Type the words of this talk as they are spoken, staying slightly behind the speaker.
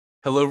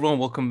Hello, everyone.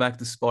 Welcome back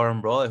to Spar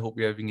and Brawl. I hope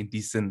you're having a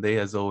decent day.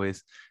 As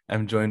always,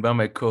 I'm joined by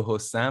my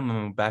co-host Sam.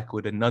 I'm back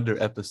with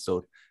another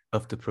episode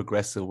of the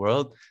Progressive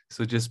World.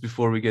 So just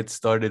before we get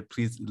started,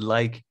 please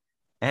like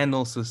and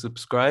also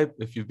subscribe.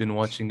 If you've been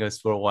watching us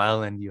for a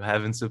while and you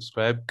haven't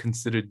subscribed,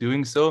 consider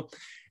doing so.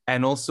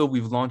 And also,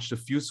 we've launched a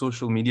few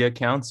social media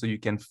accounts, so you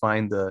can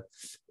find the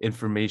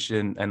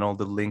information and all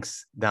the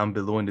links down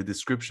below in the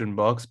description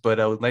box. But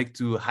I would like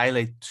to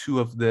highlight two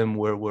of them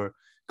where we're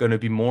going to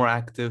be more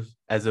active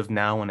as of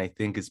now, and I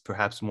think is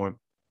perhaps more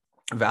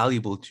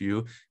valuable to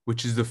you,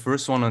 which is the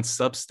first one on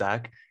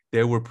Substack.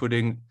 There we're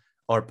putting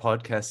our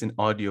podcast in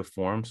audio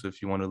form. So if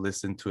you want to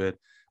listen to it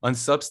on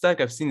Substack,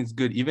 I've seen it's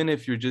good. Even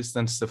if you're just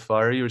on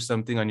Safari or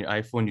something on your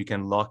iPhone, you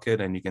can lock it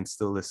and you can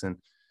still listen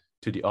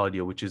to the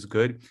audio, which is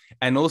good.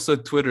 And also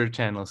Twitter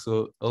channel.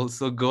 So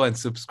also go and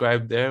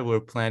subscribe there.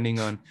 We're planning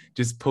on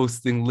just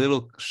posting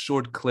little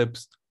short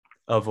clips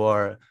of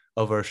our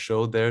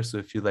show there. So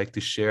if you'd like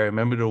to share, I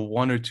remember there were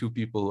one or two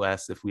people who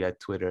asked if we had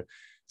Twitter.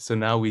 So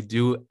now we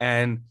do.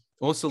 And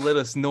also let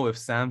us know if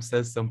Sam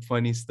says some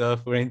funny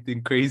stuff or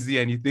anything crazy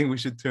and you think we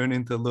should turn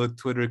into a little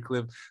Twitter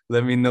clip.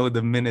 Let me know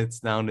the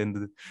minutes down in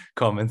the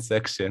comment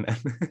section.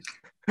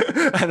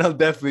 And I'll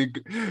definitely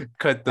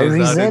cut those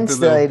out into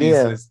little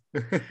pieces.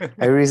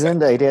 I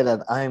resent the idea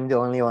that I'm the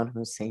only one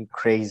who's saying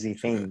crazy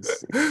things.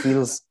 It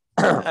feels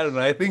I don't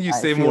know. I think you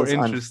say more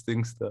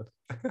interesting stuff.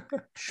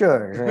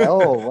 Sure.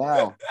 Oh,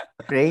 wow.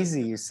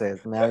 Crazy, you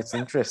said. Now it's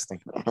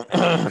interesting.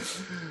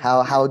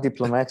 How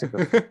diplomatic.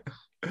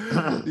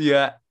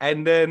 Yeah.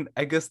 And then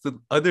I guess the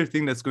other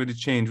thing that's going to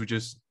change, which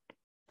is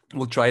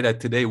we'll try that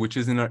today, which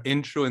is in our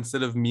intro,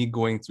 instead of me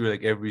going through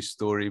like every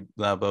story,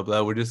 blah, blah,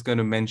 blah, we're just going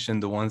to mention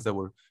the ones that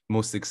we're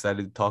most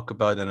excited to talk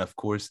about. And of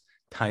course,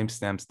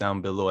 timestamps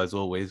down below, as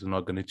always. We're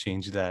not going to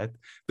change that.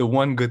 The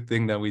one good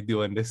thing that we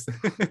do on this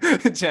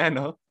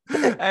channel.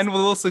 And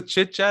we'll also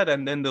chit chat,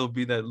 and then there'll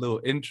be that little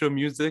intro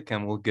music,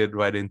 and we'll get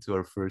right into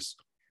our first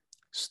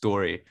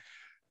story.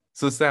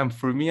 So, Sam,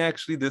 for me,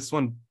 actually, this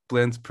one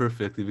blends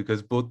perfectly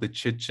because both the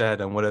chit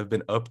chat and what I've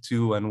been up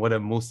to and what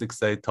I'm most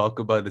excited to talk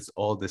about is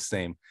all the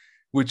same,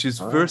 which is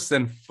first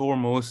and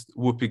foremost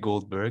Whoopi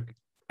Goldberg.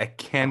 I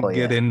can't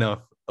get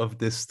enough of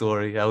this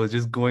story. I was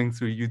just going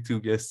through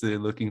YouTube yesterday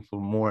looking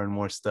for more and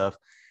more stuff.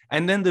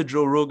 And then the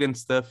Joe Rogan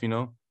stuff, you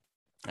know,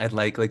 I'd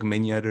like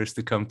many others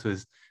to come to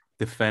his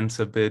defense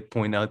a bit,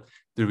 point out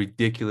the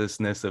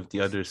ridiculousness of the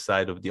other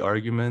side of the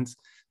arguments.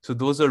 So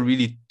those are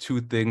really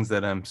two things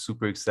that I'm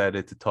super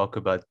excited to talk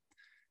about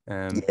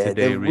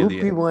today. The really,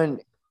 Whoopi one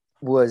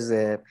was,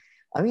 I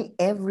mean,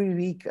 every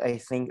week I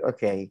think,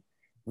 okay,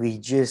 we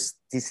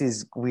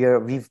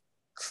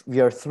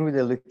are through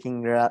the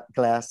looking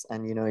glass,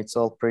 and you know it's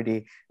all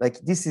pretty. Like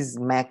this is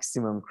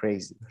maximum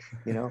crazy,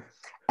 you know,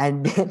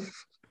 and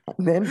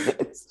then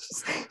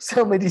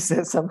somebody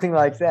says something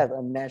like that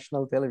on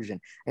national television,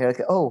 and you're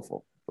like,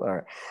 oh.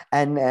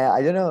 And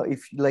I don't know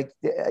if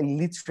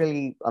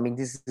literally, I mean,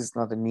 this is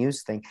not a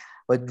news thing,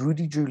 but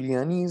Rudy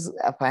Giuliani is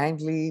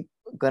apparently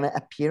gonna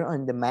appear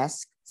on The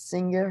Masked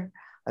Singer.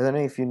 I don't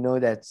know if you know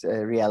that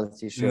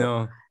reality show.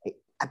 No.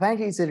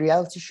 Apparently it's a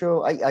reality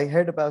show. I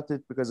heard about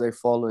it because I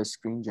follow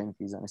Screen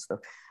Junkies and stuff.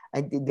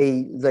 And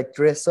they like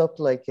dress up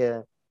like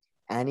a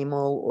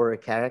animal or a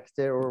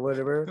character or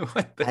whatever.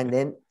 And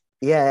then,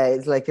 yeah,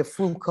 it's like a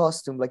full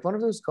costume, like one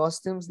of those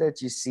costumes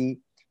that you see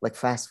like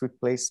fast food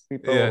place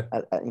people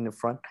in the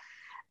front.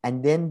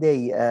 And then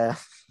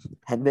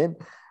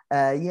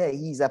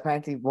he's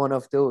apparently one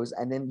of those.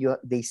 And then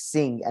they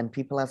sing and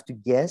people have to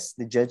guess,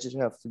 the judges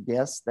have to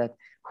guess that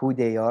who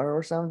they are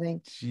or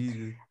something.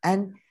 Jesus.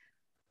 And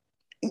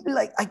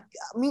like, I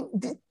mean,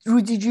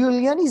 Rudy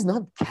Giuliani is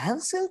not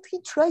canceled.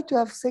 He tried to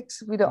have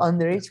sex with an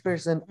underage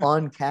person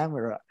on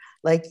camera.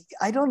 Like,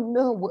 I don't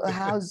know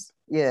how's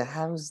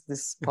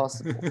this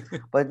possible?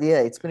 But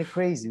yeah, it's been a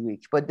crazy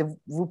week. But the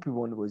Whoopi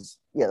one was,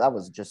 that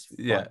was just fun.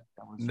 Yeah,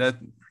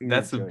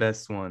 that's the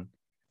best one.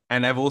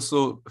 And I've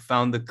also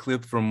found the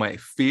clip from my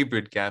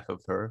favorite gaffe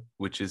of her,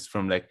 which is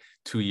from like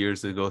 2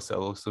 years ago. So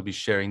I'll also be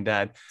sharing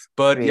that.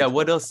 But yeah,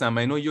 what else, Sam?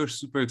 I know you're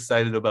super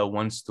excited about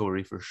one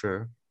story for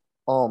sure.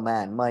 Oh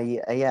man,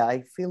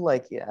 I feel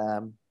like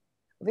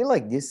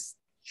this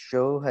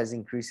show has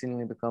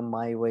increasingly become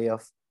my way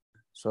of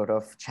sort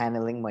of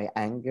channeling my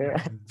anger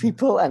at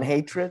people and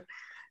hatred.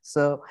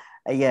 So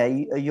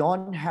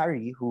Jon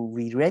Harry, who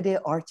we read an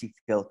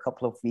article a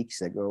couple of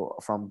weeks ago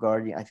from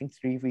Guardian, I think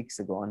 3 weeks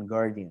ago on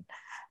Guardian.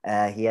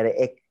 He had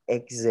an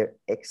excerpt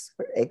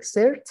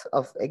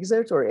of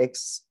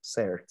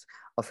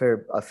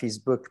his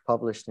book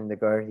published in the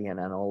Guardian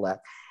and all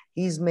that.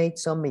 He's made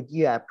some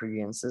media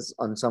appearances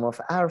on some of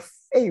our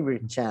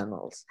favorite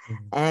channels.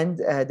 And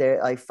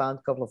there I found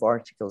a couple of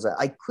articles.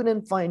 I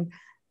couldn't find,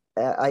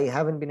 I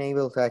haven't been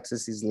able to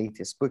access his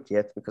latest book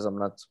yet because I'm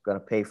not going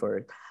to pay for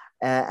it.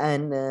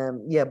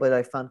 But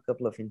I found a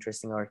couple of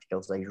interesting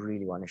articles I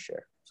really want to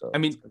share. So I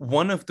mean,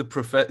 one of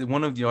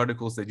the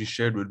articles that you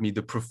shared with me,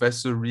 the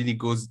professor really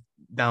goes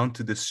down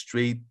to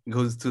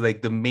goes to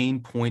like the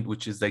main point,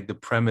 which is like the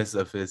premise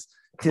of his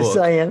book,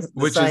 the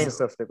which is, science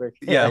of the book.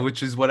 yeah,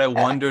 which is what I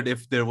wondered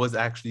if there was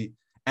actually,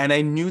 and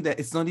I knew that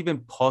it's not even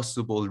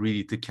possible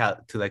really to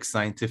like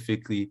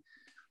scientifically,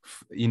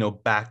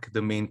 back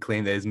the main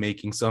claim that is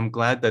making. So I'm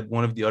glad that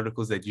one of the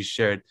articles that you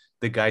shared,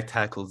 the guy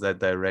tackles that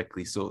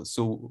directly. So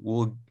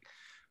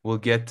we'll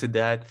get to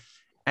that.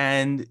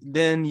 And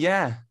then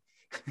yeah,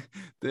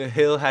 the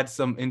Hill had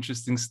some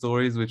interesting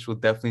stories, which we'll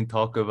definitely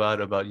talk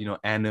about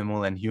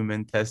animal and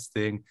human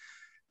testing.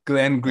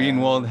 Glenn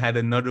Greenwald Yeah, had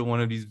another one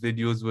of these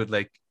videos with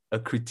like a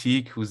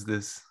critique, who's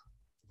this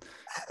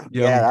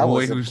yeah, young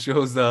boy who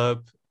shows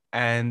up.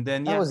 And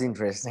then that yeah, was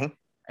interesting.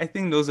 I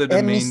think those are the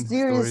A main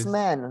mysterious stories.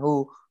 man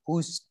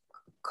who's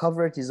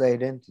covered his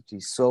identity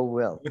so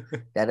well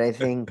that I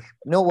think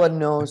no one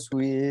knows who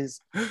he is.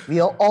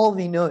 All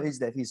we know is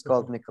that he's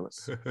called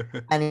Nicholas,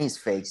 and his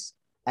face,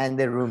 and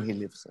the room he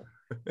lives in,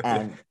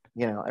 and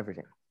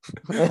everything.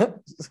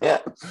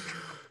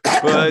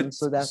 But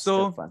So that's the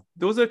so fun.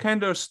 those are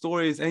kind of our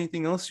stories.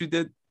 Anything else you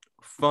did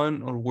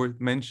fun or worth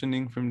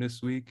mentioning from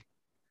this week?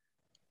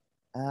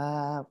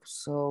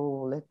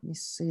 So let me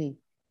see.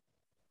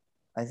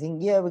 I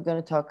think yeah, we're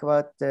gonna talk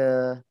about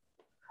the.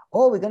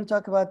 Oh, we're gonna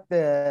talk about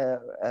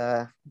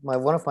the my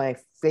one of my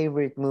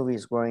favorite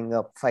movies growing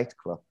up, Fight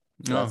Club.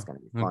 So that's Oh, gonna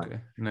be fun. okay,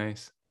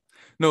 nice.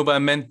 No, but I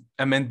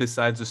meant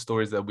besides the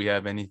stories that we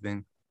have,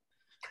 anything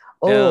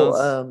Oh, else?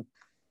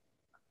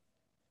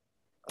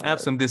 I have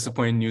uh, some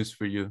disappointing news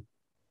for you.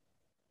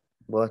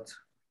 what?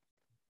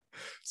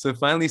 So I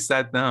finally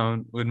sat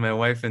down with my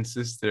wife and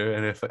sister,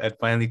 and I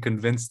finally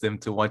convinced them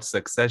to watch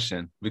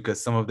Succession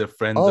because some of their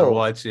friends are Oh,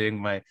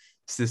 watching. My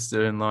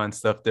sister-in-law and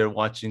stuff, they're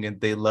watching it.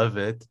 They love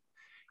it.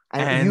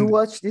 and you And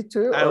watched it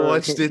too, I or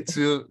watched it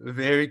too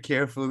very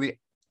carefully.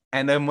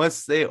 And I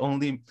must say,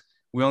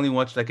 we only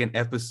watched like an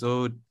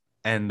episode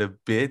and a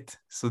bit.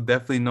 So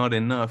definitely not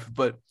enough.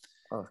 But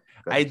oh,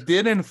 I good.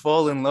 didn't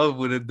fall in love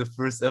with it the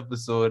first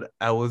episode.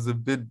 I was a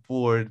bit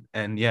bored.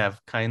 And yeah,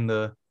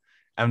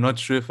 I'm not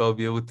sure if I'll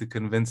be able to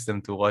convince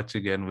them to watch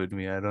again with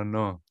me. I don't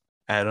know.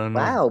 I don't know.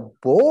 Wow,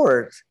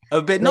 bored.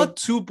 A bit, Like, not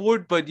too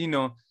bored, but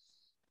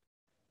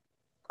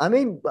I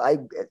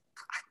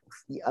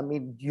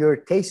mean, you're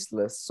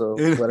tasteless, so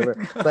whatever.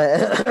 But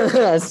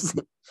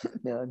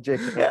no, I'm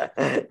joking.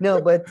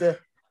 No, but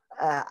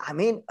I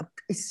mean,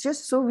 it's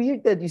just so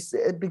weird that you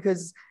said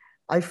because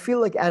I feel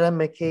like Adam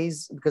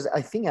McKay's because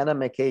I think Adam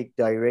McKay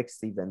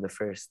directs even the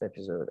first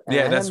episode, and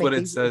yeah, Adam that's what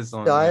it McKay's says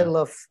on, yeah. style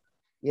of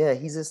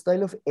his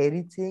style of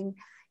editing.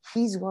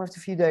 He's one of the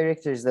few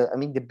directors that I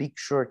mean, The Big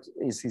Short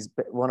is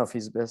one of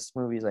his best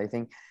movies. I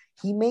think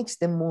he makes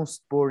the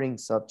most boring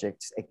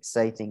subjects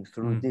exciting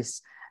through Mm.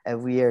 this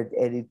weird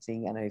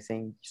editing and I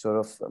think sort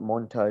of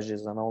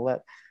montages and all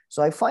that.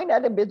 So I find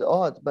that a bit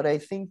odd, but I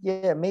think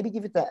yeah, maybe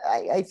give it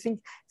I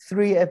think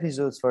 3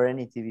 episodes for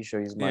any TV show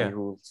is my Yeah.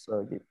 rule.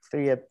 So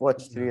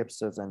watch 3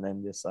 episodes and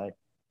then decide.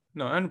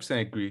 No, I 100%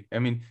 agree. I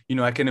mean,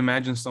 I can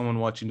imagine someone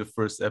watching the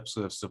first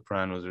episode of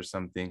Sopranos or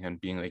something and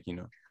being like,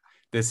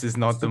 this is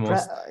not the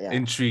most Yeah,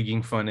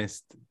 intriguing,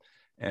 funnest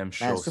man,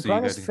 show. So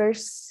you got Sopranos to,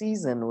 first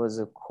season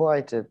was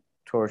quite a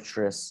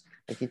torturous.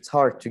 Like it's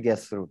hard to get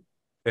through.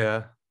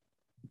 yeah.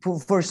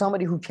 For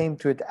somebody who came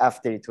to it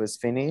after it was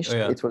Oh, finished,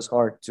 yeah. it was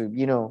hard to,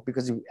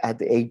 because you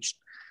had aged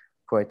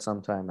quite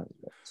some time.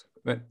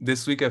 But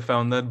this week I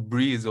found that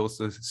Brie is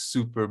also a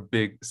super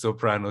big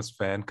Sopranos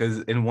fan because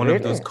in one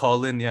of those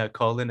Really?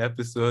 call-in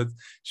episodes,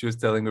 she was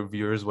telling her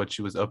viewers what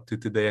she was up to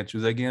today, and she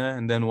was like, yeah,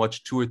 and then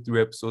watch 2 or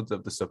 3 episodes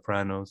of The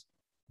Sopranos.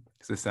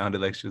 So it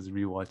sounded like she was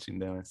rewatching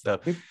them and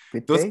stuff.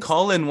 Good Those taste.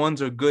 call-in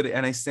ones are good,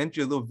 and I sent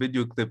you a little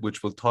video clip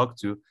which we'll talk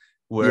to, Yeah,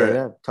 where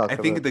yeah. I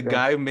Talk think about the that.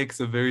 guy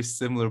makes a very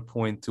similar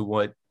point to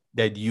what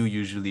that you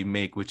usually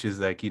make, which is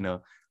like,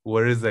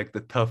 where is like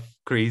the tough,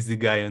 crazy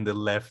guy on the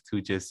left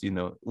who just,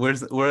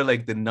 where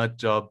like the nut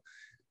job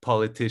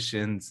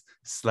politicians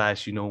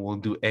slash, will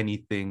do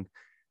anything,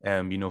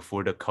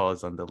 for the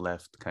cause on the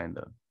left kind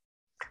of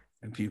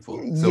and people.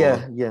 So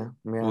Yeah,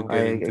 we'll I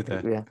get into agree.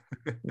 that. Yeah.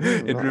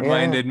 It Yeah.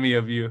 reminded me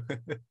of you.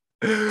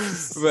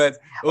 But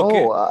Oh,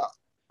 okay.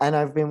 and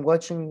I've been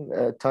watching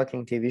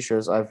talking TV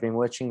shows. I've been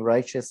watching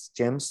Righteous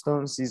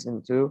Gemstone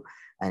season 2,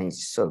 and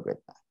it's so good.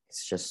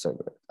 It's just so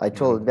good. I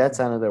told that's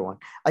another one.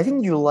 I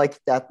think you like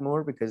that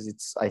more because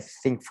it's. I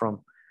think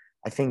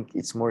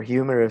it's more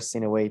humorous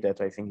in a way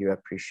that I think you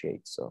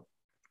appreciate. So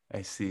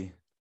I see.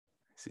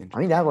 I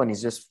mean that one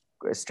is just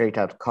a straight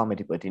out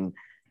comedy, but in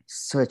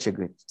such a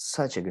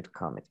good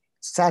comedy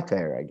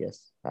satire, I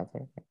guess.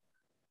 Satire.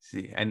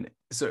 See, and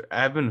so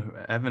I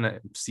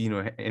haven't seen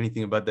or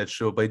anything about that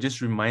show, but it just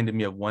reminded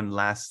me of one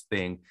last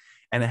thing,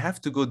 and I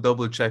have to go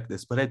double check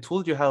this. But I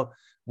told you how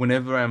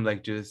whenever I'm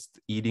like just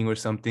eating or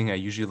something, I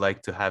usually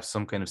like to have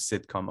some kind of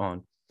sitcom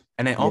on,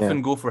 and I Yeah.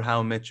 often go for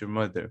How I Met Your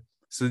Mother.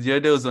 So the other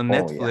day was on Oh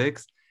yeah.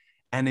 Netflix,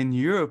 and in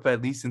Europe,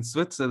 at least in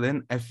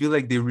Switzerland, I feel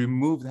like they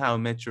removed How I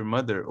Met Your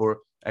Mother, or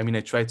I mean,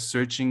 I tried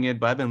searching it,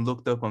 but I haven't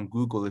looked up on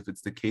Google if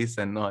it's the case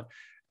or not.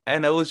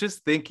 And I was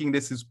just thinking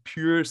this is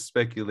pure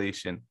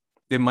speculation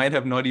they might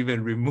have not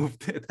even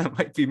removed it. I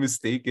might be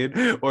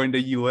mistaken. Or in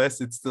the US,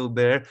 it's still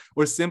there.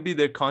 Or simply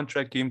their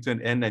contract came to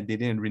an end and they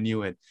didn't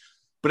renew it.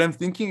 But I'm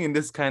thinking in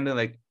this kind of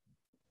like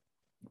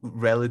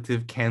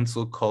relative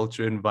cancel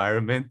culture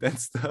environment and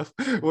stuff,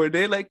 where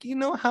they like,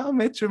 How I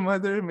Met Your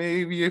Mother,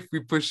 maybe if we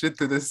push it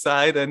to the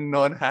side and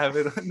not have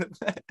it on the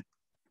back.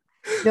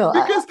 No,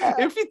 Because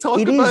if you talk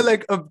it about is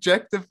like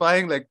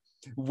objectifying like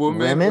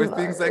women or women.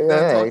 things like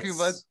that, Yeah, talking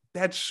about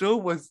that show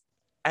was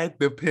at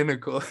the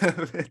pinnacle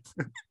of it.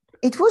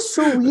 it was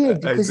so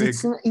weird I because think.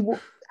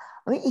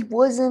 I mean, it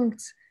wasn't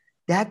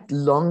that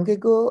long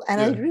ago, and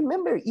I Yeah.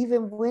 remember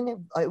even when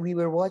we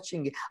were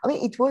watching it. I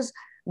mean, it was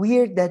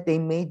weird that they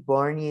made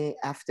Barney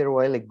after a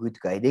while a good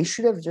guy. They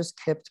should have just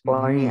kept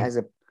Barney Mm-hmm. as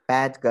a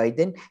bad guy.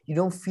 Then you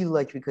don't feel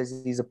like because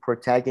he's a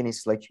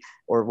protagonist, like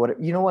or what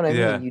you know what I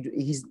mean.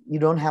 Yeah. You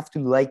don't have to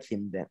like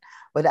him then.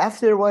 But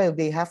after a while,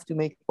 they have to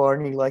make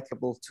Barney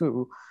likable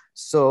too.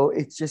 So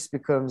it just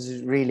becomes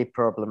really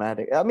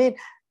problematic. I mean,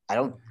 I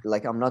don't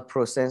like. I'm not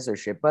pro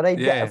censorship, but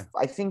Yeah.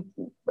 I think,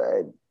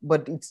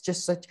 but it's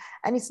just such,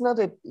 and it's not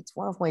a. It's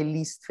one of my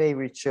least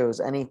favorite shows,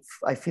 and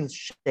I feel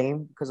shame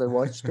because I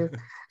watched it.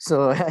 So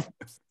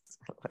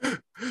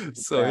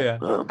it's So bad.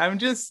 yeah, I'm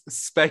just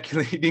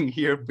speculating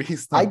here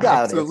based I on doubt it.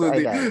 I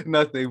absolutely doubt it.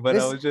 nothing, but I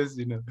This was just,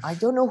 I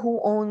don't know who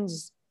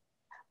owns,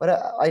 but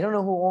I don't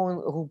know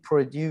who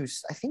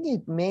produced. I think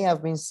it may have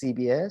been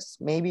CBS.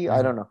 Maybe I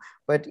yeah, don't know.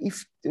 But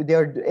if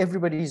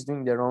everybody is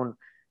doing their own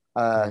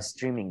yeah,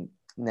 streaming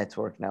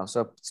network now, so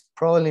it's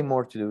probably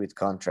more to do with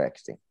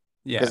contracting.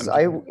 yeah, Because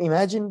I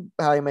imagine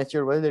How I Met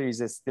Your Mother is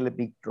still a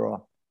big draw.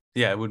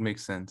 yeah, it would make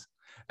sense.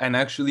 And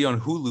actually on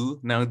Hulu,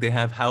 now they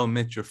have How I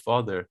Met Your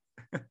Father,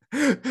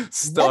 Is that a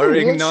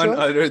starring real none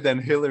show? other than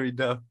Hilary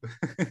Duff.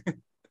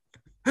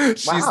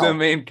 She's the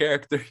Wow. main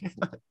character.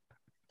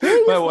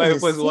 Hilary My Duff was a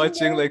wife was watching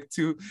singer? like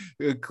two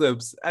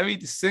clips. I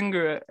mean,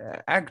 singer,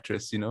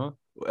 actress, Oh,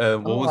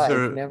 I've what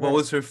never.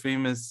 was her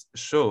famous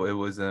show? It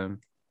was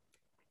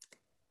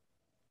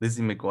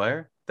Lizzie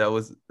McGuire.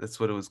 That's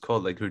what it was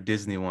called, like her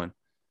Disney one.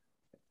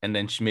 And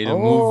then she made a Oh,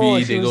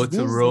 movie. she They go was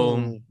to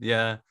Rome. Disney.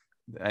 Yeah.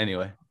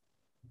 Anyway,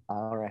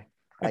 All right.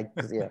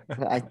 Yeah.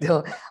 I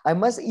don't. I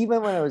must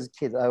even when I was a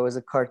kid, I was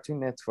a Cartoon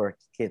Network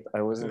kid.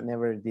 I wasn't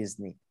never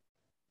Disney.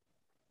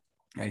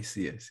 I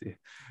see. I see.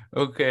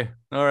 Okay.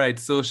 All right.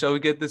 So shall we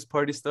get this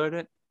party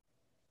started?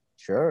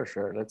 Sure,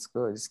 sure. Let's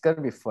go. It's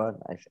gonna be fun.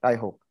 I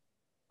hope.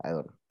 I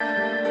don't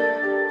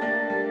know.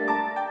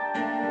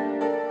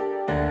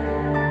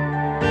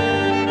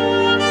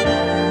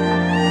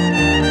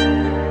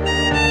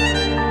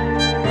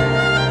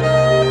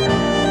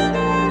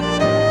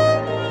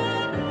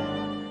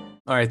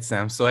 All right,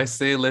 Sam. So I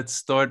say let's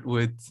start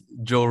with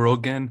Joe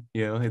Rogan.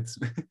 It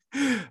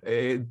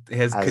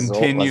has As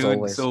continued.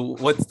 always. So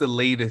what's the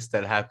latest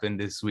that happened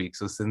this week?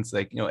 So since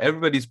like,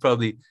 everybody's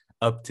probably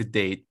up to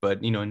date,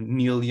 but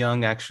Neil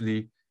Young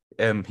actually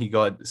he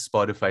got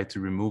Spotify to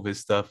remove his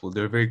stuff. Well,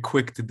 they're very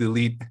quick to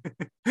delete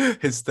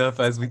his stuff,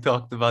 as we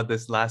talked about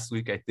this last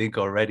week, I think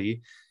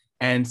already.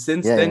 And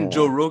since Yeah, then, yeah,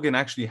 Joe yeah. Rogan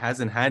actually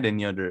hasn't had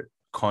any other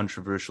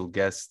controversial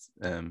guests.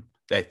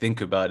 I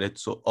think about it.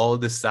 So all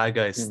the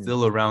saga is Mhm.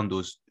 still around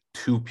those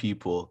two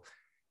people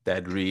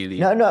that really.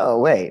 No, no,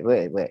 wait.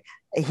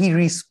 He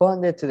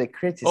responded to the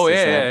Oh yeah,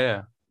 yeah, criticism,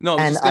 yeah. No, I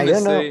was and just I gonna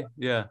don't know say,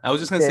 yeah. I was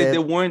just gonna say there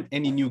the weren't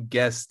any new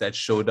guests that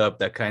showed up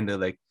that kind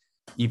of like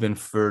even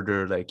further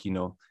like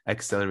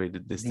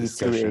accelerated this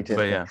discussion. deteriorated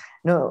But thing. yeah,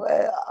 No,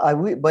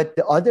 but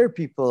the other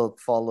people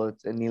followed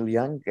Neil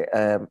Young,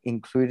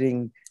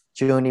 including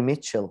Joni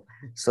Mitchell.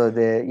 So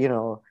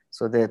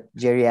so the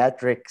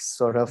geriatric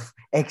sort of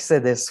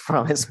exodus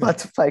from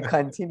Spotify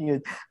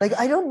continued. Like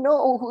I don't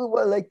know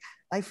like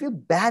I feel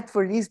bad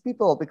for these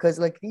people because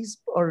like these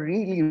are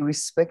really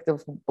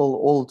respectable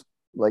old.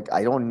 Like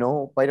I don't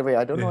know. By the way,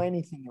 I don't know yeah.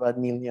 anything about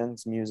Neil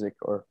Young's music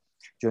or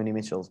Joni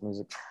Mitchell's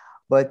music.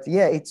 But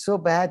yeah, it's so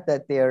bad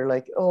that they're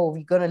like, oh,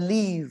 we're gonna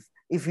leave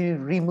if you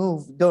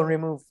don't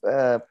remove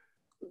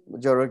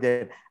Joe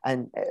Rogan.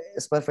 And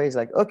Spotify is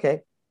like, okay.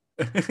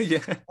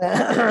 Yeah.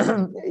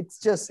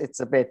 It's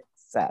a bit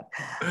sad.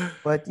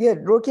 But yeah,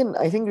 Rogan,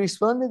 I think,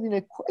 responded in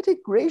a quite a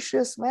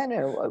gracious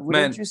manner. Wouldn't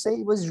Man, you say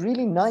it was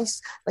really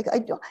nice? Like I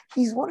don't,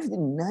 he's one of the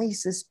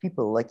nicest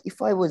people. Like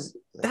if I was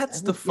like, I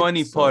that's the would get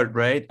funny so part,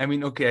 right? I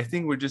mean, okay, I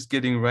think we're just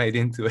getting right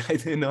into it. I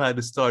didn't know how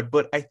to start,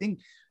 but I think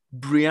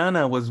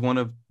Brianna was one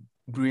of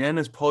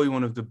Brianna's probably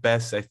one of the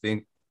best. I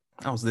think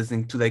I was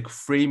listening to like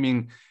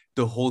framing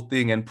the whole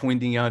thing and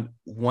pointing out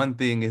one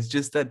thing is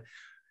just that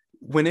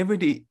whenever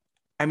they,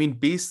 I mean,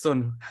 based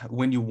on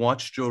when you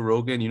watch Joe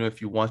Rogan,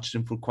 if you watched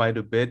him for quite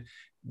a bit,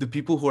 the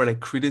people who are like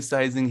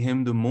criticizing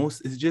him the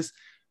most is just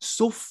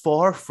so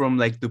far from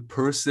like the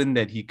person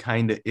that he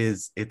kind of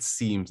is, it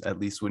seems, at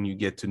least when you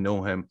get to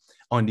know him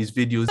on these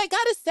videos. I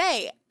gotta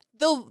say,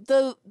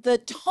 the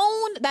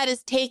tone that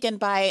is taken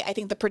by I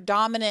think the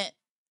predominant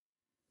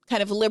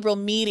kind of liberal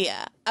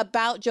media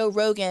about Joe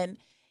Rogan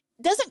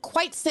doesn't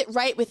quite sit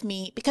right with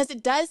me because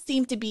it does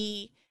seem to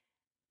be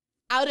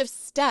out of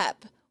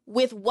step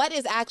with what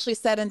is actually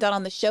said and done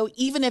on the show,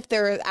 even if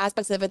there are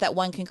aspects of it that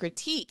one can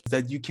critique.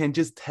 That you can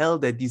just tell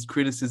that these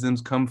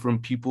criticisms come from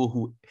people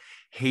who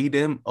hate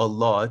him a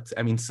lot.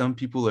 I mean, some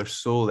people are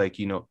so like,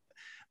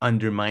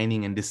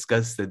 undermining and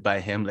disgusted by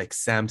him, like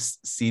Sam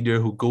Cedar,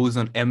 who goes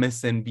on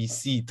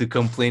MSNBC to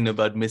complain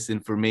about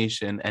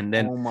misinformation, and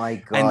then Oh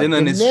my and then God, the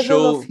on his level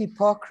show, of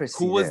hypocrisy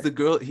who was there. the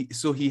girl?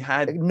 He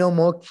had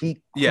Nomoki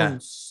yeah,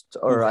 Kunst, who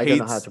or I don't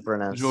know how hates to Joe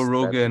pronounce that.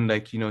 Rogan,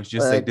 like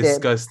just like The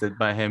disgusted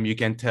by him. You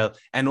can tell,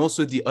 and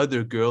also the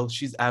other girl,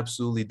 she's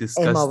absolutely Emma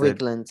disgusted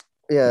Wigland.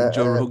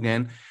 Joe Yeah,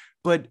 Rogan,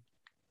 but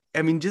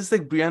I mean, just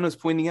like Brianna was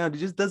pointing out, it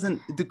just doesn't,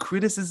 the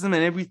criticism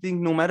and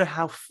everything, no matter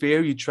how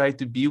fair you try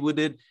to be with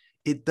it,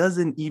 it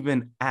doesn't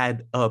even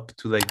add up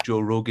to like Joe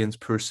Rogan's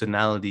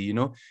personality.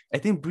 I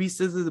think Bree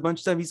says this a bunch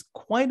of times. He's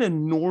quite a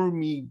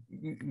normie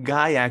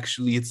guy,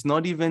 actually. It's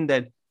not even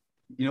that,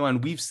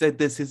 and we've said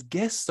this, his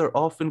guests are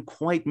often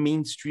quite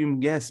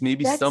mainstream guests,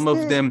 maybe that's some of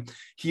the them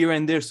here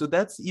and there. So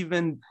that's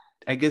even,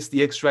 I guess,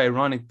 the extra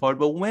ironic part.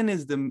 But when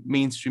is the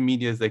mainstream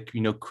media's like,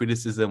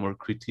 criticism or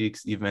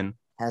critiques even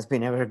has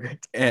been ever good.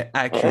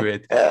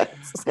 accurate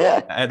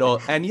at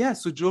all? And yeah,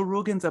 so Joe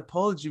Rogan's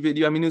apology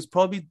video, I mean, it was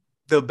probably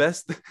the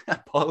best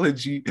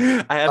apology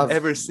I have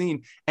ever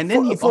seen. And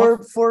then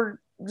for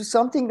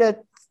something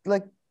that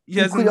like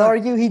you could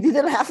argue he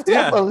didn't have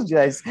to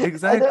apologize.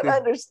 Exactly. I don't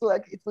understand.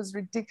 Like, it was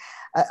ridiculous.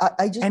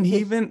 I just and he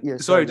even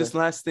just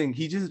last thing,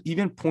 he just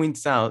even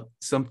points out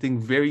something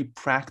very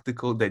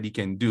practical that he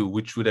can do,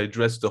 which would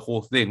address the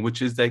whole thing,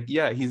 which is like,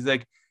 he's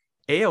like,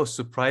 I was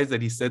surprised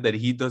that he said that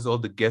he does all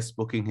the guest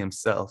booking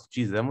himself.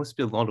 Jeez, that must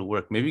be a lot of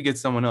work. Maybe get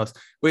someone else.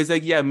 But he's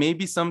like,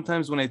 maybe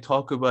sometimes when I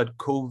talk about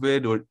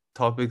COVID or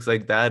topics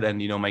like that,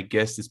 and my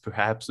guest is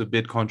perhaps a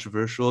bit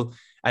controversial,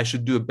 I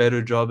should do a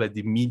better job at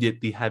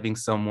immediately having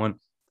someone,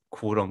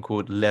 quote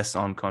unquote, less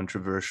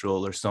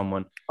uncontroversial, or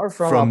someone or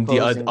from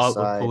the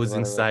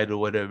opposing side or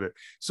whatever.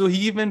 So he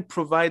even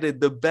provided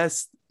the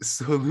best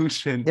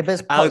solution, the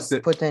best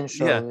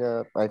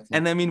potential. I think.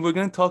 And I mean, we're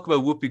going to talk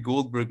about Whoopi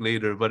Goldberg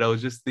later, but I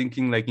was just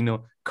thinking, like,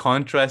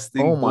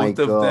 contrasting both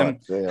of them,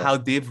 how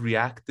they've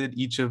reacted,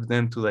 each of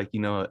them, to like,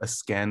 a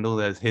scandal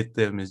that has hit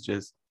them, is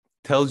just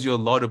tells you a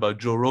lot about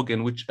Joe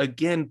Rogan, which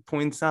again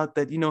points out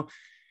that,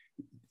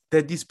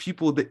 that these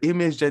people, the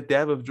image that they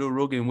have of Joe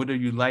Rogan, whether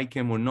you like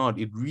him or not,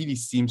 it really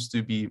seems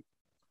to be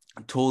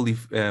totally,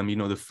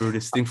 the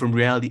furthest thing from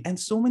reality. And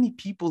so many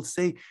people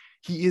say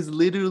he is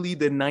literally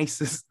the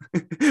nicest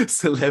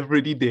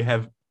celebrity they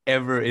have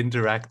ever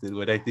interacted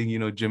with. I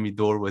think, Jimmy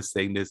Dore was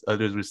saying this,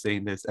 others were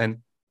saying this, and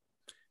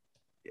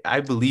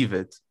I believe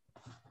it.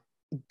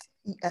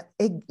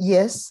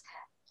 Yes.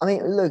 I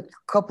mean, look,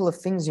 a couple of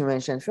things you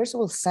mentioned. First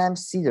of all, Sam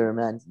Cedar,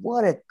 man,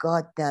 what a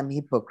goddamn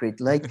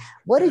hypocrite. Like,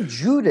 what a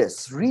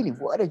Judas, really,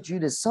 what a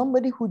Judas.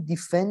 Somebody who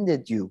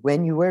defended you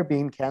when you were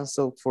being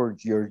canceled for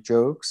your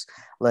jokes.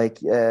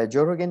 Like,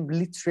 Joe Rogan,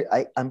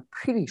 literally, I'm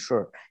pretty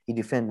sure he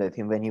defended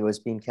him when he was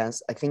being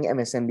canceled. I think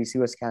MSNBC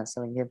was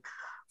canceling him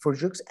for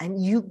jokes. And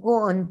you go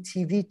on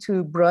TV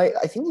to Brian,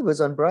 I think he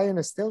was on Brian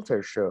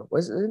Stelter's show,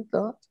 was it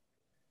not?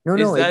 No,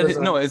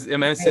 it's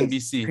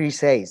MSNBC.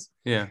 Chris Hayes.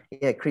 Yeah,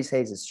 Chris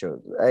Hayes' show.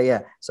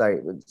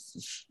 Sorry,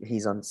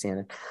 he's on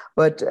CNN.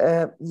 But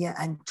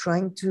and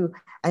trying to,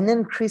 and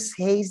then Chris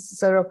Hayes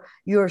sort of,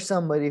 you're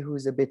somebody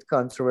who's a bit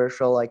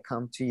controversial. I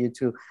come to you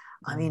too.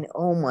 I mean,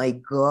 oh my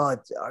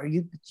God,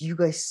 you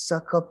guys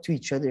suck up to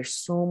each other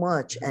so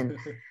much, and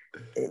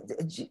I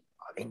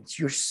mean,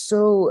 you're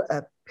so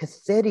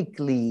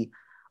pathetically.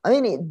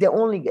 I mean,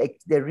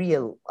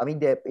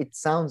 it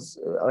sounds.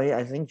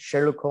 I think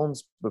Sherlock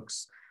Holmes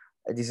books.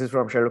 This is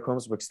from Sherlock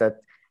Holmes books,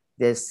 that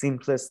the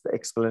simplest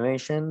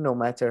explanation, no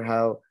matter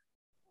how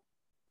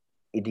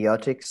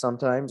idiotic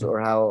sometimes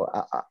or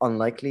how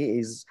unlikely,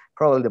 is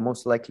probably the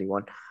most likely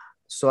one.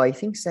 So I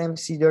think Sam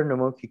Cedar,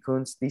 Nomoki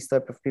Kunz, these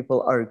type of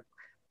people are,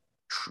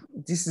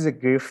 this is a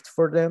gift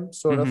for them,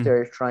 sort of.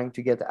 They're trying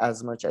to get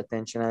as much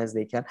attention as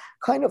they can.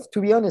 Kind of, to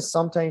be honest,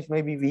 sometimes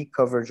maybe we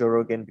cover Joe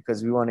Rogan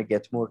because we want to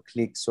get more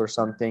clicks or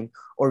something,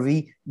 or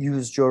we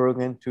use Joe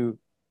Rogan to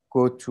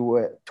go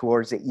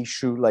towards an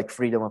issue like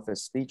freedom of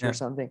speech or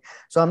something.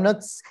 So I'm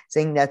not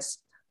saying that's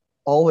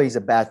always a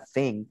bad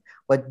thing,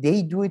 but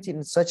they do it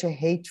in such a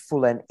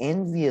hateful and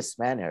envious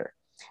manner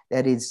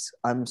that is,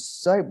 I'm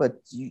sorry, but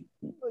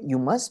you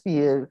must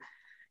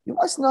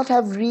not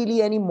have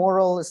really any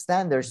moral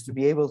standards to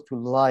be able to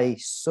lie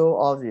so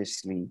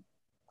obviously.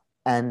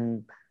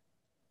 And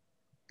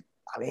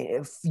I mean,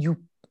 if you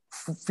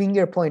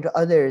finger point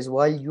others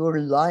while you're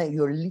lying,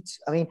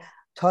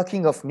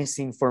 talking of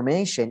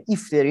misinformation,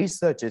 if there is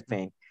such a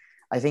thing,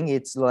 I think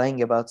it's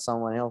lying about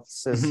someone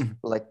else's,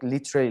 like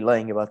literally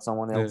lying about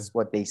someone else,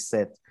 what they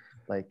said,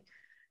 like,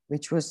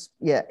 which was,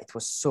 it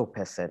was so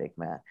pathetic,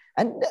 man.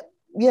 And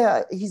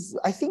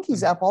I think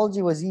his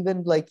apology was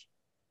even like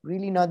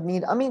really not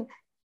needed. I mean,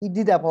 he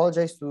did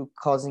apologize to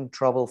causing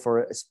trouble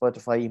for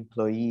Spotify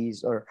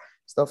employees or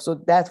stuff. So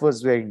that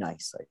was very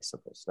nice, I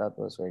suppose. That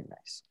was very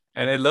nice.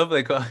 And I love,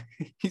 like,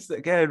 he's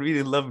like, I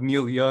really love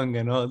Neil Young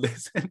and all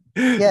this.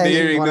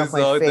 He's one of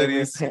my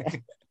favorites.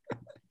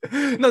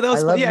 No, that I was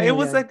fun. love Yeah, it Neil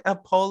was Young. like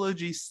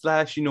apology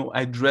slash,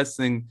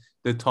 addressing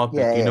the topic,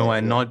 Yeah, yeah,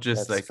 and yeah. not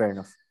just That's like fair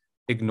enough.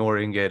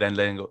 ignoring it and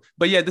letting go.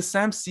 But yeah, the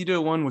Sam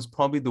Cedar one was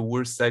probably the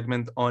worst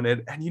segment on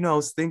it. And I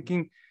was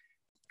thinking,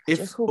 I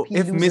just if hope he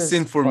if loses followers.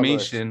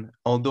 misinformation,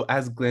 although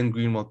as Glenn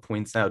Greenwald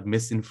points out,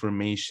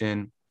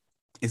 misinformation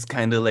is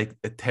kind of like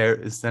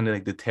it's kind of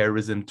like the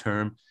terrorism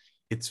term.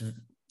 It's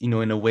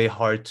in a way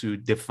hard to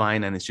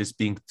define, and it's just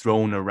being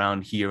thrown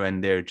around here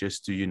and there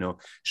just to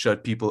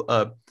shut people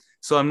up.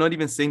 So I'm not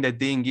even saying that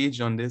they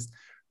engaged on this,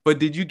 but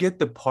did you get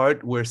the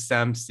part where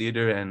Sam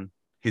Seder and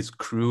his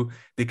crew,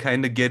 they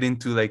kind of get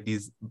into like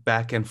these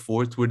back and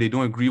forth where they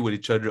don't agree with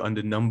each other on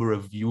the number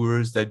of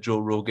viewers that Joe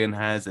Rogan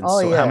has, and Oh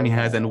so how yeah, many he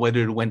has, yeah. and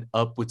whether it went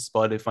up with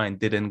Spotify and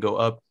didn't go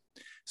up.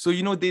 So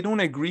they don't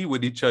agree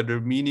with each other,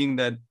 meaning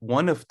that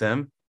one of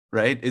them,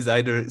 right, is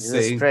either He's just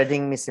saying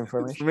spreading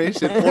misinformation.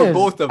 information, or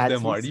both of At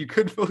them are. least. You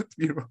could both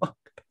be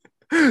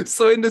wrong.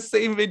 So in the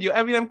same video,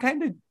 I mean, I'm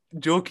kind of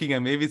joking,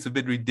 and maybe it's a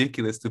bit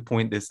ridiculous to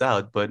point this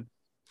out, but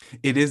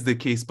it is the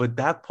case. But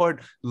that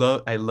part,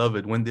 I love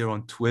it when they're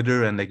on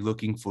Twitter and like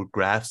looking for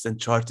graphs and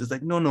charts. It's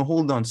like, no,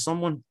 hold on.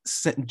 Someone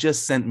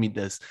just sent me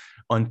this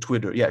on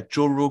Twitter. Yeah,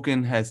 Joe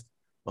Rogan has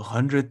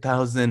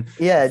 100,000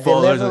 Yeah, the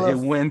followers. level It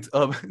of went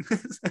up.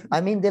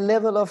 I mean, the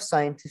level of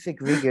scientific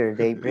rigor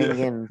they bring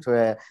Yeah. into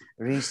a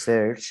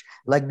research,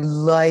 like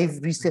live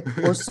research,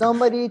 or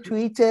somebody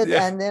tweeted,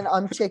 Yeah. and then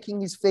I'm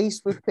checking his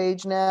Facebook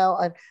page now,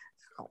 and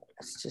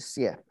it's just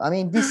yeah. I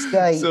mean, this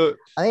guy. So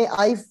I mean,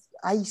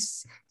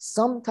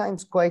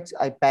 sometimes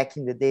I back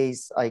in the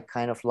days I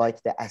kind of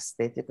like the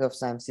aesthetic of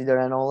Sam Cedar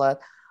and all that,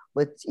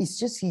 but it's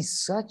just he's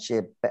such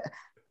a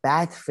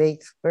bad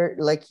faith.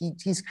 Like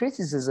his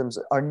criticisms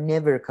are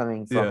never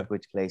coming from a yeah.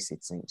 good place,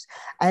 it seems,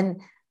 and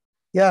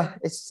yeah,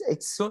 it's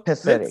So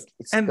let's pathetic.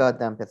 It's and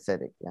goddamn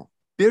pathetic. Yeah.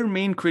 their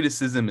main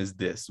criticism is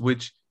this,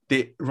 which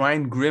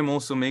Ryan Grimm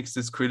also makes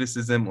this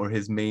criticism, or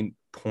his main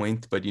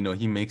point, but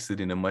he makes it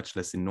in a much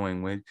less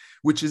annoying way,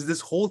 which is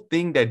this whole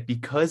thing that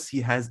because he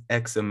has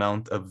X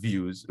amount of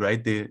views,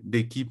 right?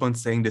 They keep on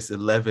saying this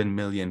 11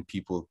 million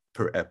people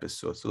per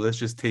episode. So let's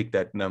just take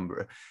that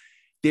number.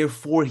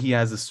 Therefore, he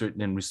has a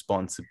certain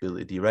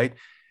responsibility, right?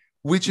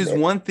 Which is Let,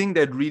 one thing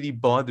that really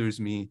bothers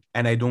me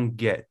and I don't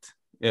get.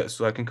 Yeah,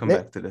 so I can come let,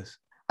 back to this.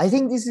 I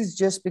think this is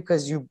just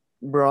because you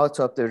brought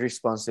up the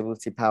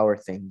responsibility power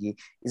thingy.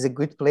 Is a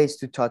good place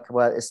to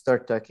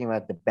start talking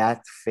about the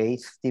bad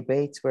faith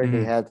debates where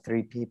they had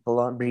three people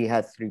on. Brie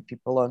had three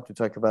people on to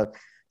talk about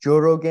Joe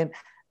Rogan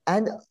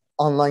and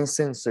online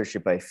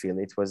censorship. I feel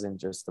it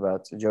wasn't just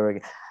about Joe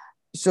Rogan.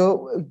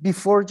 So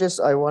before just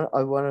I want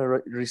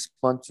to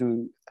respond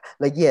to,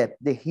 like, yeah,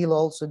 the Hill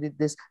also did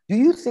this. Do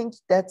you think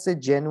that's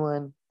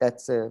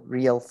a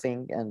real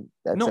thing, and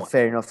that's a No,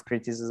 fair enough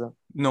criticism?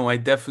 no, I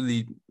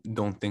definitely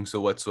don't think so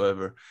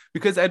whatsoever.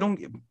 Because I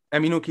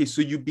mean, okay,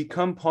 so you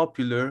become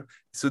popular.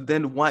 So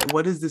then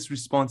what is this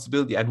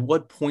responsibility? At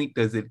what point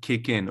does it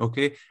kick in?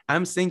 Okay.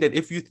 I'm saying that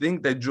if you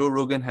think that Joe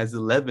Rogan has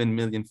 11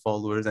 million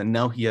followers and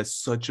now he has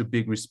such a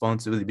big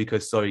responsibility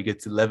because, sorry, he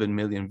gets 11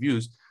 million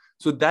views.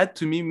 So that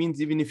to me means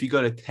even if he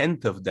got a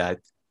tenth of that,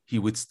 he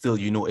would still,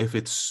 if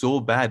it's so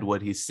bad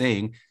what he's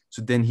saying,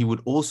 so then he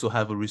would also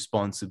have a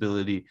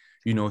responsibility,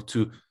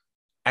 to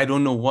I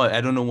don't know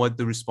what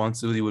the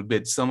responsibility would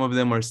be. Some of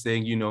them are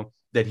saying,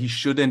 that he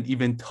shouldn't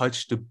even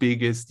touch the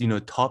biggest,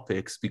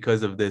 topics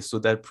because of this. So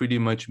that pretty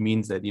much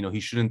means that, he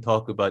shouldn't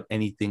talk about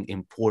anything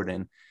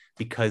important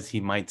because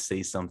he might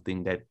say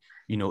something that,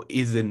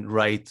 isn't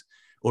right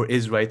or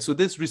is right. So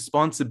this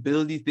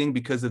responsibility thing,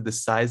 because of the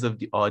size of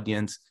the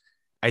audience,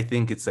 I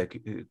think it's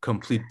like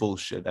complete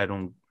bullshit. I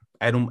don't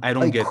I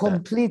get that.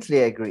 completely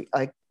agree.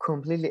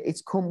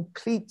 It's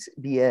complete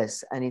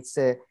BS. And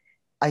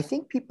I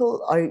think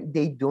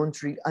they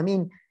don't read, I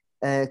mean,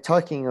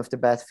 talking of the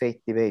bad faith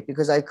debate,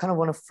 because I kind of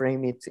want to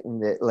frame it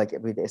like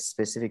with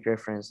specific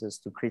references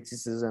to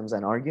criticisms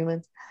and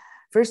arguments.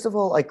 First of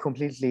all, I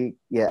completely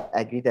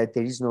agree that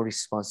there is no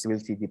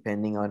responsibility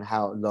depending on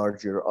how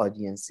large your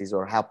audience is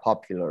or how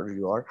popular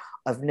you are.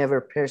 I've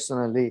never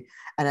personally,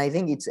 and I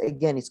think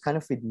it's kind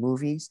of with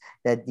movies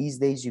that these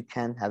days you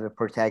can't have a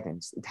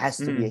protagonist. It has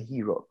to be a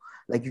hero.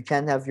 Like you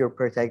can't have your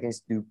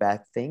protagonist do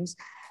bad things.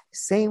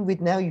 Same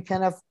with now, you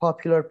can have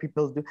popular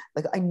people do,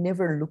 like I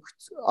never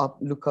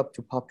look up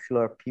to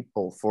popular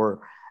people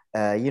for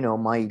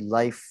my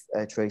life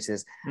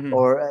choices,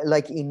 or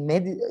like in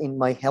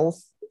my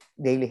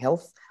daily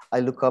health, I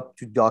look up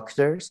to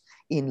doctors.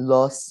 In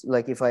laws,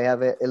 like if I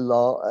have a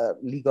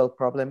legal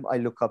problem, I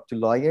look up to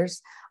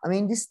lawyers. I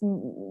mean, this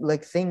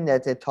like thing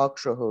that a talk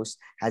show host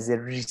has a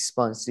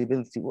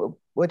responsibility.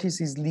 What is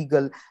his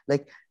legal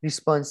like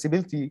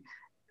responsibility?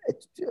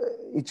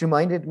 It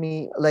reminded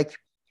me, like,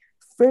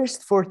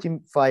 first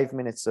 45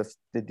 minutes of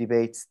the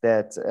debates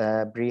that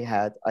Brie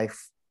had,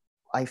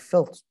 I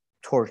felt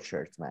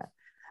tortured, man.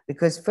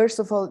 Because first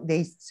of all,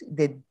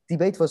 the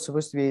debate was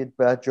supposed to be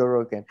about Joe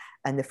Rogan,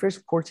 and the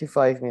first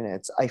 45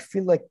 minutes, I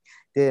feel like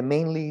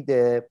mainly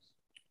the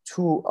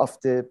two of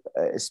the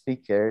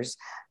speakers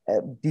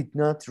did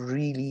not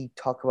really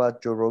talk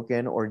about Joe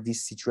Rogan or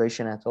this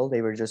situation at all.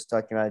 They were just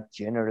talking about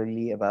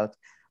generally about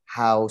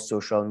how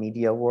social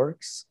media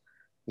works,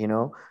 you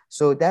know.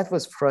 So that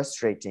was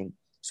frustrating.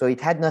 So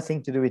it had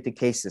nothing to do with the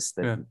case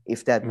study,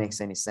 if that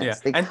makes any sense.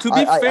 Yeah. And to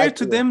be fair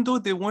to them, though,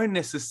 they weren't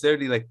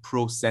necessarily like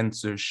pro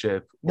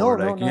censorship or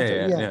like,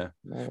 yeah.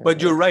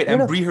 But you're right.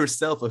 And Brie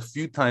herself a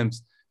few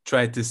times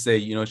tried to say,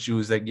 you know, she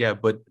was like, yeah,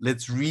 but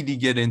let's really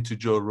get into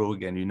Joe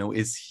Rogan. You know,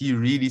 is he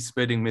really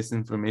spreading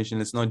misinformation?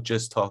 Let's not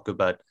just talk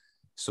about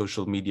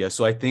social media.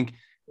 So I think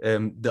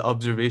the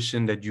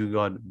observation that you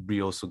got,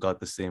 Brie also got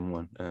the same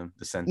one,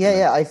 the sentiment.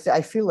 Yeah.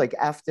 I feel like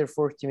after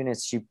 40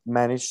 minutes, she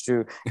managed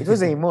to, it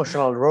was an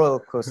emotional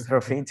roller coaster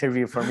of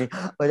interview for me.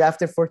 But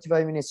after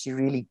 45 minutes, she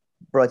really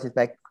brought it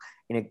back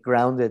in a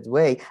grounded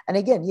way. And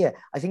again, yeah,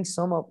 I think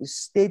some of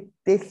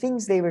the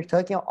things they were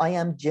talking about, I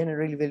am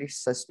generally very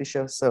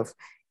suspicious of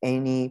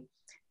any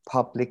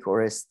public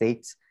or a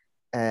state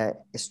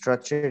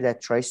structure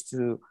that tries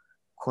to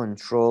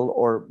control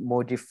or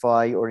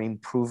modify or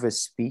improve a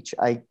speech.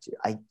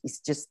 It's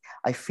just,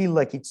 I feel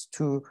like it's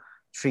too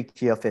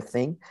tricky of a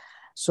thing.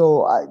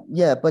 So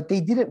yeah, but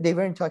they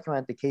weren't talking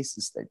about the case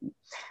study.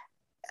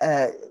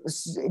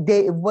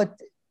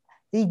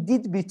 They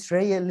did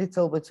betray a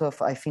little bit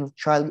of, I think,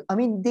 child. I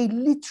mean, they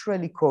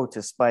literally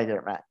quoted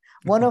Spider-Man.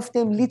 One of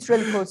them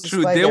literally quotes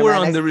Spider-Man. They were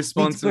on the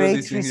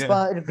responsibility.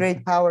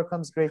 Great power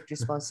comes great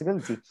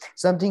responsibility.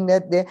 Something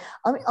that they.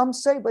 I mean, I'm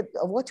sorry, but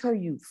what are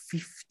you,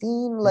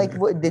 15? Like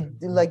what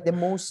the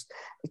most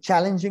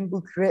challenging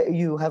book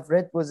you have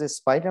read was a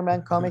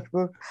Spider-Man comic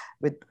book.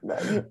 But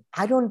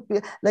I don't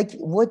like.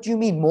 What do you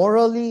mean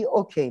morally?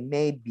 Okay,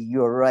 maybe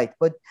you're right,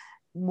 but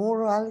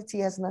morality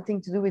has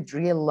nothing to do with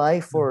real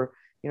life, or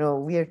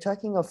we are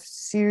talking of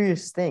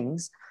serious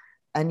things.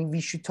 And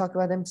we should talk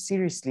about them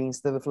seriously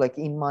instead of like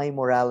in my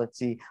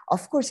morality.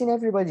 Of course, in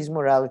everybody's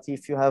morality,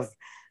 if you have,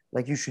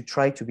 like, you should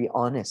try to be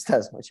honest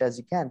as much as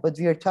you can. But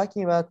we are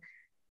talking about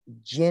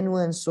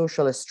genuine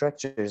social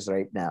structures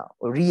right now,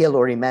 real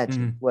or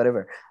imagined,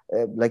 whatever,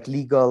 like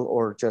legal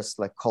or just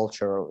like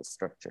cultural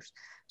structures.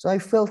 So I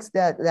felt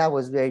that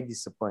was very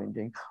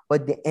disappointing.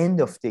 But the end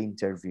of the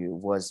interview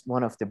was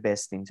one of the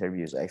best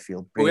interviews I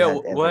feel Brie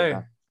had ever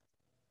done.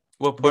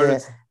 What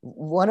part?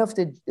 One of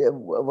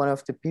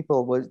the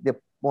people was the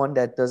one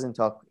that doesn't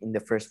talk in the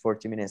first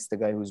 40 minutes, the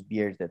guy who's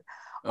bearded.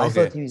 Okay. I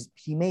thought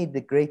he made the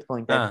great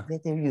point that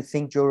whether you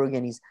think Joe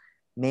Rogan is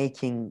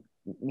making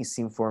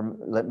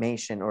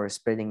misinformation or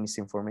spreading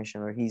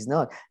misinformation or he's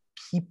not,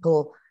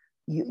 people,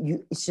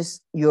 it's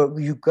just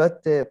you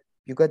got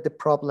the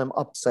problem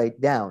upside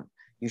down.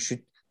 You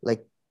should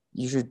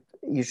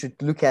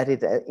look at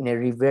it in a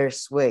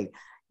reverse way.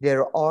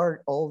 There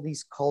are all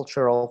these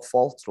cultural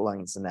fault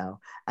lines now,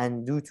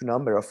 and due to a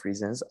number of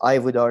reasons, I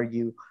would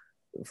argue,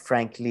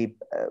 frankly,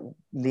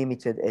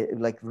 limited,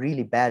 like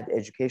really bad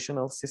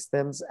educational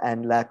systems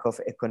and lack of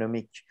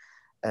economic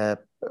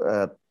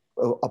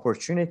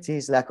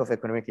opportunities, lack of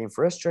economic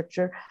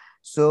infrastructure.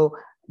 So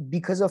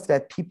because of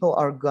that, people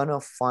are gonna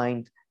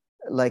find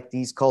like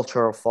these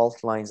cultural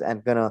fault lines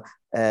and gonna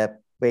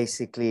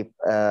basically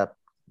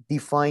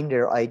define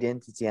their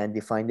identity and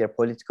define their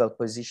political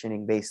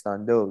positioning based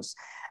on those.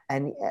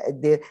 And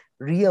the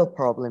real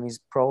problem is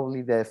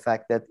probably the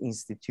fact that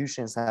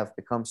institutions have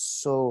become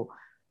so,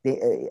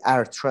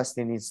 our trust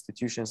in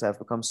institutions have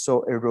become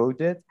so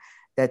eroded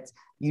that,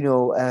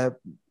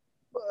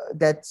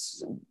 that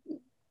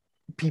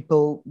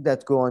people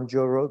that go on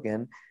Joe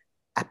Rogan,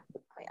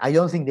 I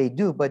don't think they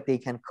do, but they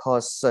can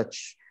cause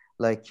such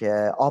like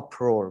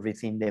uproar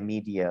within the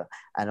media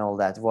and all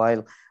that.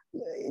 While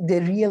the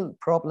real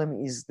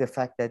problem is the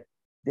fact that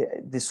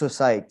the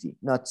society,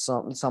 not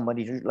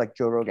somebody like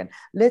Joe Rogan.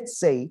 Let's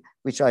say,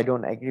 which I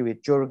don't agree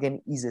with, Joe Rogan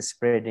is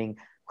spreading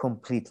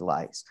complete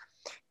lies.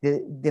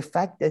 The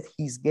fact that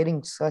he's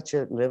getting such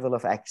a level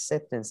of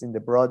acceptance in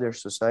the broader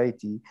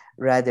society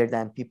rather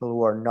than people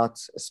who are not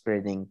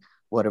spreading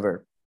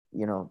whatever,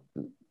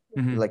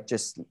 like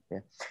just,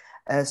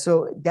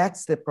 so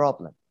that's the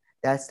problem.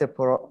 That's the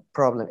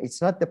problem.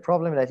 It's not the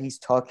problem that he's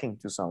talking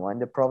to someone.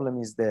 The problem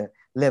is the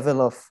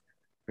level of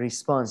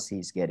response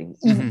he's getting.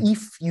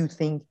 If you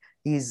think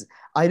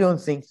I don't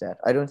think that.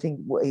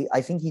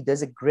 I think he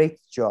does a great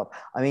job.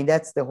 I mean,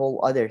 that's the whole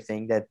other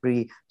thing that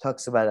Brie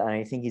talks about, and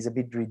I think is a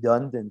bit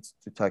redundant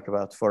to talk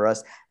about for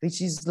us,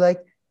 which is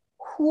like,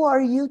 who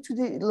are you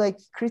to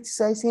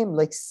criticize him?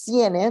 Like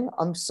CNN,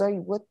 I'm sorry,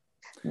 what?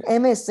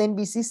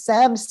 MSNBC,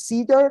 Sam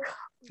Cedar,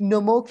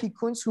 Nomoki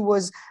Kunz, who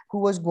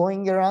was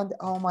going around,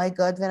 oh my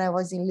God, when I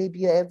was in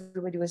Libya,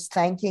 everybody was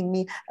thanking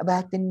me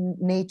about the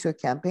NATO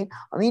campaign.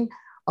 I mean,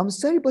 I'm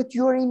sorry, but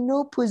you're in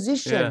no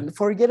position. Yeah.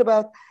 Forget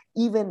about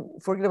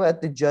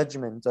the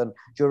judgment on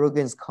Joe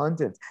Rogan's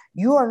content.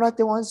 You are not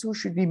the ones who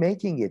should be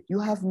making it. You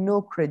have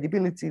no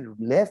credibility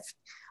left.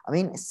 I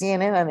mean,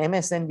 CNN and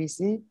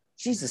MSNBC,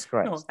 Jesus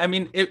Christ. No, I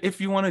mean,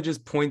 if you want to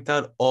just point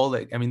out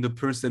the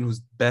person who's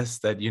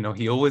best at,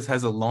 he always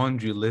has a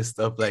laundry list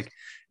of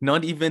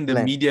not even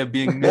the media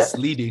being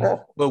misleading,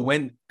 but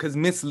because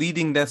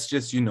misleading, that's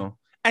just,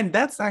 And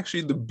that's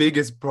actually the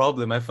biggest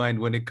problem I find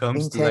when it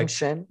comes to like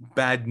Intention.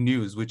 bad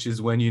news, which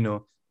is when,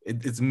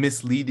 it's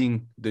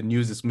misleading. The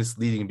news is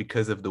misleading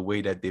because of the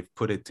way that they've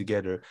put it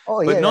together.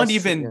 Oh But yeah, not that's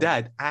true. even Yeah.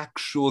 that,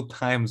 actual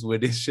times where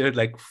they shared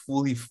like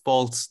fully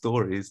false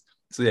stories.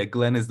 So yeah,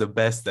 Glenn is the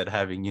best at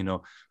having,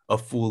 a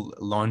full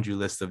laundry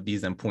list of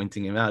these and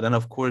pointing him out. And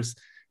of course,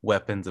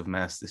 weapons of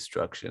mass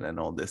destruction and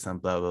all this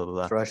and blah, blah,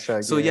 blah.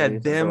 Russia So gave yeah, it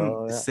as them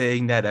well. Yeah.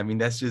 saying that, I mean,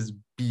 that's just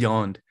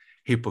beyond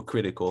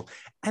hypocritical.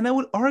 And I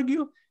would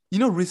argue,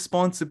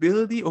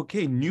 responsibility.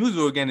 Okay, news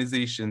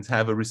organizations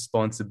have a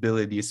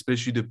responsibility,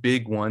 especially the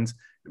big ones,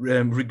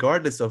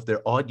 regardless of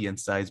their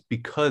audience size,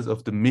 because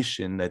of the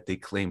mission that they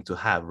claim to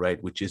have,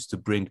 right? Which is to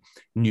bring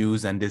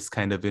news and this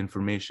kind of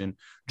information.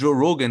 Joe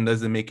Rogan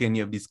doesn't make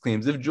any of these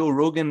claims. If Joe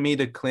Rogan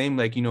made a claim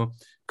like,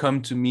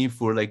 come to me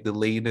for like the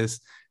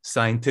latest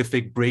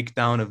scientific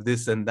breakdown of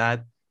this and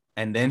that,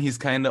 and then he's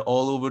kind of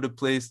all over the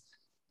place,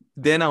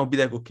 then I'll be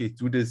like, okay,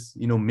 through this,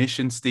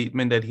 mission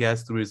statement that he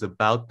has, through his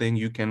about thing,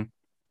 you can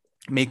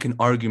make an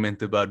argument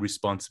about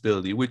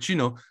responsibility, which,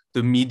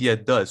 the media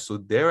does. So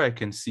there I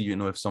can see,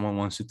 if someone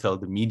wants to tell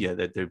the media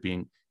that they're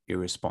being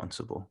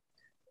irresponsible.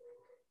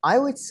 I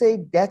would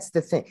say that's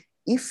the thing.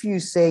 If you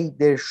say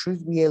there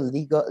should be a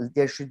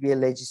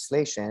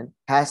legislation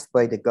passed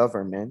by the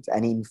government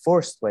and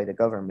enforced by the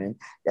government,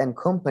 then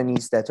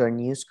companies that are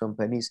news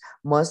companies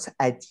must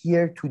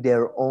adhere to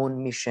their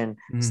own mission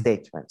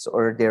statements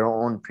or their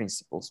own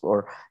principles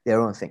or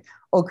their own thing.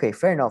 Okay,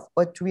 fair enough.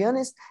 But to be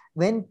honest,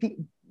 when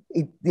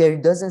there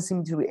doesn't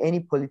seem to be any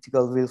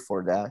political will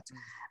for that.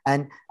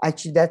 And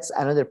actually, that's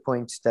another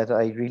point that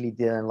I really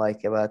didn't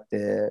like about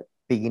the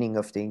beginning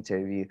of the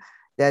interview.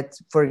 That,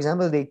 for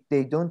example,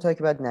 they don't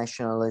talk about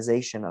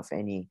nationalization of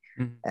any.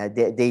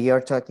 They are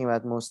talking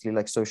about mostly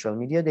like social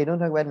media. They don't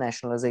talk about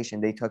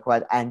nationalization. They talk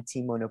about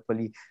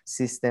anti-monopoly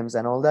systems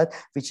and all that,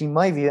 which in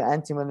my view,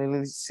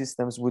 anti-monopoly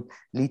systems would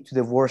lead to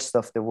the worst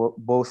of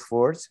both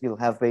worlds. We'll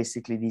have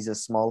basically these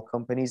small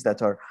companies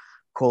that are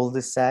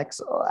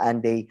cul-de-sacs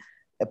and they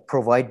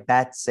provide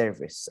bad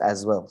service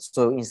as well.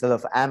 So instead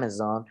of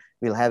Amazon,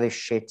 we'll have a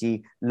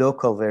shitty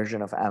local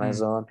version of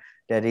Amazon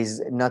that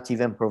is not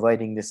even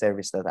providing the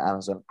service that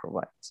Amazon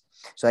provides.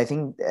 So I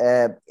think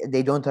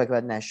they don't talk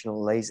about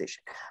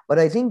nationalization. But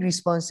I think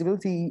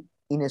responsibility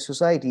in a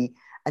society,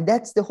 and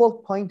that's the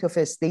whole point of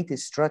a state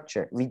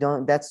structure.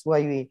 That's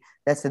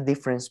the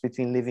difference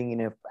between living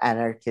in an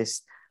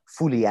anarchist,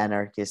 fully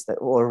anarchist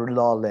or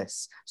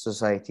lawless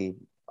society.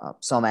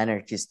 Some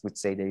anarchists would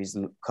say there is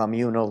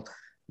communal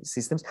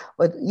systems,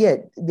 but yeah,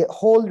 the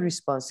whole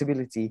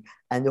responsibility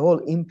and the whole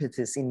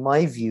impetus, in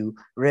my view,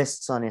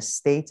 rests on a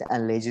state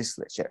and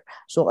legislature.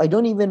 So I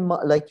don't even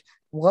like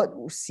what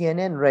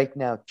CNN right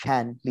now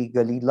can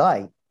legally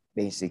lie,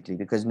 basically,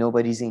 because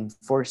nobody's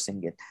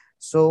enforcing it.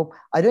 So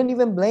I don't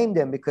even blame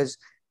them, because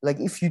like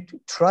if you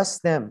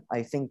trust them,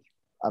 I think,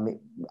 I mean,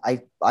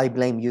 I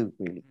blame you,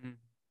 really.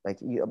 Like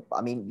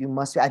you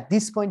must at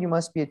this point, you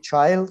must be a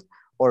child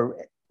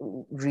or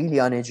really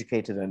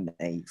uneducated and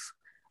naive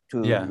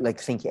to like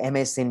think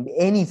MSN,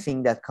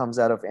 anything that comes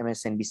out of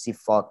MSNBC,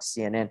 Fox,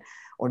 CNN,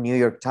 or New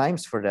York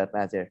Times for that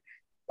matter.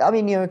 I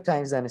mean, New York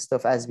Times and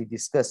stuff, as we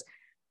discussed,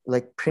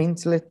 like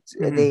printlet,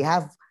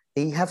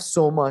 they have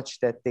so much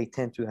that they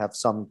tend to have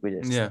some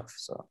weird stuff.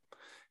 So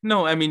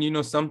no, I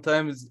mean,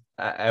 sometimes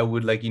I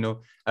would like,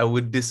 I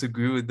would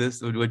disagree with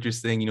this, with what you're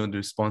saying, the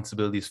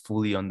responsibility is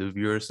fully on the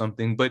viewer or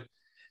something. But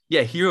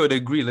yeah, here I would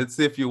agree. Let's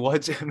say if you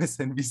watch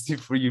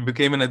MSNBC you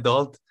became an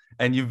adult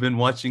and you've been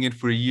watching it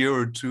for a year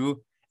or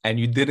two, and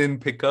you didn't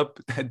pick up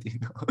that,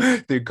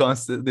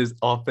 there's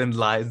often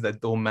lies that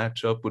don't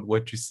match up with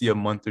what you see a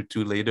month or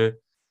two later.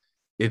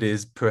 It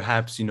is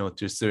perhaps, to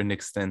a certain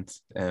extent,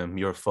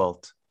 your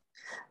fault.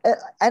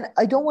 And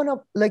I don't want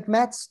to, like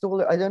Matt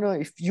Stoller, I don't know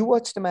if you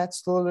watched the Matt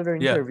Stoller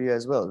interview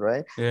as well,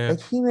 right? Yeah.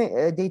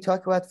 Like they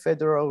talk about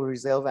Federal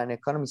Reserve and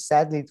economy.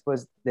 Sadly, it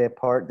was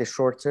the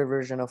shorter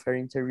version of her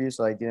interview,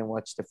 so I didn't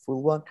watch the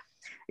full one.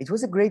 It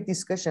was a great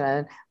discussion,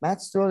 and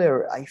Matt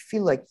Stoller, I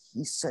feel like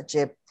he's such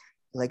a,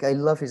 like, I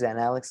love his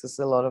analysis.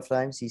 A lot of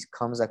times he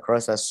comes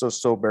across as so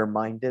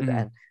sober-minded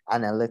and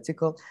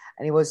analytical,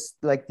 and he was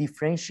like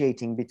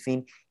differentiating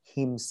between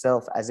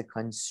himself as a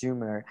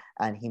consumer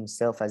and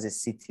himself as a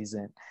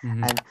citizen.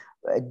 And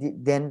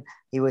then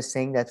he was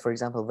saying that, for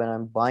example, when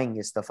I'm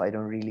buying stuff, I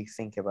don't really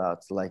think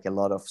about like a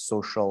lot of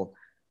social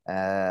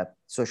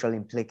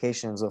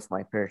implications of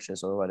my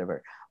purchase or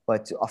whatever,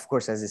 but of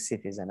course as a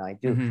citizen I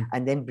do.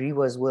 And then Brie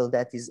was, well,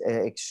 that is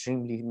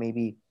extremely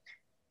maybe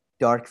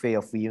dark way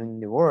of viewing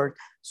the world,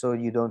 so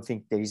you don't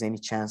think there is any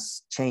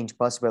change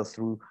possible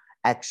through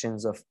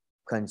actions of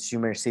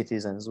consumer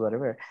citizens,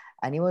 whatever.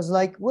 And he was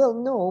like, well,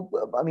 no,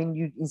 I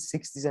mean, in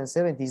 60s and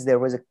 70s there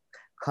was a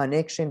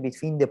connection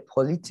between the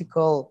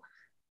political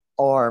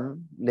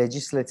arm,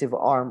 legislative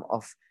arm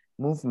of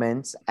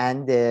movements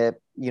and the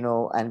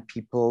and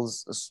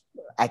people's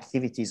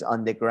activities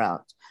on the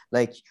ground,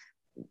 like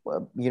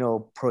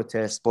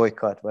protest,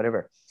 boycott,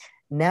 whatever.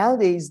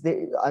 Nowadays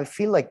I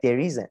feel like there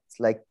isn't,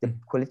 like the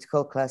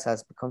political class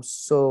has become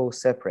so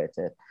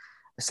separated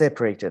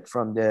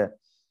from the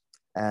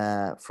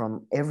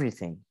from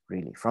everything,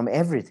 really, from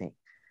everything.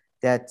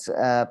 That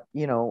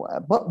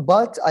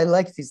but I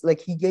like this.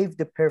 Like, he gave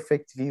the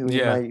perfect view, in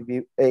Yeah. my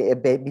view,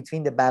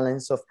 between the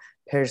balance of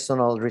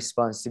personal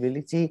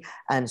responsibility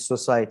and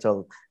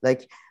societal,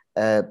 like,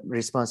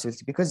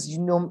 responsibility. Because,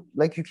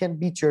 like, you can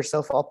beat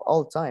yourself up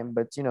all the time,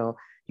 but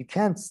you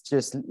can't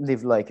just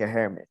live like a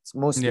hermit.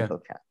 Most Yeah. people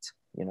can't.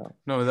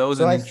 No, that was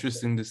So an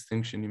interesting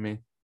distinction you made.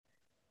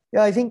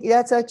 yeah, I think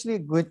that's actually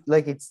a good,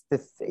 like, it's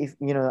if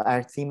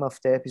our theme of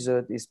the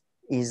episode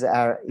is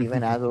our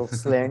even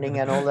adults learning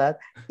and all that.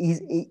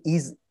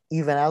 Is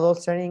even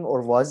adults learning, or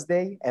was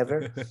they ever?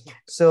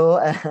 So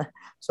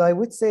so I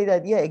would say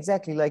that, yeah,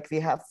 exactly, like, we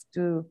have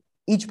to,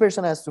 each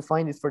person has to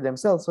find it for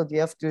themselves, but we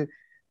have to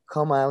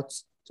come out,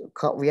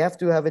 we have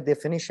to have a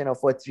definition of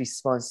what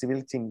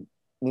responsibility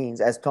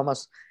means. As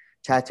Thomas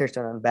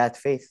Chatterton on Bad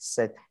Faith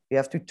said, we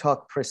have to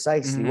talk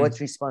precisely Mhm. what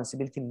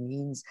responsibility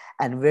means,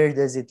 and where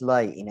does it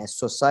lie? In a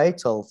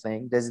societal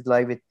thing? Does it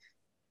lie with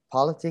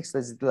politics?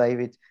 Does it lie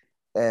with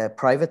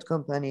private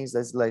companies?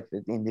 Does it lie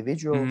with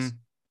individuals?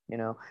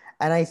 Mhm.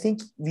 And I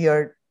think we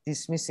are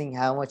dismissing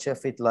how much of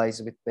it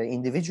lies with the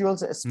individuals,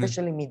 Mm.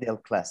 especially middle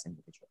class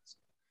individuals.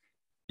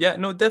 Yeah,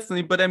 no,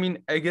 definitely. But I mean,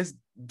 I guess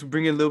to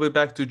bring it a little bit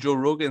back to Joe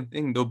Rogan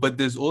thing though, but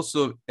there's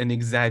also an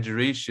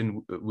exaggeration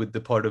with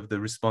the part of the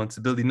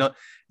responsibility, not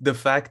the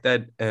fact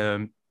that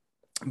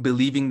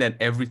believing that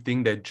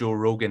everything that Joe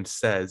Rogan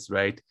says,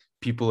 right,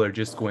 people are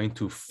just going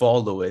to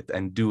follow it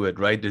and do it,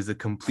 right? There's a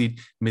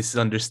complete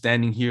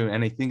misunderstanding here.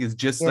 And I think it's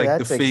just Yeah, like the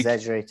that's fake,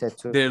 exaggerated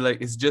too. they're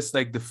like, it's just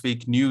like the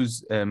fake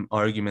news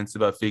arguments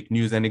about fake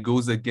news. And it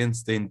goes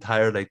against the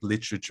entire like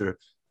literature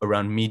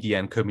around media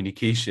and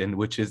communication,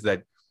 which is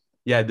that,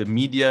 yeah, the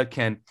media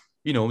can,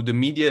 the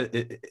media,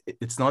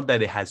 it's not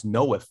that it has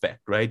no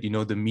effect, right?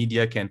 The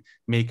media can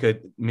make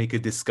a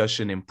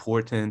discussion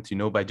important,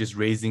 by just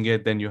raising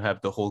it. Then you have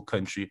the whole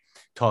country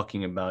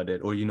talking about it.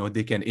 Or,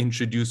 they can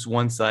introduce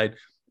one side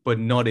but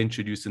not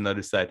introduce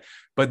another side.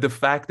 But the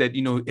fact that,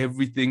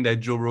 everything that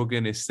Joe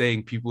Rogan is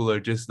saying, people are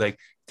just like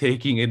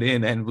taking it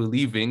in and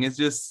believing, is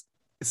just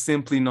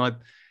simply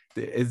not,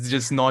 it's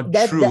just not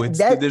That true. that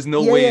that There's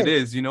no yeah, way yeah, it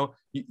is.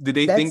 Do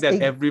they think that's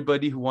that a,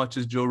 everybody who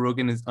watches Joe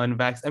Rogan is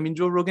unvaxxed? I mean,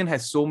 Joe Rogan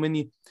has so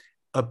many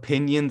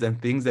opinions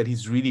and things that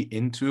he's really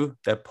into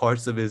that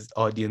parts of his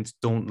audience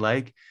don't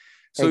like.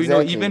 So,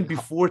 even exactly.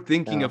 before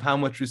thinking of No. how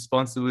much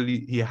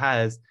responsibility he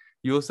has,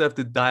 you also have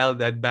to dial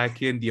that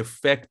back in, the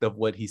effect of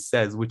what he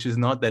says, which is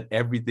not that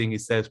everything he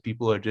says,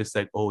 people are just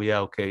like, oh, yeah,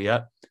 okay,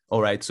 yeah.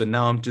 All right. So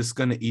now I'm just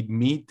going to eat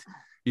meat.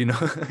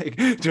 Like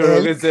Joe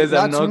Rogan Elk, says,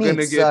 I'm not not going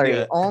meat. to get, Sorry,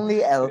 yeah,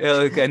 only elk.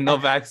 elk and not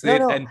No,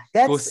 vaccinate no, and go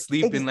that's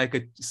sleep in like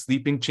a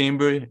sleeping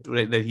chamber,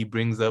 right, that he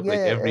brings up like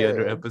yeah. every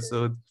other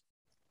episode.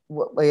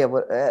 Yeah,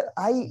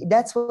 I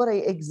that's what I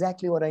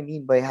exactly what I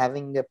mean by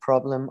having the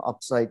problem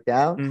upside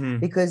down. Mm-hmm.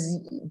 Because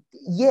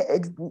yeah,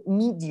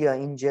 media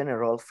in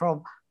general,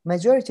 from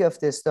majority of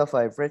the stuff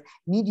I've read,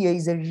 media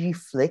is a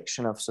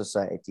reflection of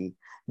society,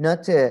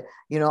 not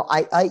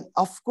I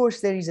of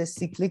course there is a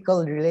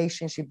cyclical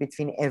relationship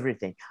between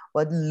everything,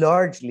 but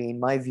largely, in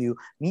my view,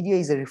 media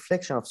is a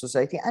reflection of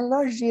society, and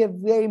largely a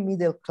very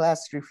middle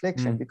class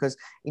reflection. Mm. Because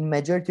in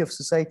majority of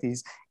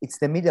societies, it's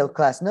the middle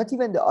class, not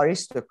even the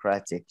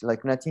aristocratic,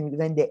 like not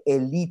even the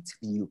elite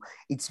view.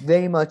 It's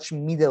very much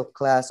middle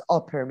class,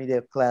 upper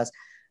middle class,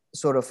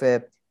 sort of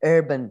a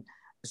urban,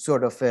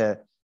 sort of a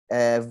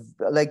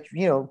like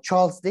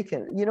Charles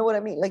Dickens. You know what I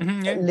mean? Like,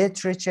 Mm-hmm, yeah.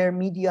 literature,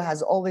 media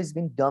has always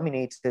been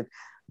dominated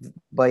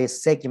by a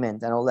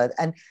segment and all that,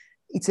 and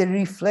it's a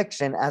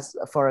reflection as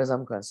far as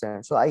I'm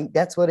concerned. So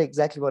that's what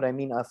exactly what I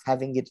mean of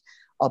having it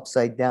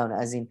upside down,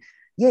 as in,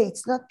 yeah,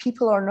 it's not,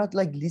 people are not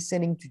like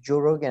listening to Joe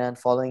Rogan and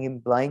following him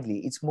blindly.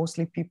 It's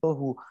mostly people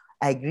who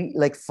agree,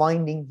 like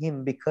finding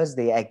him because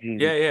they agree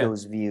Yeah, with yeah.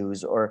 those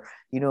views, or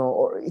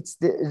or it's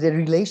the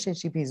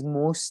relationship is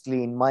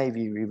mostly, in my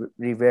view,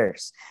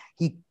 reverse.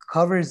 He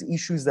covers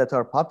issues that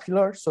are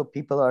popular, so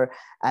people are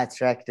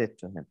attracted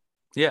to him.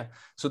 Yeah.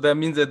 So that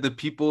means that the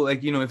people,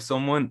 like, if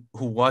someone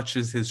who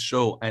watches his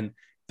show and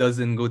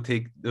doesn't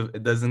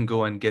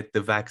go and get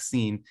the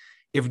vaccine,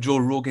 if Joe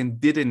Rogan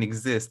didn't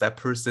exist, that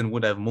person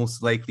would have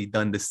most likely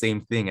done the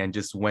same thing and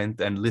just went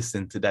and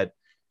listened to that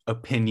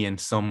opinion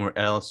somewhere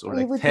else, or He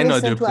like would 10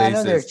 listen other to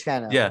another places.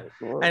 channel. Yeah.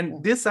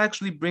 And this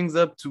actually brings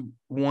up to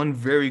one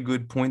very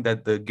good point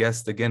that the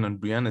guest again on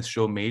Brianna's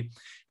show made,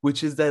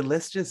 which is that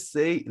let's just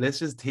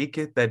take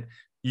it that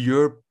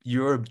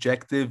your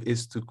objective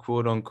is to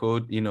quote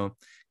unquote,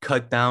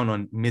 cut down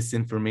on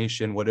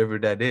misinformation, whatever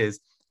that is,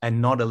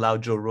 and not allow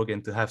Joe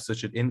Rogan to have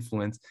such an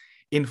influence.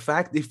 In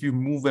fact, if you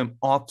move him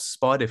off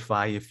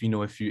Spotify, if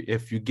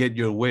you get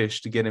your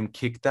wish to get him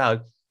kicked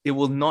out, it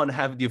will not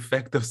have the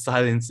effect of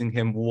silencing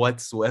him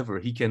whatsoever.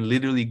 He can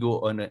literally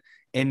go on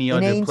any In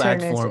the other internet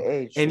platform,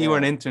 age, anywhere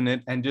on yeah. the internet,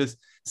 and just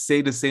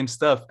say the same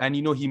stuff. And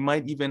he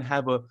might even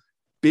have a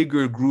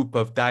bigger group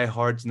of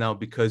diehards now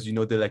because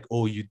they're like,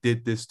 oh, you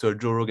did this to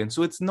Joe Rogan.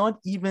 So it's not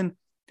even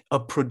a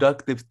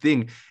productive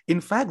thing.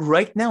 In fact,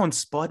 right now on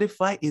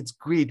Spotify, it's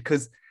great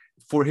because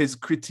for his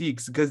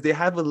critiques, because they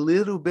have a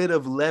little bit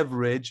of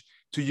leverage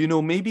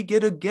to, maybe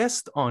get a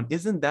guest on.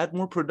 Isn't that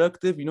more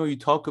productive? You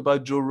talk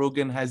about Joe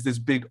Rogan has this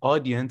big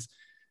audience.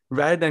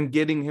 Rather than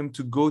getting him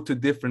to go to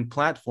different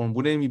platform,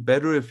 wouldn't it be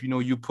better if,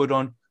 you put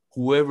on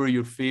whoever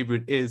your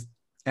favorite is?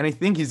 And I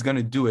think he's going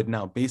to do it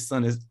now based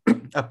on his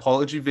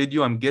apology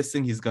video. I'm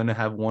guessing he's going to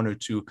have one or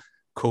two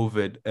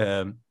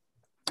COVID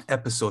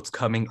episodes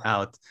coming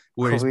out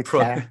where he's where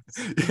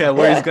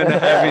he's going to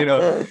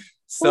have,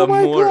 some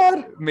more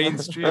God.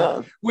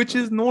 mainstream, which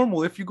is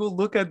normal. If you go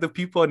look at the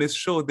people on his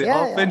show, they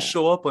often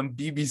show up on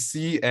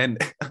BBC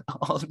and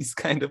all these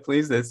kind of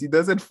places. He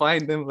doesn't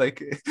find them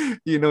like,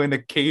 in a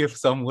cave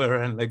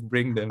somewhere and like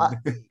bring them.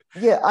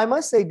 I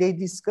must say they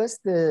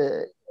discussed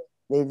the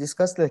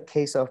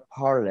case of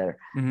Parler.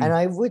 Mm-hmm. And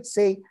I would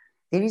say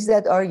there is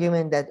that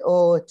argument that,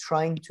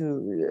 trying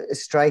to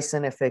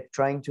Streisand effect,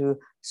 trying to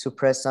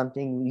suppress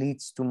something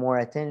leads to more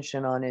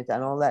attention on it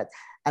and all that.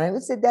 And I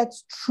would say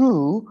that's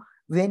true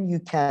when you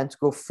can't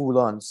go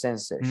full-on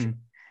censorship.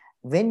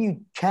 When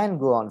you can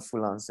go on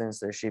full-on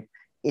censorship,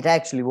 it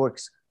actually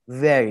works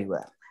very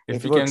well.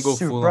 If it you works can go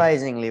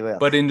surprisingly well.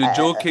 But in the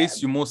Joe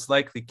case, you most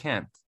likely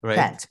can't, right?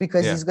 Can't,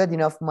 because he's got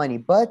enough money.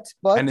 But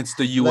and it's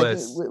the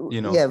US,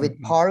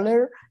 with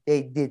Parler,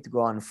 they did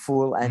go on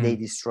full and they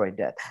destroyed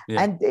that.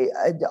 Yeah. And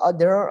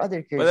there are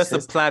other cases. But that's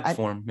a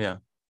platform,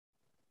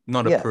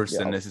 not a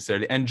person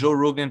necessarily. And Joe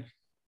Rogan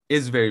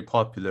is very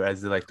popular,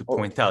 as they like to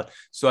point out.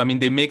 So, I mean,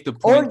 they make the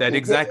point that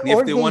exactly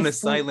if they want to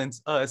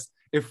silence us,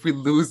 if we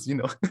lose,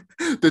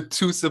 the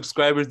 2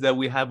 subscribers that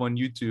we have on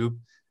YouTube,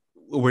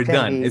 we're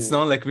done. It's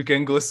not like we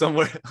can go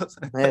somewhere else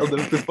and tell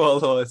them to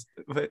follow us.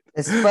 But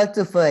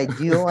Spotify,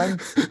 do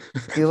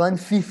you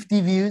want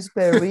 50 views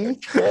per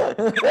week?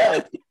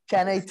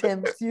 Can I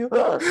tempt you?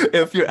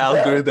 If your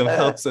algorithm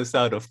helps us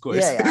out, of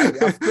course.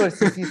 Of course.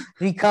 If you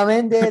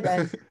recommend it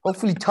and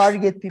hopefully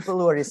target people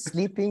who are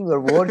sleeping or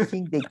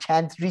working, they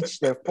can't reach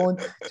their phone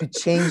to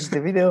change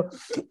the video.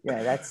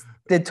 Yeah, that's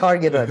the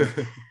target of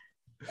it.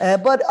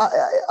 But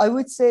I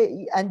would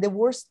say, and the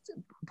worst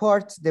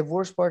part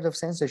of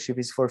censorship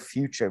is for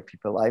future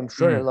people. I'm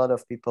sure a lot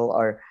of people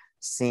are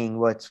seeing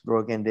what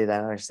Rogan did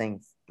and are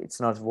saying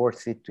it's not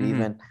worth it to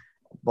even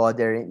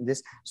bother in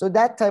this. So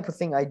that type of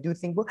thing I do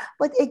think,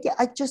 but again,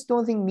 I just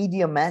don't think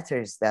media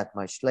matters that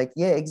much. Like,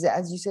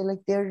 as you say, like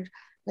they're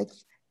like,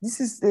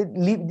 this is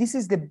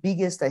the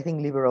biggest, I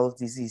think, liberal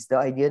disease, the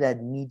idea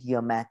that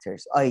media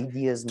matters,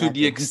 ideas to matter,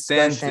 the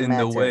extent in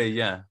the way,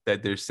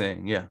 that they're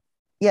saying, to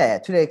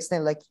the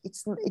extent, like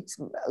it's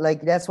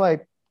like, that's why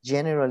I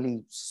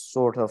generally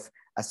sort of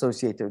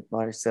associated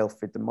myself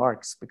with the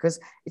Marx, because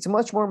it's a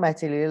much more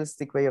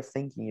materialistic way of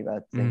thinking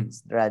about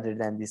things rather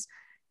than this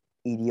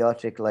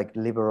idiotic like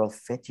liberal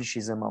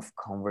fetishism of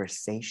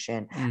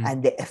conversation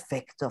and the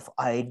effect of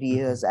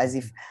ideas, as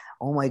if,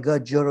 oh my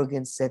God, Joe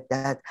Rogan said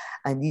that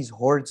and these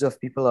hordes of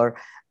people are,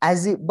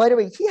 as if, by the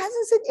way, he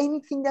hasn't said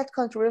anything that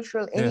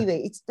controversial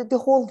anyway. It's the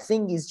whole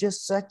thing is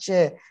just such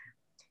a,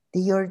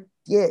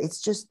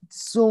 it's just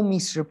so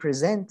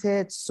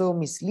misrepresented, so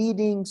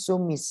misleading, so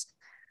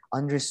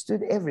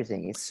misunderstood,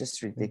 everything. It's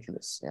just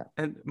ridiculous.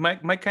 And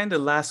my kind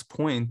of last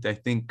point, I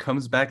think,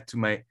 comes back to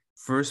my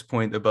first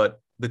point about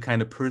the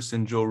kind of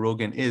person Joe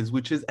Rogan is,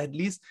 which is at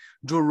least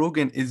Joe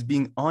Rogan is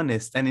being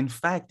honest. And in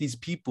fact, these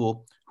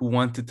people who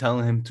want to tell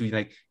him to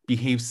like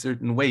behave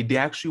certain way, they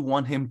actually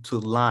want him to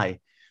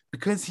lie,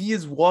 because he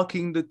is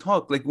walking the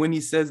talk. Like when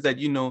he says that,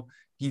 he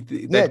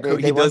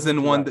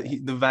doesn't want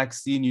the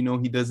vaccine,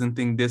 he doesn't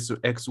think this or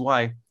X,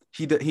 Y,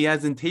 he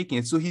hasn't taken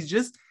it. So he's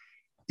just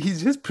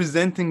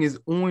presenting his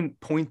own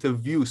point of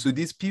view. So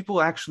these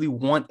people actually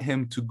want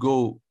him to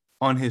go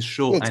on his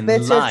show and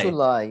lie. To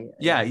lie.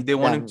 They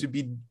want him to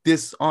be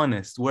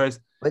dishonest, whereas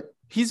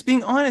he's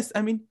being honest.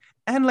 I mean,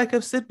 and like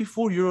I've said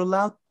before, you're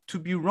allowed to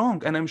be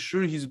wrong, and I'm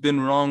sure he's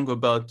been wrong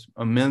about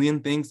a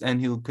million things,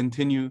 and he'll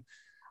continue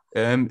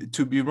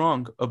to be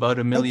wrong about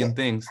a million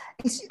things.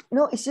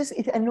 It's just,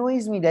 it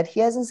annoys me that he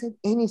hasn't said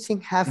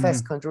anything half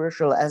as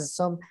controversial as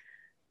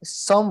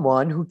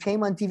someone who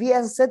came on TV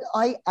and said,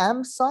 I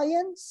am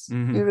science.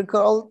 You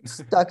recall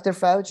Dr.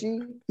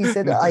 Fauci? He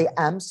said, I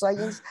am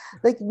science.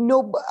 Like,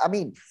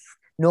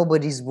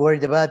 nobody's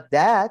worried about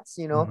that,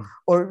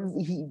 or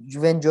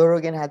when Joe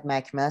Rogan had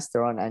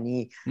McMaster on and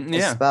he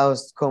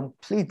espoused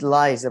complete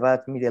lies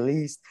about Middle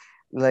East,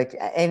 like,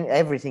 and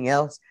everything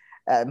else,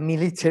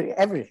 military,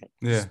 everything,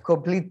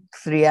 complete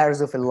 3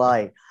 hours of a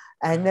lie.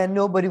 And then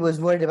nobody was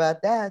worried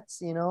about that,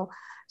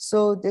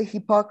 So the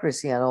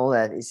hypocrisy and all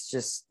that is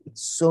just,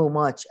 it's so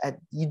much.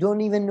 You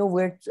don't even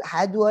know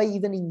how do I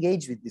even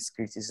engage with this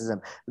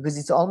criticism? Because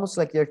it's almost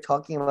like they're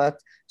talking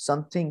about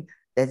something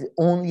that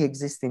only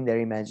exists in their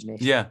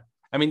imagination. Yeah.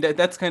 I mean,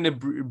 that's kind of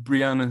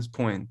Brianna's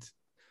point.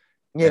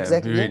 Yeah,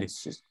 exactly. Really.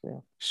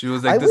 She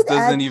was like, this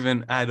doesn't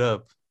even add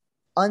up.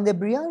 On the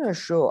Brianna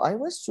show, I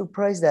was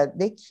surprised that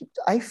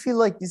I feel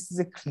like this is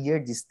a clear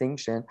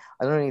distinction.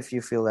 I don't know if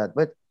you feel that,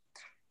 but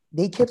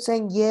they kept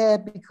saying,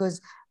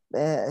 because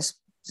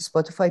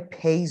Spotify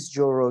pays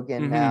Joe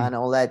Rogan and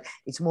all that.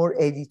 It's more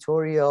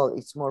editorial.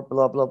 It's more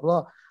blah, blah,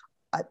 blah.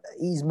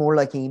 He's more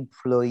like an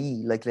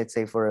employee, like let's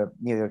say for a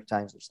New York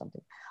Times or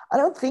something. I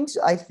don't think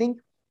so. I think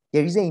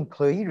there is an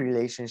employee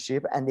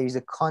relationship and there is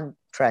a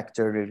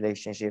contractor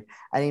relationship.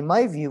 And in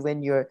my view,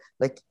 when you're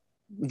like,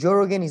 Joe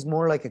Rogan is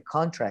more like a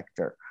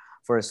contractor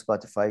for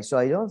Spotify. So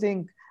I don't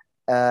think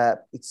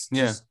it's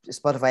Yeah. just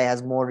Spotify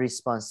has more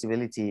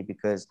responsibility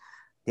because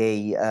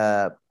they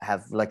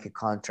have like a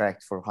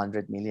contract for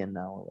 100 million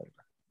now or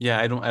whatever. Yeah,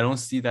 I don't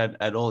see that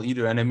at all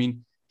either. And I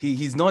mean,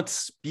 he's not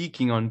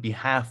speaking on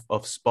behalf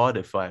of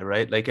Spotify,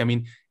 right? Like, I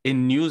mean,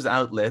 in news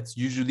outlets,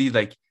 usually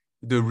like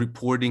the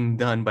reporting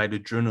done by the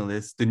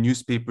journalists, the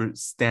newspaper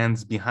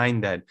stands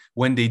behind that.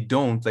 When they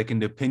don't, like in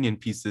the opinion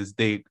pieces,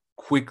 they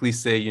quickly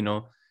say, you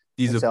know,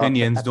 these It's an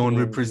opinions don't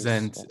opinion piece.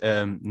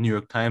 represent New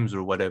York Times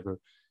or whatever.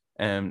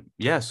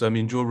 Yeah, so I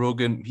mean, Joe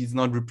Rogan, he's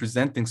not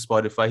representing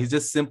Spotify. He's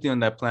just simply on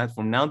that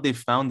platform. Now they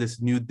found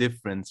this new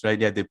difference, right?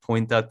 Yeah, they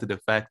point out to the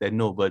fact that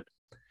no, but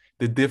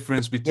the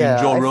difference between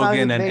Yeah, Joe I found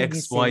Rogan it and very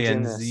X, Y,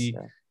 and disingenuous. Z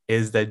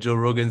is that Joe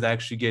Rogan's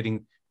actually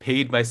getting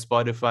paid by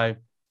Spotify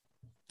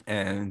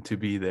and to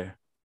be there.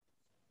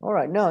 All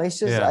right. No, it's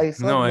just Yeah, I no,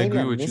 thought I maybe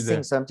agree I'm with you missing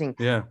there. something.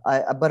 Yeah,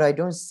 But I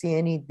don't see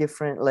any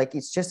different. Like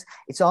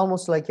it's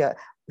almost like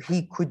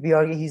he could be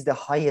argued he's the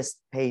highest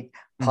paid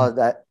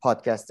Mhm.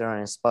 podcaster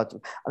on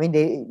Spotify. I mean,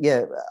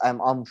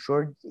 I'm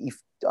sure if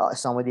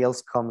somebody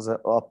else comes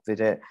up with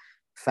a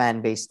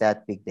fan base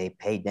that big, they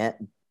pay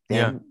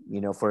Yeah.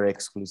 them, for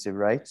exclusive,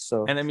 right?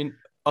 So And I mean,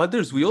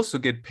 others, we also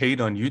get paid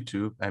on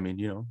YouTube. I mean,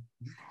 you know,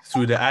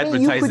 through the I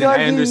mean, you could advertising. I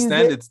argue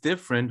understand it's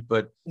different,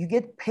 but you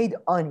get paid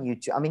on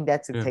YouTube. I mean,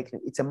 that's a yeah,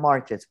 technical, it's a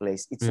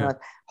marketplace. It's yeah, not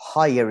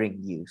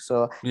hiring you.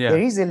 So there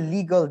yeah. is a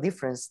legal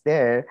difference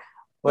there.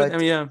 But I But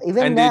mean, yeah,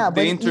 even and they now,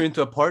 they enter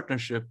into a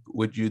partnership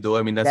with you, though.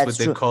 I mean, that's what that's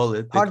they true. call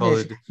it. They call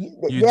Partnership.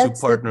 it YouTube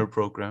That's Partner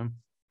Program.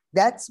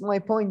 that's my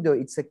point though.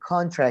 It's a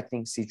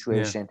contracting Yeah,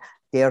 situation.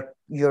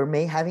 You're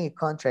may having a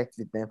contract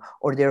with them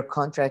or they're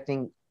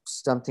contracting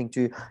something to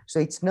you. So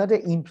it's not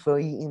an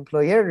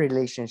employee-employer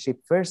relationship,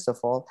 first of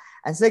all.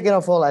 And second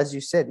of all, as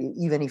you said,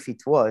 even if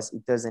it was,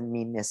 it doesn't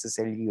mean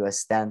necessarily you are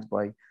stand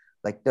by.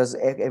 Like, does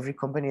every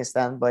company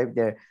stand by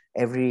their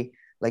every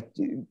like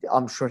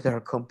I'm sure there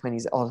are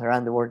companies all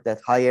around the world that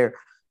hire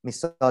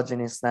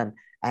misogynist and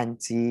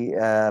anti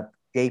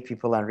gay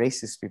people and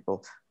racist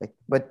people. Like,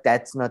 but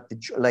that's not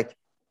like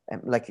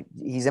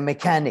he's a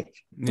mechanic.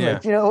 yeah.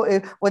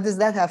 Like, what does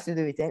that have to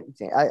do with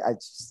anything? I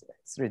just,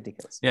 it's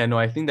ridiculous. Yeah, no,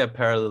 I think that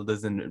parallel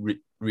doesn't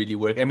really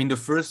work. I mean, the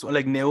first one,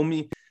 like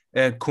Naomi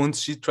Kuntz,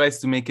 she tries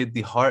to make it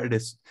the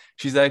hardest.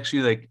 She's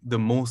actually like the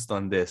most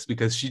on this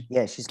because she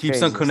Yeah, she's keeps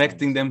on craziest on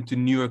connecting this. them to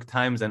New York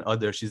Times and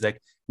others. She's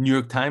like, New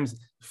York Times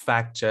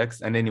fact checks.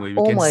 And anyway, we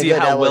Oh can my see god,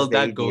 how that well was the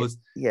that idiot. goes.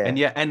 Yeah. And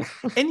yeah, and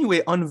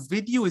anyway, on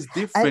video is And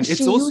different. It's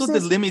she also the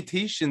uses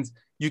limitations.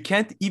 You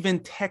can't even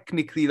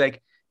technically,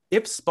 like,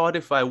 if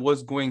Spotify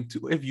was going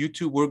to, if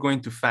YouTube were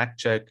going to fact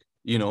check,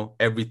 you know,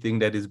 everything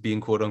that is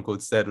being quote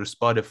unquote said, or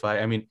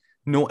Spotify, I mean,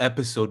 no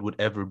episode would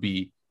ever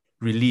be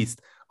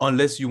released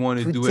unless you want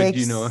to it do it,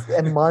 you know, takes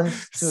a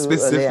month to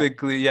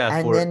specifically, yeah,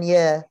 and then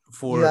yeah, you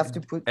for have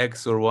to put.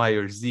 X or Y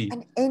or Z.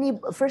 And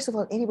first of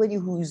all, anybody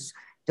who's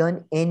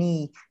done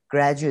any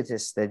graduate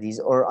studies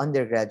or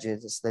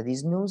undergraduate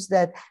studies knows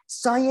that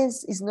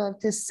science is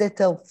not a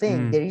settled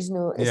thing. There is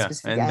no Yeah,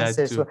 specific and that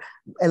answers too. for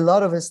a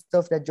lot of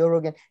stuff that Joe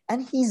Rogan,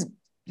 and he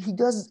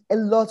does a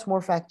lot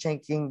more fact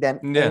checking than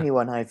Yeah,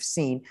 anyone I've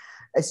seen.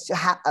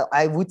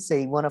 I would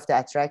say one of the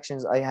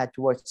attractions I had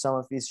to watch some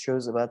of his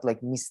shows about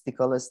like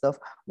mystical stuff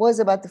was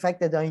about the fact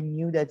that I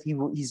knew that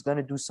he's going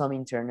to do some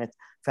internet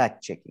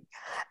fact checking.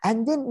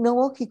 And then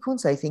Naoki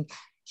Kunz, I think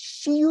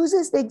she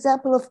uses the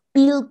example of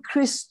Bill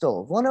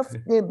Crystal, one of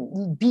the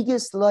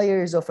biggest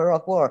liars of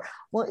Iraq War.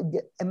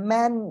 A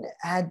man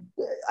had,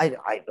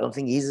 I don't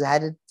think he's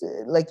had it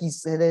like he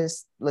said a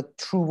like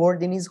true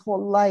word in his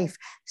whole life.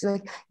 He's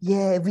like,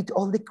 yeah, with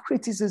all the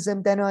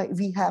criticism that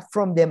we have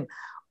from them.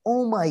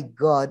 Oh my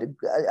God,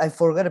 I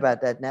forgot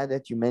about that. Now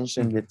that you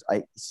mentioned it,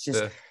 it's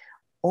just,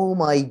 oh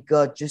my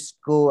God, just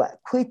go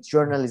quit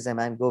journalism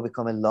and go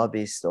become a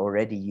lobbyist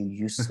already, you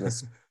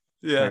useless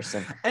yeah.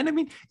 person. And I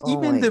mean, Oh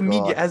even my the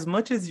media, God. as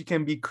much as you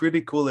can be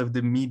critical of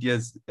the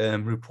media's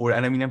report,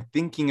 and I mean, I'm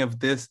thinking of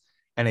this,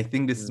 and I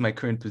think this is my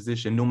current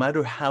position. No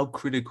matter how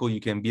critical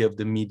you can be of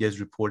the media's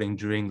reporting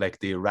during like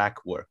the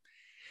Iraq war,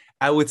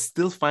 I would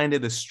still find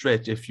it a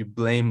stretch if you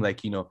blame,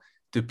 like, you know,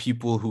 the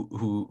people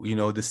who you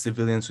know, the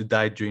civilians who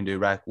died during the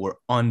Iraq war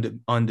on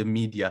the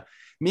media.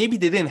 Maybe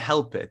they didn't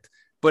help it,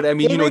 but I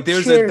mean, They you know, were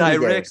there's a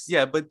direct, cheerleaders.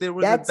 yeah, but there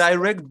was a That's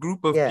direct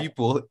group of yeah.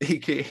 people,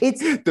 aka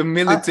It's the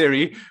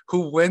military,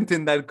 who went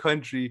in that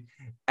country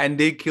and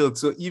they killed.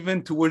 So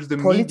even towards the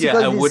media,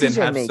 political I wouldn't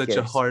decision have such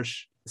a makers.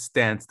 harsh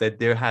stance that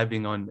they're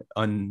having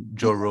on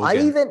Joe I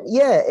Rogan. even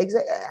yeah,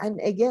 exactly. And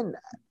again,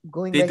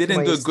 going They back to didn't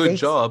my do a good state,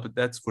 job,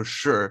 that's for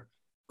sure.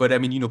 But I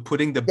mean, you know,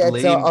 putting the that's a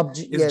blame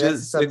is that's a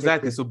just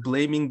exactly subjective. so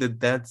blaming the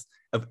deaths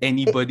of It,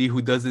 anybody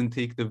who doesn't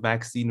take the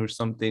vaccine or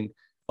something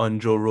on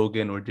Joe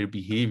Rogan or their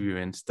behavior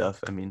and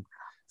stuff. I mean,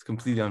 It's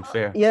completely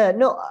unfair. Yeah,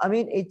 no, I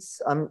mean, it's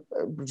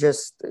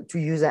just to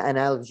use an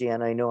analogy,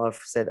 and I know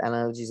I've said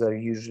analogies are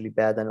usually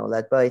bad and all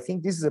that, but I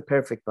think this is a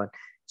perfect one.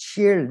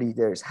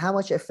 Cheerleaders, how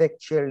much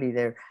effect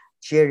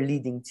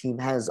cheerleading team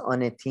has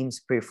on a team's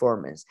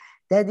performance.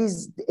 That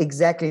is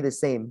exactly the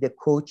same. The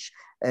coach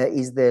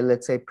is the,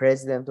 let's say,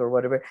 president or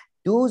whatever.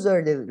 Those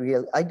are the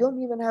real. I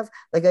don't even have,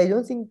 like, I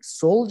don't think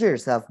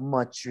soldiers have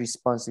much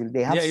responsibility.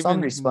 They have Yeah, some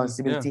even yeah.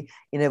 responsibility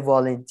in a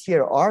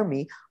volunteer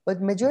army,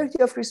 but majority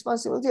of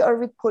responsibility are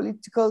with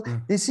political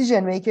Mm.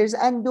 decision makers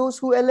and those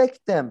who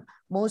elect them,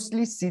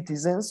 mostly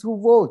citizens who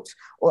vote,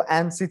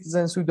 and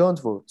citizens who don't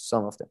vote,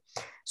 some of them.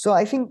 So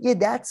I think, yeah,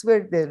 that's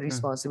where the Mm.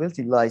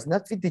 responsibility lies,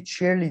 not with the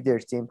cheerleader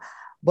team.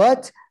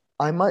 But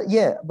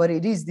yeah, but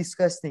it is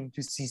disgusting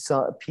to see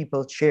some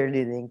people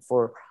cheerleading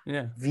for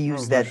Yeah, no,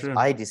 views for that sure.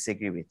 I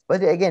disagree with. But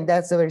again,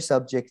 that's a very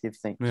subjective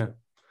thing. Yeah. So.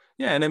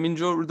 Yeah, and I mean,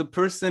 Joe, the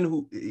person who,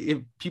 if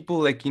people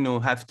like,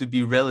 have to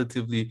be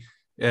relatively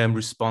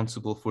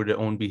responsible for their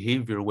own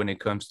behavior when it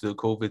comes to the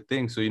COVID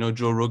thing. So,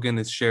 Joe Rogan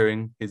is sharing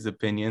his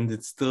opinions.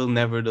 It's still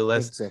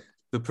nevertheless Exactly.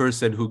 the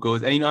person who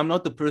goes, and, I'm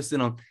not the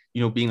person on,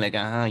 being like,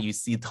 you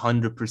see it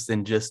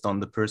 100% just on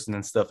the person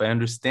and stuff. I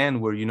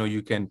understand where,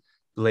 you can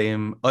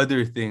blame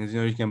other things.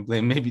 You can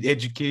blame maybe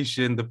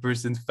education, the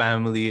person's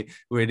family,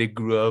 where they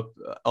grew up,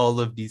 all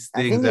of these I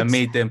things think that it's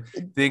made them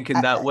think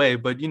in that way.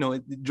 But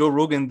Joe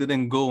Rogan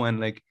didn't go and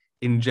like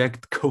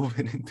inject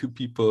COVID into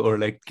people or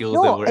like kill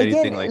them no, or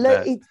anything again, like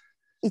like that.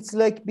 it's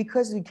like,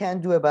 because we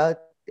can't do about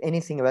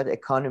anything about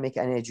economic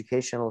and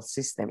educational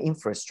system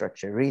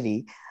infrastructure, really,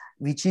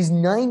 which is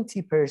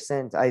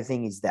 90%, I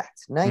think, is that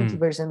Hmm.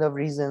 90% of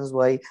reasons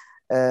why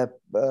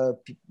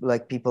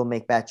like people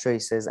make bad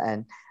choices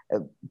and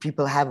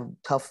people have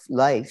tough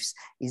lives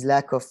is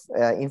lack of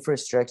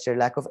infrastructure,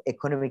 lack of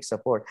economic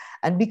support.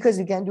 And because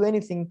you can't do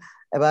anything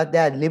about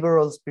that,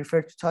 liberals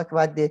prefer to talk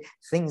about the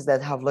things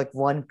that have like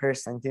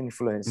 1%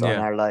 influence on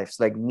Yeah. our lives,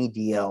 like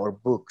media or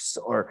books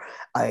or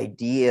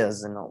ideas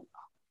and all.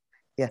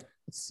 Yeah,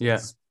 it's Yeah.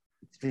 it's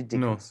it's No,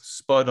 ridiculous.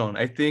 spot on.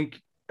 I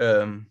think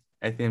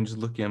I'm just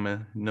looking at my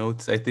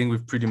notes. I think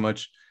we've pretty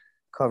much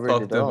Covered it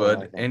talked all, about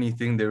I think.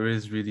 anything there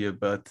is really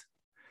about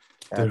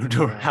I think,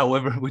 yeah,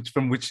 however,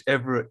 from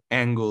whichever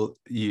angle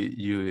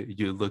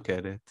you look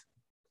at it.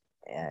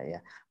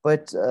 yeah.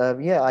 But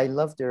yeah, I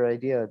love their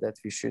idea that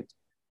we should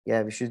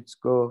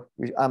go.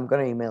 I'm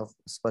gonna email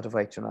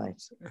Spotify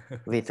tonight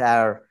with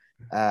our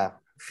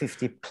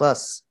 50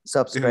 plus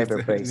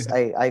subscriber base.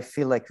 I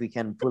feel like we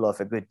can pull off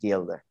a good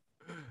deal there.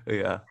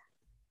 Yeah.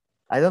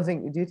 I don't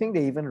think. Do you think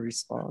they even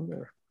respond,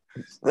 or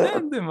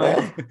And they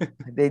might.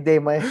 they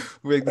might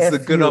Wait, this is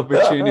a f good you?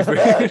 opportunity for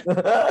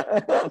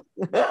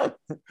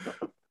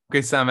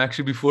Okay, Sam,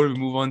 actually, before we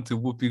move on to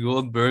Whoopi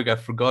Goldberg, I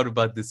forgot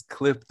about this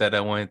clip that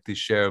I wanted to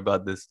share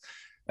about this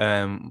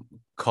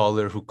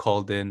caller who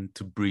called in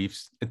to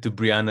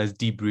Brianna's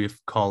debrief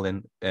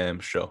call-in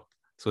show.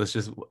 So let's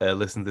just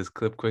listen to this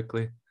clip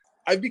quickly.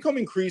 I've become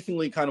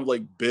increasingly kind of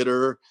like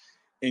bitter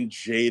and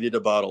jaded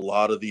about a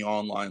lot of the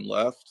online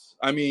left.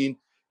 I mean,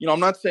 I'm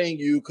not saying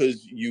you because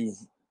you've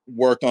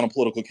worked on a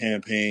political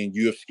campaign,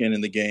 you have skin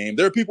in the game.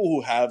 There are people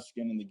who have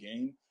skin in the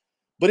game,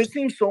 but it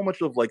seems so much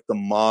of like the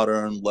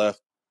modern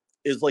left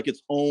is like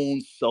its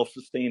own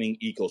self-sustaining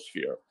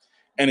ecosphere,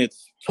 and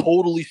it's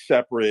totally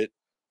separate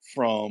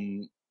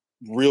from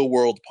real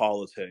world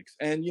politics.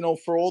 And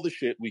for all the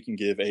shit we can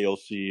give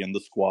AOC and the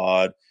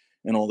squad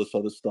and all this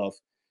other stuff,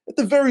 at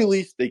the very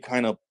least they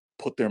kind of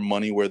put their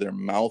money where their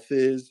mouth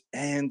is.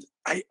 And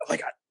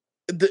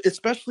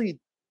especially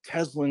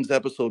Teslin's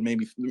episode made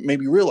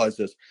me realize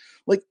this.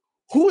 Like,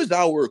 who is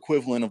our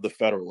equivalent of the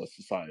Federalist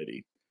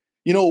Society?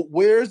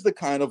 Where's the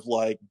kind of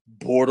like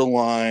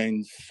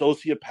borderline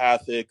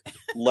sociopathic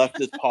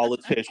leftist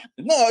politician?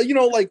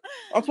 No, like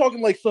I'm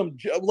talking like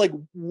like,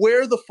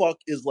 where the fuck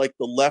is like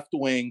the left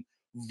wing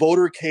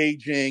voter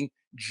caging,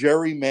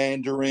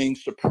 gerrymandering,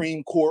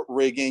 Supreme Court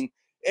rigging?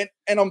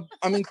 And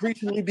I'm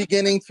increasingly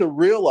beginning to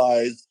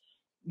realize,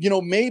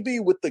 maybe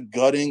with the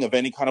gutting of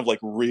any kind of like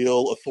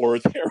real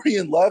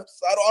authoritarian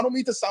lefts, I don't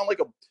mean to sound like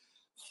a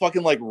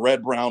fucking like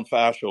red brown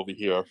fash over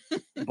here,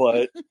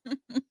 but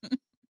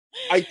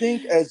I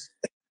think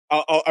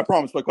I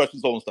promise my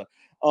question's almost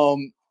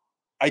done.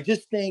 I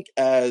just think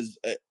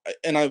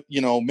and I,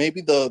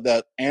 maybe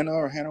that Anna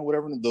or Hannah,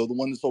 whatever, the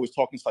one that's always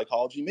talking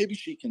psychology, maybe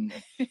she can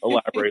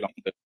elaborate on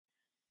it.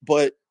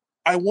 But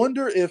I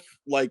wonder if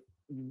like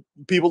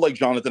people like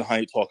Jonathan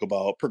Haidt talk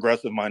about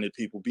progressive minded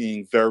people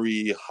being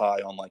very high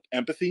on like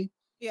empathy.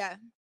 Yeah.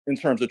 In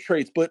terms of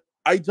traits, but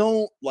I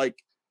don't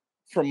like,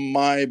 from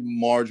my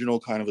marginal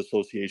kind of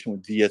association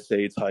with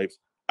DSA types,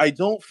 I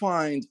don't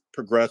find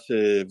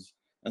progressives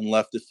and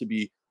leftists to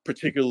be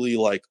particularly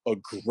like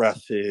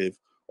aggressive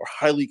or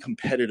highly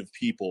competitive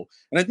people.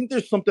 And I think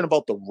there's something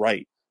about the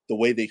right, the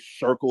way they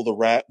circle the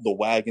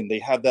wagon, they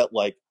have that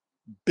like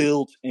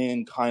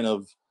built-in kind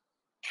of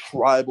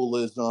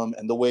tribalism,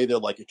 and the way they're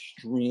like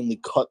extremely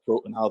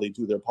cutthroat in how they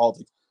do their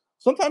politics.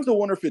 Sometimes I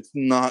wonder if it's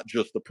not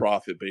just the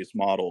profit-based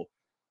model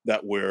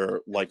that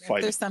we're like If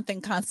fighting. there's something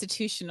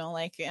constitutional,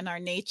 like in our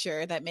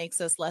nature, that makes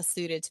us less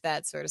suited to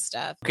that sort of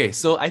stuff. Okay,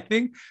 so I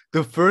think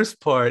the first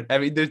part, I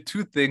mean, there are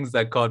two things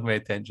that caught my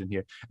attention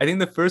here. I think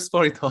the first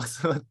part, he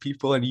talks about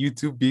people on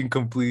YouTube being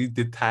completely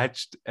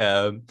detached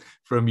from,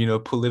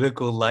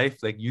 political life,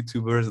 like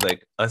YouTubers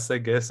like us, I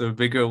guess, or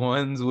bigger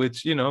ones,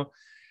 which,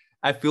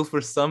 I feel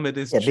for some it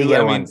is Yeah, true. bigger I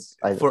mean, ones.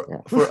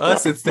 for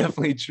us, it's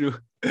definitely true.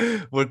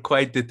 We're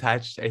quite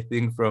detached, I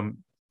think, from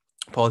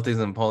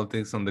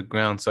politics on the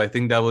ground. So I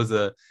think that was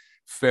a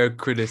fair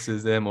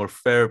criticism or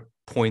fair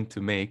point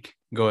to make.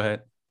 Go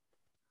ahead.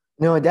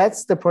 No,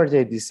 that's the part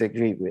I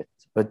disagree with.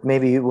 But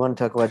maybe you want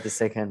to talk about the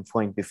second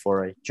point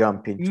before I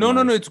jump into No,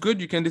 it's good.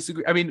 You can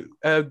disagree. I mean,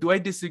 do I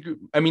disagree?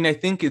 I mean, I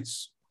think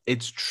it's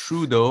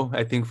true though.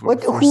 I think for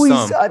who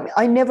some. is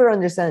I never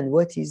understand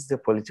what is the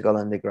political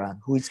underground,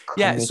 who is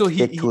Yeah, so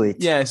connected to it.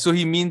 yeah, so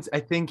I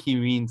think he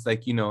means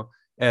like,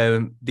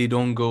 they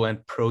don't go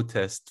and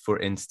protest, for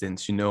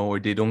instance, or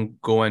they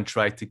don't go and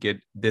try to get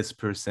this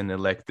person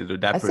elected or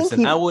that I think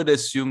person. I would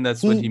assume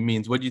that's what he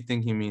means. What do you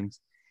think he means?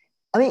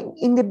 I mean,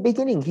 in the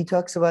beginning, he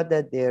talks about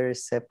that they're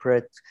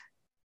separate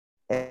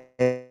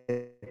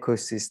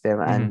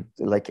ecosystem and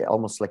like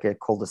almost like a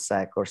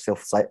cul-de-sac or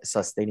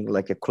self-sustaining,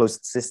 like a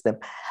closed system.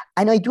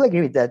 And I do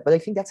agree with that, but I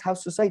think that's how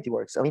society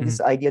works. I mean, this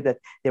idea that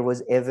there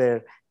was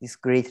ever this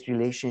great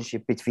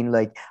relationship between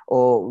like,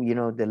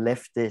 the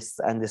leftists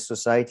and the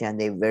society, and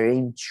they were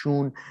in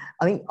tune.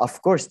 I mean,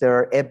 of course, there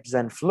are ebbs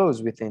and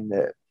flows within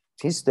the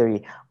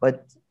history,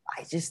 but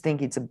I just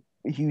think it's a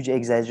huge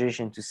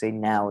exaggeration to say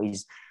now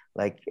is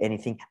like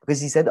anything,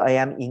 because he said, I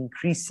am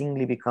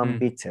increasingly become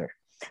bitter.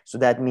 So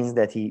that means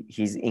that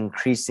he's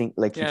increasing,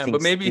 like he thinks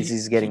but maybe this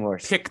is getting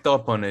worse. Picked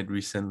up on it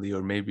recently,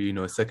 or maybe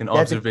a second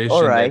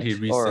observation that he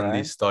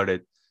recently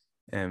started.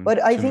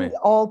 But I think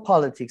all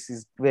politics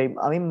is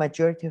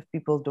majority of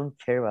people don't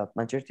care about.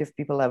 Majority of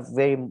people have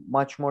very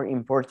much more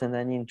important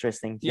and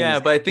interesting things. Yeah,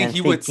 but I think he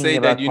would say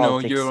that,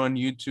 politics. you're on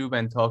YouTube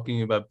and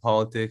talking about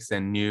politics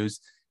and news.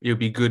 It would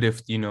be good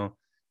if,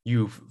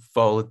 you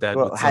followed that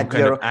with some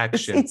kind of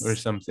action or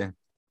something.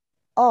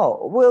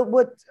 Oh, well,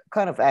 what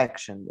kind of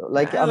action?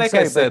 Like, I'm like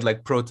sorry, I said,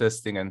 like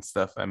protesting and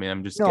stuff. I mean,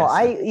 I'm just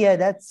guessing.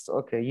 That's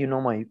okay. You know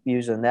my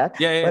views on that.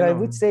 Yeah, but I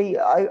would say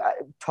I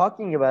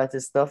talking about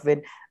this stuff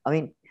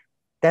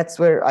that's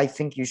where I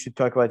think you should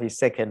talk about his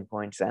second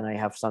points, and I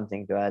have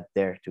something to add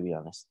there, to be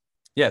honest.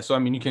 Yeah, so I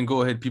mean, you can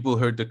go ahead. People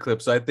heard the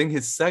clip. So I think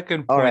his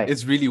second point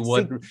is really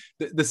what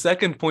the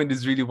second point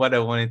is really what I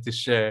wanted to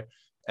share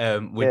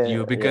with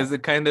you, because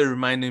it kind of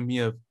reminded me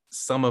of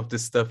some of the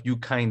stuff you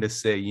kind of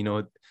say,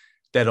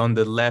 that on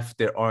the left,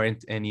 there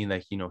aren't any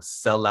like,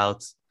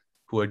 sellouts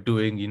who are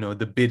doing,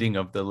 the bidding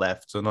of the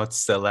left. So not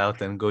sell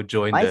out and go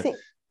join the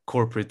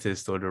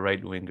corporatists or the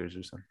right wingers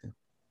or something.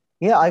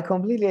 Yeah, I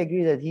completely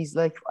agree that he's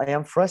like, I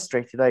am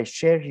frustrated. I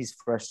share his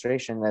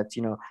frustration that,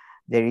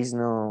 there is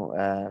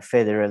no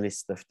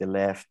federalist of the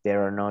left.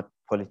 There are not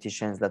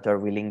politicians that are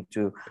willing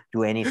to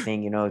do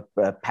anything,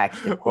 pack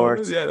the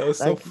courts. Yeah, that was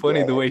so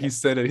funny the way he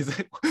said it. He's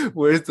like,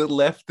 where's the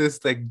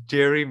leftist like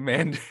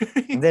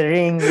gerrymandering? The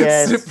ring,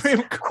 yes.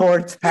 Supreme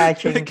Court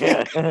packing.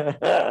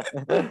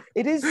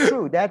 It is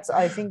true.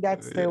 I think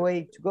that's the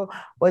way to go.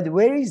 But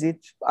where is it?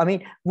 I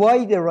mean,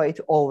 why the right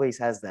always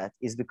has that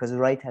is because the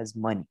right has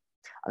money.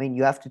 I mean,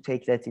 you have to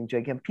take that into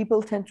account.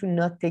 People tend to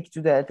not take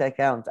to that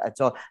account at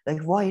all.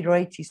 Like, why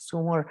right is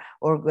so more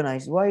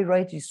organized? Why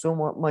right is so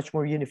much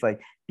more unified?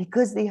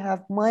 Because they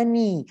have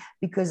money.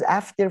 Because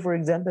after, for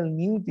example,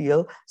 New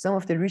Deal, some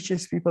of the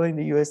richest people in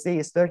the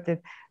USA started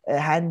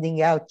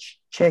handing out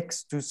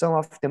checks to some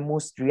of the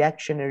most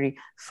reactionary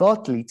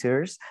thought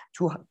leaders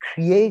to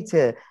create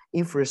an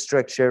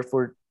infrastructure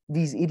for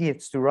these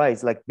idiots to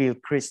rise, like Bill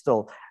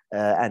Kristol,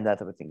 and that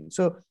type of thing.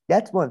 So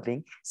that's one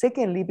thing.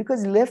 Secondly,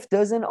 because left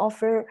doesn't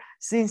offer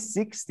since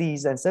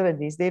 60s and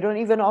 70s, they don't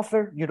even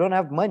offer, you don't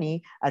have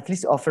money, at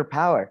least offer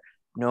power.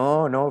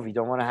 No, we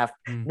don't want to have,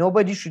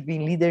 nobody should be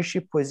in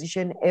leadership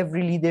position.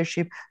 Every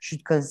leadership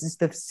should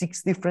consist of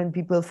 6 different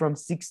people from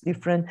 6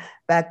 different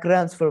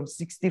backgrounds, from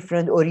 6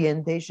 different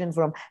orientation,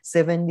 from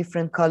 7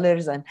 different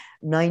colors and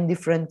 9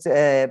 different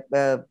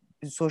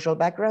social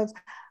backgrounds.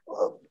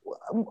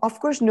 Of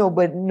course,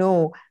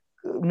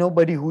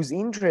 nobody who's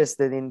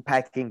interested in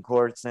packing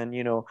courts and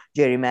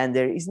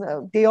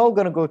gerrymander they all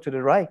gonna go to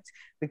the right,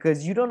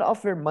 because you don't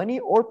offer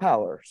money or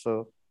power.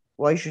 So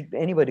why should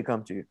anybody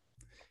come to you?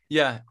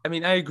 Yeah, I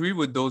mean, I agree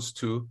with those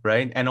two,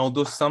 right? And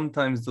although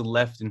sometimes the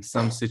left in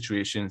some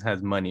situations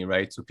has money,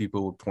 right? So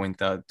people will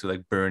point out to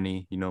like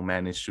Bernie,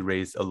 managed to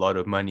raise a lot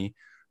of money,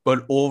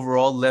 but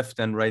overall left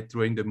and right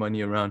throwing the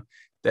money around,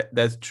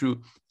 that's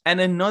true. And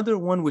another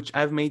one, which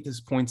I've made this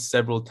point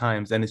several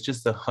times, and it's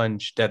just a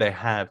hunch that I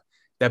have,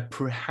 that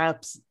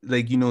perhaps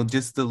like,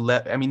 just the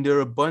left, I mean, there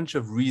are a bunch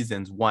of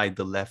reasons why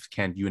the left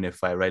can't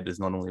unify, right? There's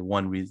not only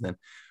one reason,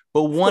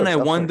 but one, I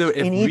wonder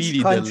if in each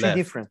really country the left,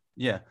 different.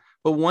 Yeah.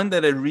 But one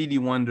that I really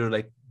wonder,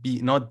 like,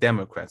 not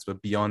Democrats,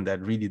 but beyond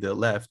that, really the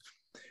left,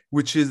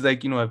 which is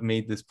like, I've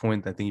made this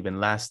point, I think even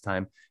last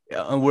time,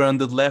 where on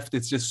the left,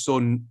 it's just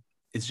so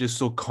it's just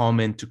so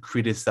common to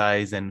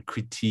criticize and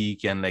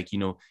critique and like,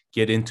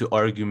 get into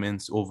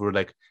arguments over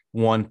like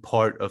one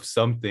part of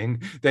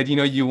something that,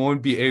 you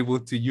won't be able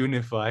to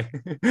unify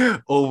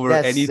over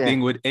That's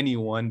anything with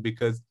anyone,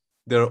 because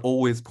there are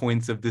always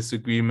points of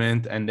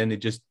disagreement, and then it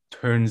just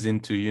turns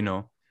into,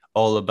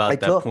 all I about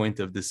that thought point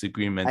of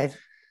disagreement.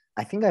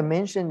 I think I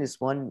mentioned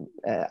this one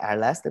our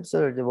last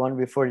episode or the one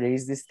before. There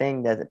is this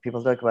thing that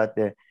people talk about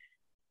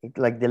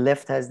like the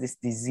left has this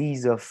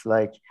disease of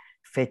like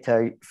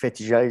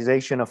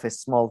fetishization of a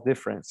small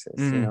differences,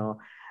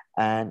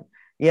 and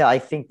yeah, I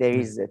think there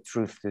is a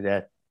truth to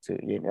that too.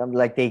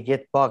 Like they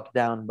get bogged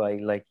down by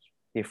like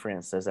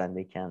differences and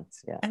they can't.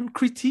 Yeah, and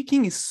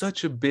critiquing is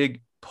such a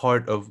big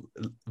part of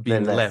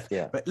being the left. left.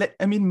 Yeah, But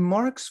I mean,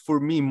 for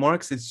me,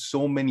 Marx is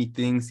so many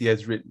things. He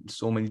has written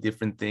so many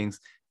different things,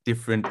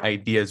 different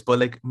ideas. But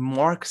like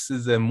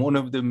Marxism, one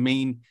of the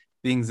main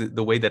things,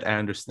 the way that I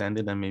understand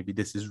it, and maybe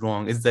this is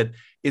wrong, is that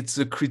it's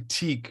a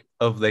critique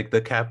of like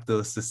the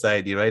capitalist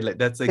society, right? Like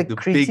that's like the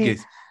the critique.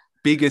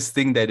 biggest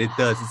thing that it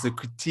does. It's a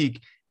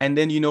critique. And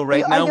then,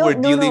 right I now we're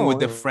don't dealing with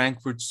the know.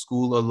 Frankfurt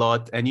School a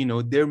lot. And,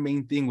 their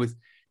main thing was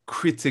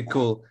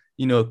critical,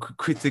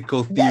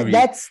 critical theory.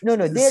 That's no.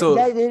 So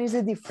There is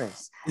a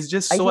difference. it's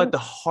just I so at think the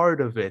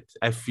heart of it,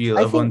 I feel,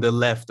 I of on think the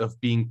left, of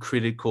being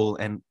critical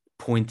and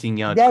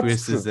pointing out that's true.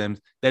 criticisms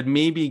that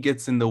maybe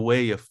gets in the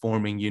way of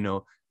forming,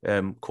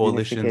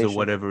 coalitions or Unification.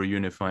 whatever,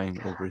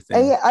 unifying over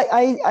things.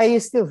 I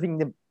still think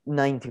the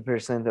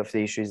 90% of the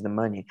issue is the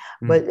money,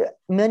 but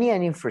money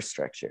and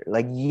infrastructure,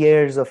 like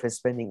years of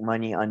spending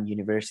money on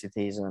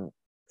universities and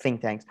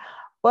think tanks.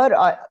 But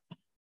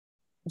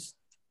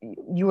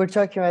you were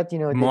talking about,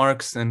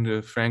 Marx and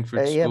the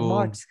Frankfurt School.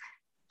 Marx.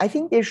 I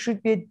think there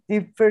should be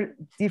a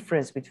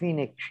difference between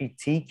a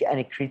critique and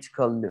a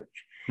critical look.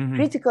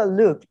 Critical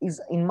look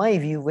is, in my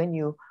view, when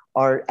you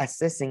are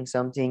assessing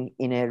something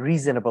in a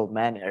reasonable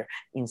manner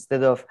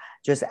instead of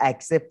just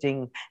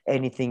accepting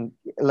anything,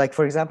 like,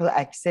 for example,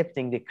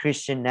 accepting the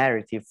Christian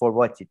narrative for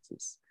what it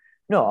is.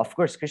 No, of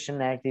course, Christian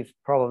narrative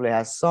probably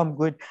has some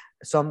good,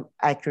 some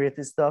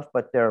accurate stuff,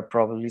 but there are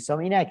probably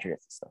some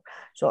inaccurate stuff.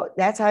 So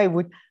that's how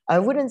I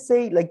wouldn't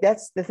say, like,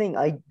 that's the thing.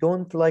 I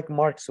don't like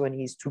Marx when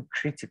he's too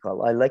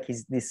critical. I like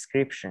his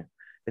description,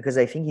 because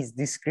I think his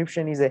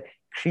description is a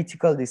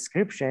critical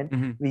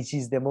description, which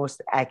is the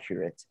most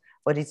accurate.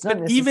 But it's not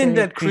necessarily even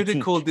that critique.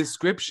 Critical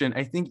description,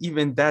 I think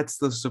even that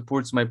still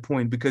supports my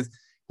point, because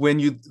when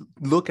you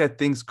look at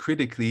things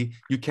critically,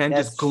 you can't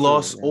just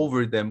gloss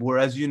over them.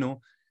 Whereas, you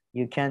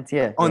can't,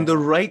 on the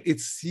right, it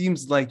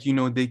seems like,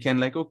 they can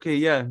like, okay,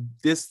 yeah,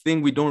 this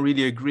thing we don't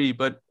really agree,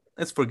 but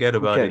let's forget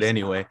about it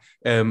anyway.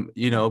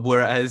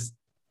 Whereas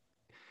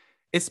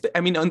on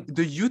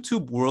the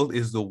YouTube world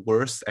is the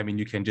worst. I mean,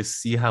 you can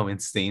just see how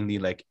insanely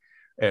like,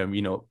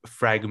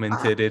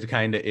 fragmented it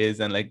kind of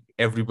is, and like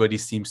everybody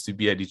seems to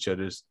be at each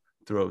other's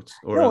throats,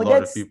 or a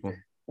lot of people.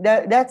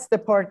 That's the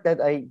part that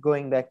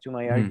going back to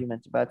my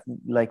argument about,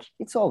 like,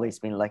 it's always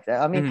been like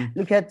that. I mean,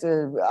 look at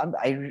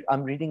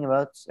I'm reading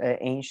about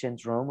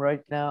ancient Rome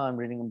right now. I'm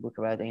reading a book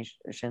about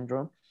ancient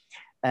Rome,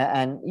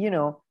 and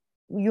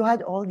you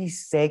had all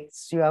these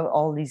sects, you have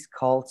all these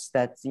cults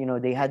that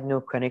they had no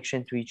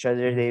connection to each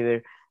other. They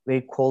were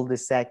very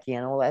cul-de-sac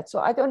and all that. So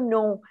I don't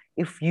know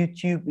if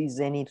YouTube is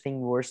anything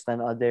worse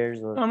than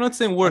others. Or I'm not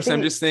saying worse.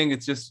 I'm just saying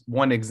it's just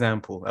one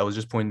example. I was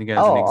just pointing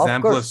out as an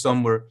example of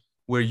somewhere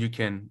where you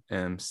can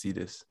see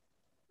this.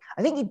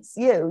 I think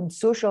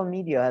social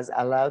media has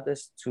allowed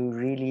us to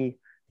really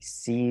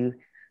see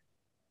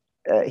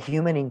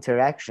human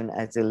interaction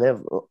at a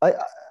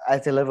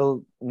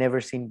level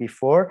never seen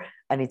before,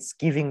 and it's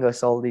giving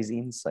us all these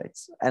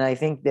insights. And I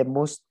think the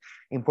most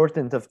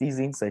important of these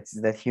insights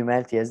is that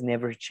humanity has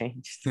never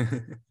changed,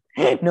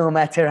 no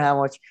matter how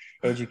much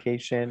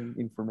education,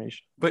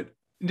 information. But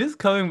just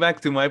coming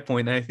back to my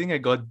point, I think I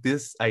got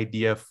this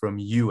idea from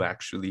you,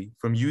 actually,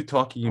 from you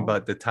talking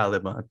about the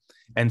Taliban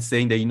and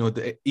saying that,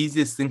 the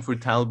easiest thing for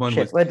Taliban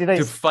was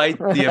to fight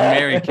the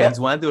Americans.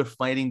 While they were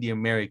fighting the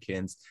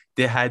Americans,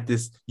 they had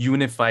this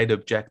unified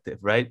objective,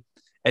 right?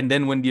 And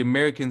then when the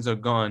Americans are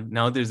gone,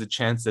 now there's a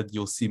chance that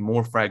you'll see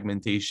more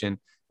fragmentation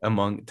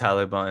among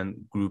Taliban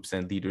groups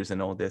and leaders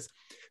and all this.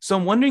 So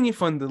I'm wondering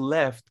if on the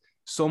left,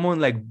 someone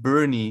like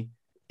Bernie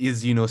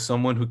is,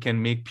 someone who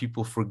can make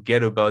people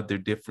forget about their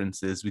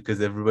differences, because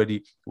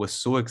everybody was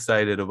so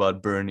excited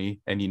about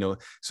Bernie. And,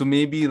 so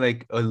maybe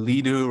like a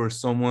leader or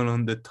someone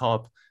on the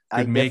top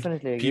could make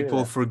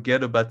people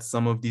forget about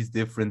some of these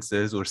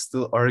differences, or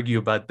still argue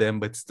about them,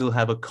 but still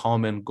have a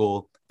common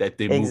goal that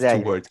they move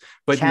towards.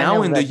 But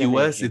now in the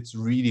US, it's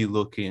really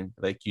looking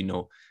like,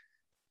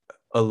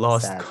 a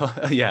lost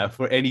cause,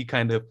 for any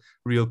kind of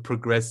real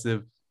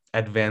progressive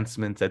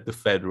advancements at the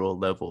federal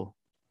level,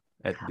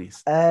 at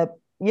least.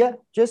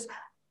 Just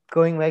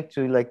going back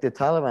to like the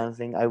Taliban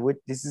thing,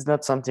 this is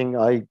not something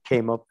I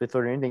came up with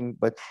or anything,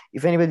 but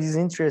if anybody's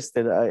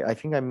interested, I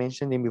think I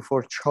mentioned him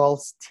before.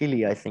 Charles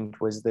Tilly, I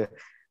think, was the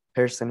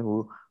person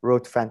who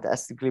wrote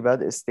fantastically about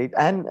the state,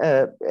 and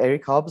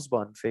Eric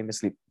Hobsbawm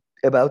famously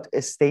about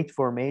a state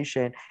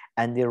formation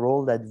and the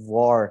role that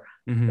war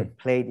Mhm.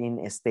 played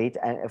in a state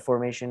and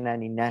formation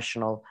and in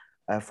national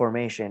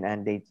formation.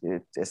 And they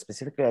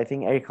specifically, I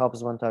think Eric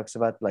Hobsbawm talks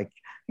about like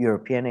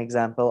European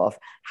example of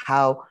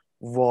how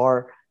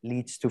war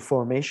leads to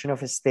formation of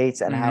states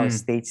and how Mhm.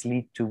 states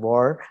lead to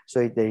war.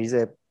 So there is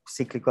a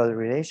cyclical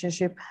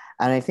relationship.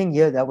 And I think,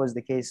 yeah, that was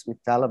the case with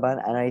Taliban.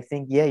 And I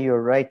think, yeah,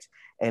 you're right.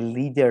 A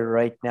leader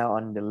right now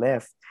on the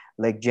left,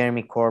 like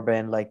Jeremy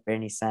Corbyn, like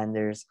Bernie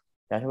Sanders,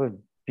 that were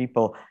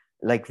people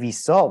like we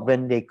saw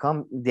when they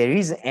come, there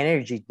is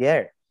energy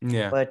there.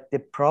 Yeah. But the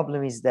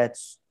problem is that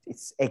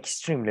it's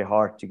extremely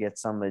hard to get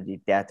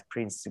somebody that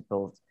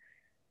principled,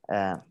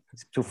 uh,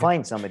 to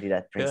find somebody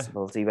that Yeah.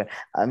 principled. Even,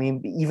 I mean,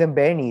 even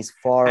Bernie is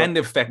far And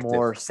effective,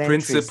 more centrist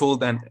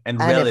principled and and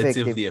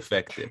relatively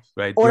effective,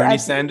 right? Or Bernie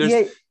at, Sanders,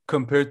 yeah,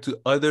 compared to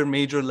other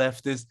major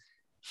leftists,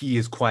 he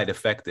is quite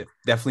effective.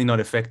 Definitely not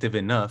effective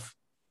enough,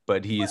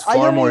 but he is I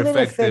far don't more even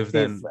effective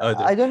effective. than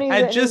others. I don't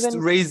At just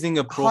even raising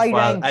a high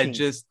profile,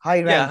 ranking,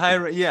 high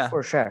ranking, yeah,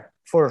 for sure,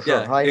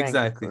 yeah, high ranking for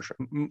exactly. sure.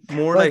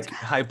 More But like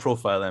high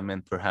profile, I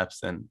meant perhaps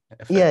than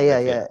yeah,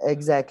 effective. Yeah.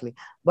 exactly.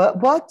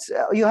 But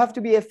you have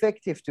to be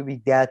effective to be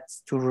that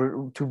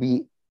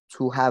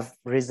to have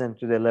risen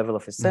to the level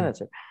of a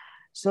senator.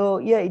 So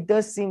yeah, it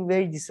does seem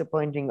very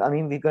disappointing. I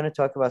mean, we're going to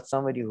talk about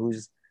somebody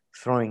who's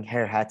throwing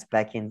her hat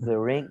back into the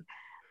ring.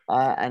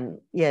 And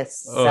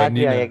yes, Oh,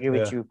 sadly, I Nina. agree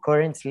with Yeah. you.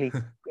 Currently,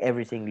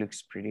 everything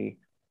looks pretty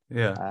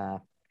Yeah.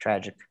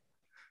 tragic.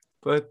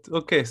 But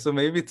okay, so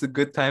maybe it's a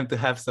good time to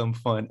have some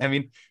fun. I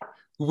mean,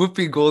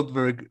 Whoopi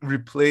Goldberg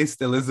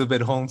replaced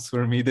Elizabeth Holmes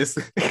for me. This,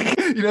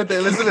 the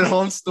Elizabeth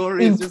Holmes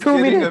story In is just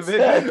 2 getting a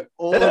minutes. bit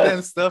old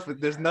and stuff.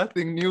 There's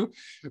nothing new.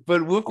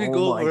 But Whoopi Oh my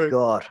Goldberg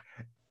God.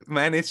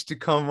 managed to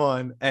come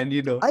on, and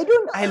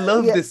I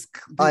love yeah, this.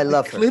 I The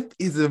love her. clip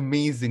is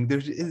amazing.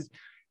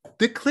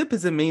 The clip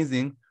is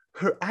amazing.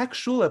 Her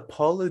actual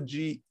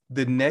apology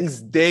the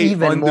next day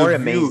even on more The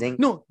View. amazing.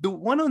 No, the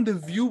one on The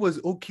View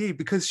was okay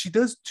because she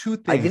does two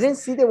I things. didn't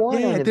see the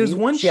one on The There's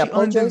View. one She on The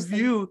apologized.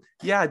 View.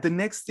 Yeah, the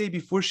next day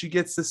before she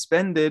gets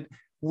suspended,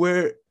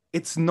 where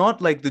it's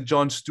not like the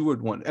Jon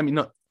Stewart one. I mean,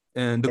 not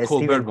the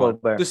Colbert one.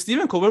 The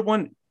Stephen Colbert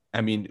one.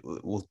 I mean,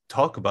 we'll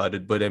talk about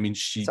it, but I mean,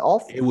 It's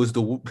awful.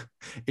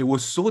 it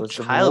was so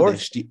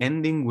childish. The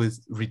ending was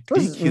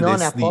ridiculously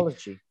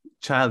non-apology.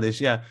 Childish,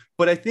 yeah.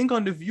 But I think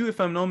on The View, if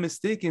I'm not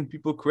mistaken,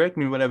 people correct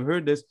me when I've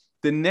heard this,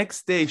 the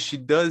next day she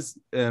does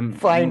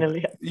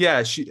finally. Yeah,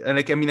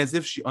 as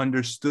if she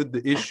understood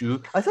the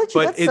issue. I thought she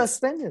got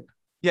suspended.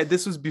 Yeah,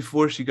 this was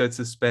before she got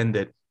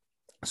suspended.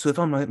 So if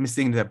I'm not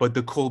mistaken that, but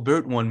the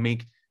Colbert one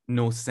made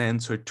no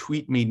sense. Her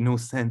tweet made no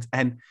sense.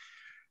 And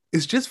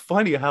it's just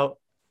funny how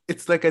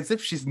it's like as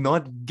if she's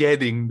not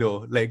getting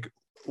though, like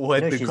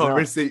what the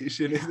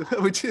conversation is,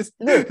 which is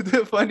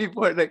the funny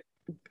part. Like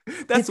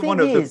that's one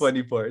of the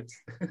funny parts.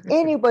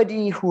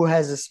 Anybody who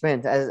has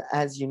spent,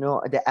 as you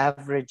know, the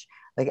average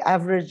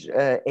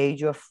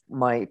age of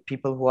my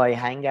people who I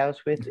hang out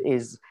with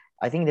is,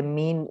 I think the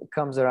mean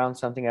comes around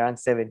something around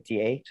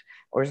 78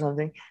 or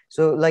something.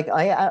 So like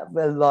I have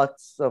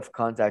lots of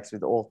contacts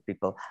with old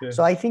people. Yeah.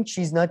 So I think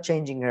she's not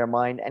changing her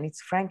mind. And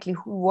it's frankly,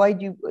 why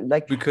do you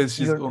like? Because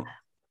she's old.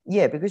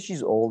 Yeah, because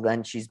she's old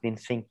and she's been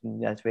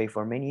thinking that way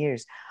for many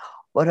years.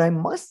 But I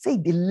must say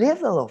the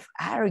level of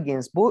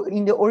arrogance, both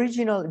in the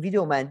original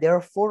video, man, there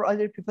are 4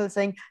 other people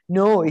saying,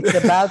 no, it's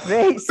about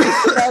race.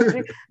 It's about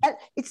race. And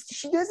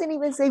she doesn't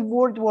even say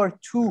World War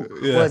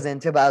II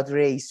wasn't about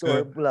race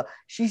or blah.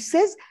 She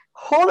says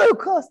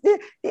Holocaust, the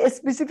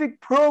specific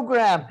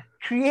program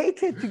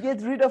created to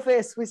get rid of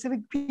a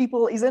specific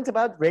people isn't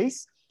about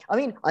race. I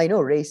mean, I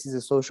know race is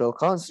a social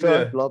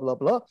construct, blah, blah,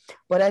 blah.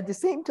 But at the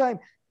same time,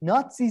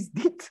 Nazis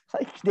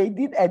they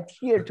did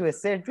adhere to a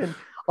certain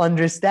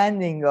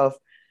understanding of,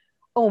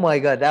 oh my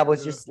God, that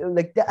was just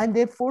like that. And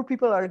then 4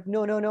 people are like,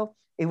 no,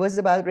 it was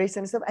about race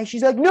and stuff. And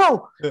she's like,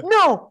 no,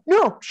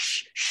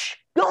 shh,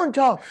 don't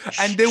talk.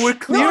 And they were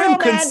clear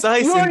and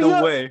concise in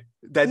the way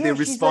that they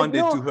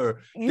responded to her.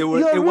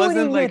 It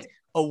wasn't like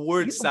a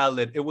word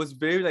salad. It was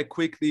very like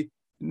quickly.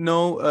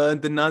 No,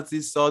 the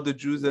Nazis saw the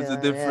Jews as a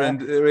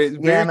different race.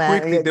 Very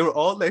quickly, they were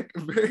all like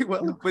very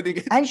well putting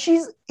it. And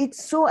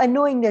it's so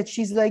annoying that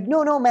she's like,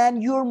 no,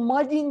 man, you're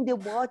muddying the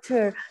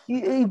water.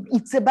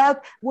 It's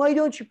about, why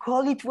don't you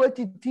call it what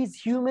it is,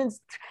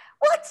 humans?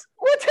 What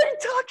are you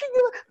talking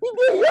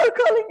about? You're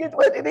calling it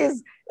what it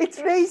is. It's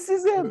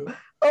racism.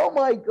 Oh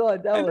my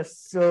God, that was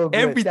so good.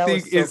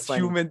 Everything is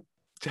funny.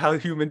 How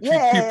human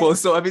treat people.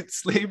 So I mean,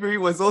 slavery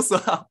was also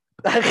how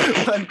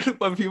one group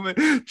of human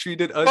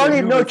treated other call it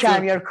humans. No,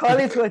 Chamir, call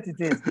it what it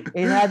is.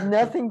 It had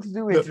nothing to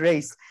do with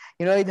race.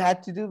 It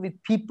had to do with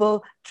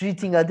people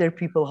treating other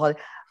people.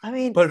 I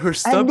mean, but her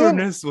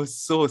stubbornness was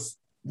so.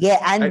 Yeah,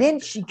 and then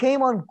she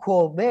came on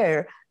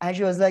Colbert and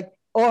she was like,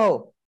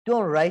 "Oh,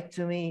 don't write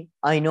to me.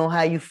 I know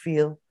how you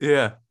feel."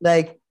 Yeah.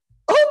 Like,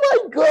 oh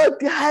my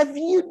God, have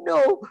you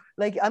know?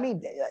 Like, I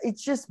mean,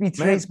 it's just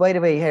betrays. By the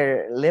way,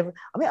 her level.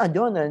 I mean, I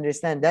don't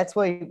understand. That's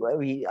why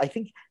I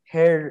think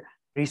her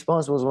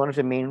response was one of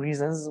the main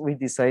reasons we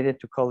decided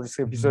to call this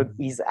episode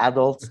 "Is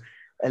Adults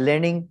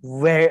learning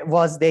where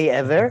was they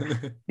ever,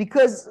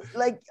 because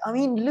like, I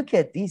mean, look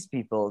at these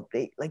people.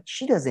 They like,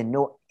 she doesn't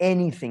know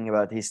anything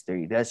about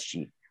history, does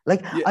she?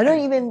 Like, Yeah, I don't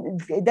even,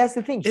 that's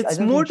the thing. I it's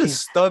don't more think the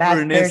she's bad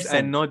stubbornness and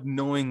person. not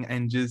knowing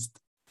and just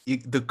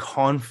the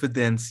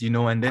confidence,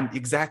 and then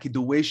exactly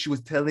the way she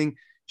was telling,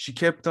 she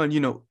kept on,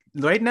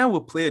 right now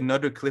we'll play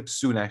another clip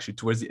soon, actually,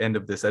 towards the end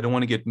of this. I don't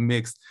want to get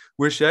mixed,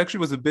 where she actually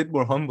was a bit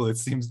more humble, it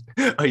seems,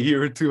 a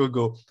year or two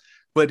ago.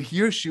 But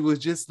here she was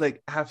just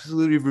like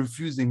absolutely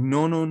refusing.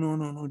 No, no, no,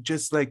 no, no.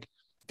 Just like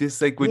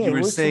this, like what Yeah, you it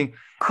were was saying. And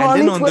call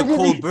then it on the what it is.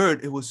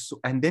 Colbert, it was so,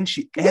 and then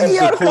she Yeah, ends the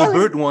yeah, call it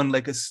Colbert one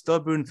like a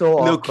stubborn so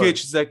little kid. awkward.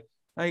 She's like,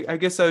 I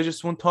guess I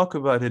just won't talk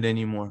about it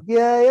anymore.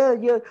 Yeah, yeah,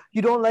 yeah.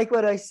 You don't like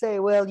what I say?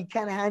 Well, you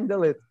can't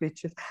handle it,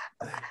 bitches.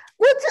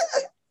 What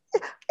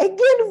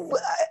again?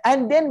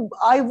 And then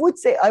I would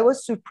say I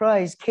was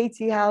surprised.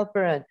 Katie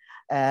Halper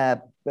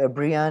and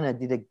Brianna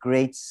did a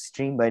great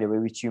stream, by the way,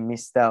 which you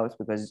missed out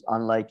because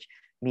unlike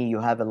me,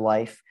 you have a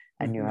life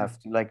and you have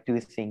to like do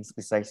things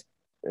besides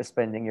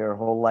spending your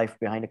whole life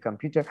behind a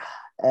computer.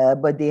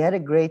 But they had a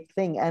great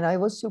thing, and I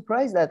was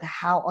surprised at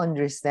how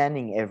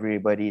understanding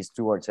everybody is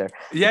towards her.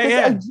 Yeah,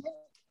 Because yeah.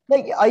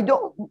 like I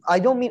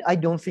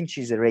don't think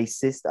she's a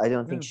racist. I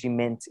don't think Yeah. she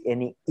meant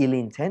any ill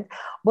intent.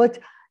 But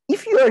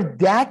if you're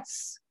that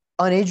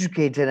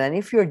uneducated and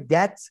if you're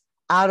that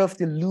out of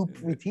the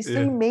loop with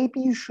history, Yeah.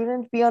 maybe you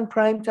shouldn't be on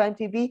primetime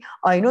TV.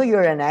 I know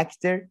you're an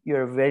actor.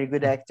 You're a very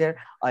good actor.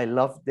 I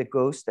love The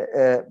Ghost.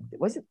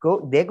 Was it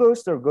The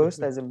Ghost or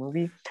Ghost as a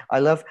movie? I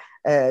love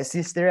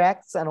Sister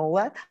Acts and all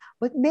that.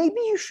 But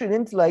maybe you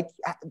shouldn't like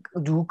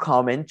do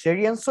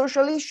commentary on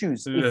social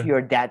issues if Yeah.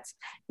 you're that,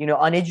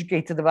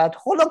 uneducated about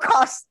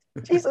Holocaust.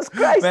 Jesus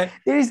Christ. Man,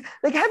 There is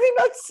like, have you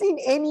not seen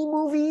any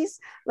movies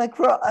like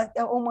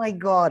oh my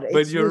God,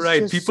 but it you're was right.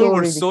 just People so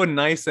were ridiculous. so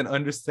nice and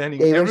understanding.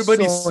 They were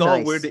Everybody so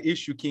saw where nice. the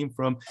issue came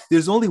from.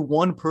 There's only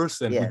one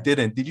person who Yeah.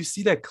 didn't. Did you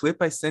see that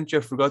clip I sent you?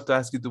 I forgot to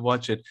ask you to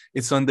watch it.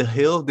 It's on the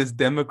Hill, this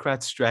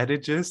Democrat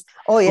strategist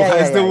Oh who yeah, yeah,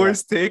 has the yeah, yeah.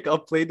 worst take. I'll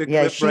play the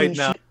Yeah, clip right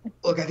now.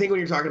 Look, I think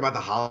when you're talking about the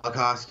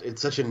Holocaust,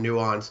 it's such a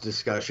nuanced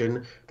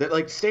discussion that,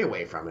 like, stay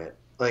away from it.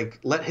 Like,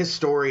 let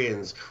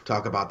historians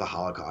talk about the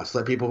Holocaust.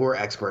 Let people who are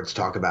experts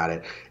talk about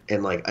it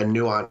in, like, a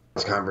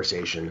nuanced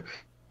conversation.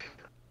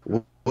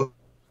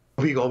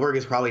 Whoopi Goldberg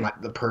is probably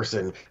not the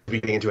person to be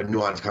getting into a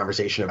nuanced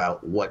conversation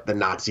about what the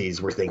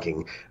Nazis were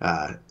thinking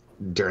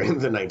during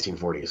the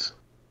 1940s.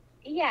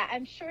 Yeah,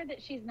 I'm sure that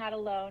she's not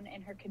alone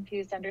in her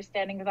confused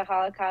understanding of the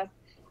Holocaust.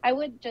 I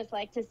would just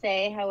like to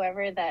say,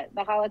 however, that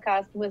the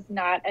Holocaust was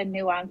not a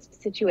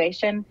nuanced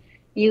situation.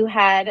 You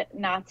had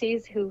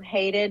Nazis who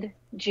hated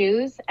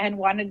Jews and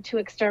wanted to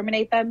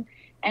exterminate them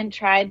and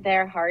tried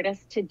their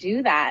hardest to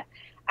do that.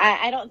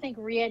 I don't think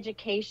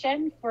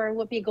re-education for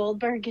Whoopi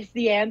Goldberg is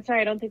the answer.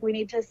 I don't think we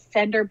need to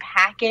send her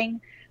packing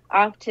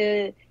off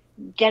to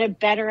get a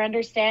better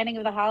understanding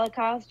of the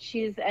Holocaust.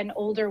 She's an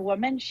older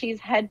woman. She's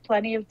had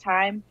plenty of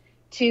time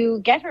to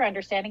get her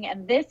understanding,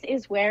 and this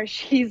is where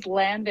she's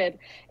landed.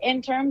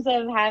 In terms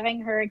of having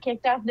her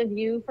kicked off The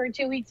View for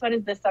 2 weeks, what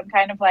is this, some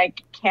kind of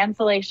like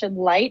cancellation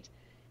light?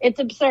 It's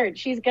absurd.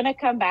 She's going to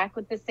come back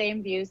with the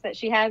same views that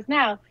she has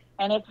now.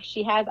 And if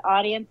she has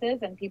audiences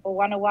and people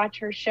want to watch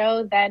her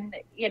show, then,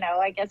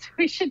 I guess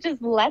we should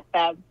just let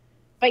them.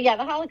 But yeah,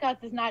 the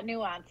Holocaust is not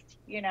nuanced.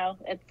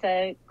 It's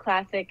a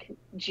classic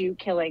Jew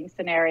killing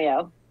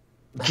scenario.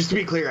 Just to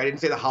be clear, I didn't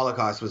say the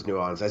Holocaust was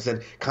nuanced. I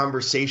said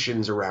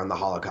conversations around the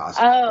Holocaust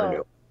Oh. are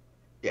nuanced.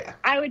 Yeah.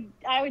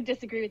 I would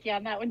disagree with you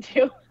on that one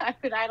too. I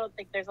don't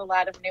think there's a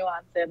lot of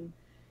nuance in,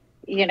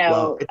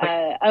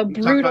 a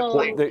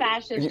brutal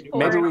fascist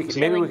maybe we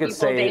killing could people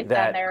say based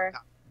that on their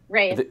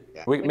race.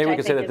 Maybe we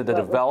could say that the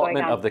what was development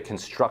going on. of the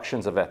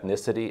constructions of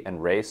ethnicity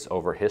and race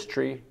over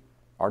history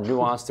are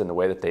nuanced in the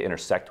way that they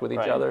intersect with each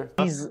other.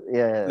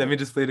 Let me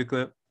just play the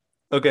clip.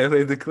 Okay, I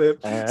played the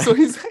clip. So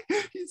he's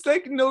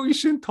like, no, you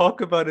shouldn't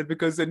talk about it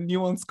because a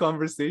nuanced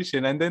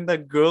conversation. And then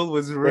that girl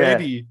was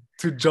ready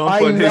to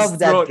jump on his love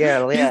that throat.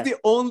 girl. Yeah. He's the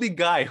only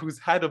guy who's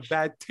had a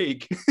bad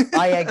take.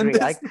 I agree.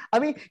 I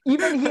mean,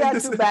 even he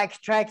had to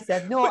backtrack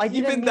that. No, I didn't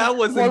even mean that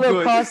wasn't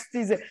Holocaust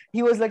good.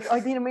 He was like, I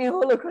didn't mean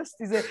Holocaust.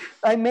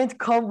 I meant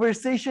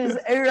conversations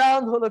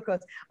around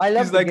Holocaust. I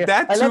love She's like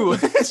that too.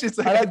 She's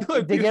like, I don't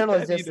the agree girl with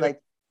was that just either.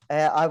 like,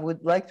 I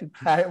would like to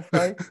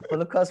clarify,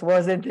 Holocaust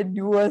wasn't a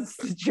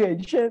nuanced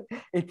situation.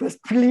 It was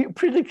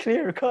pretty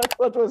clear cut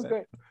what was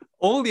going on.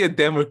 Only a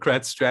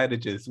Democrat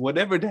strategist,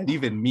 whatever that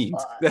even means.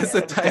 That's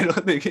the title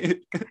of the game.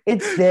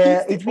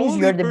 It means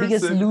you're the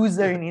biggest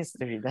loser in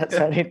history. That's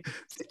what it.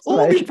 The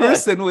only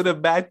person with a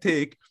bad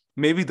take.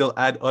 Maybe they'll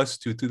add us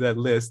to that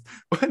list.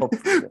 But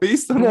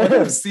based on what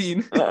I've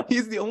seen,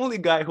 he's the only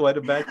guy who had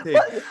a bad take.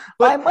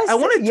 But I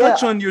want to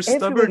touch on your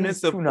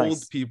stubbornness of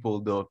old people,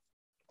 though.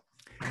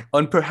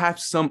 On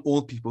perhaps some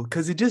old people,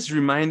 because it just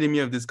reminded me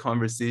of this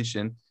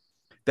conversation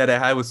that I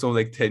had with someone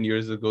like 10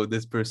 years ago,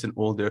 this person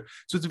older.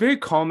 So it's very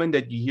common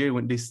that you hear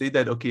when they say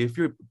that, okay, if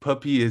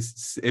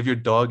your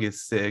dog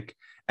is sick,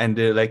 and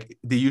they're like,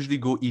 they usually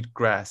go eat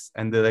grass,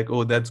 and they're like,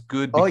 oh, that's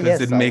good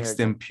because it makes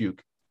them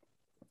puke.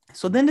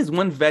 So then this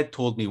one vet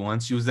told me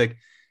once, she was like,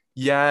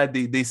 yeah,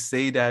 they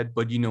say that,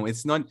 but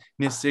it's not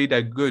necessarily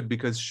that good,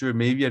 because sure,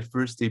 maybe at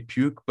first they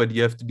puke, but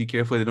you have to be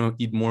careful they don't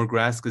eat more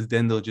grass, because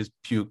then they'll just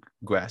puke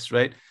grass,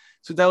 right?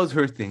 So that was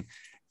her thing.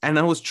 And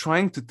I was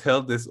trying to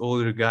tell this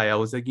older guy, I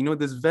was like,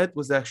 this vet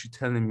was actually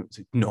telling me,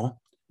 like, no,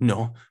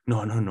 no,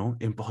 no, no, no,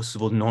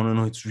 impossible. No, no,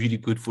 no, it's really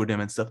good for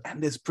them and stuff.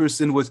 And this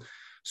person was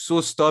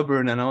so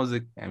stubborn. And I was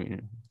like, I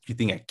mean, you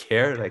think I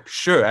care? Like,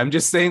 sure, I'm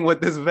just saying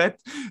what this vet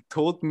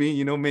told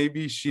me,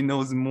 maybe she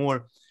knows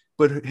more.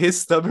 But his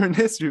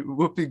stubbornness,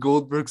 Whoopi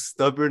Goldberg's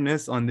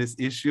stubbornness on this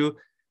issue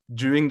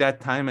during that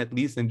time, at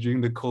least, and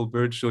during the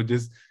Colbert show,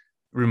 just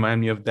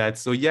remind me of that.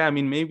 So yeah, I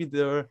mean, maybe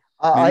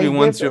maybe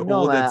once you're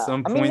no, old at man.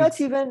 some I mean, point,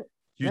 you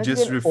not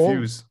just even old.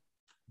 refuse.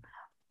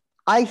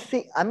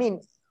 I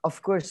mean,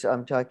 of course,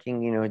 I'm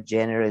talking,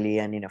 generally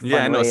and in a fun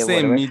Yeah, I know. way or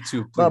Same, whatever. me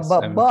too, But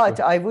please. but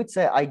I would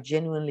say I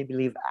genuinely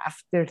believe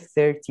after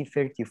 30,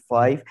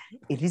 35,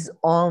 it is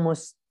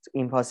almost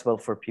impossible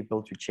for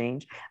people to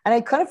change. And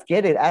I kind of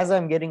get it. As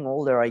I'm getting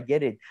older, I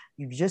get it.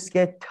 You just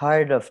get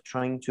tired of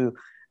trying to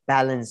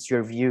balance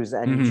your views,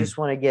 and you just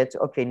want to get,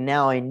 okay,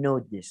 now I know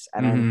this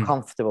and I'm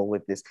comfortable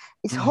with this.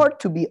 It's hard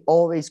to be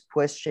always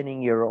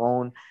questioning your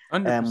own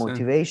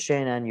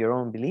motivation and your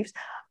own beliefs.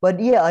 But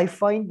yeah, I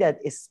find that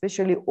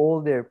especially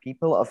older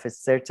people of a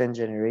certain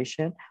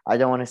generation, I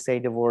don't want to say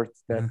the word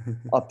that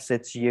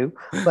upsets you,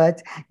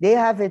 but they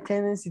have a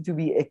tendency to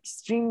be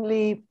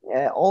extremely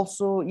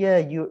also,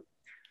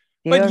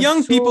 but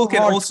young people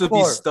can hardcore. Also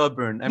be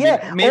stubborn. I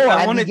mean, maybe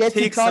I want to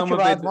take some of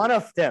it one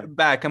of them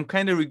back. I'm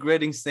kind of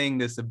regretting saying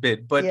this a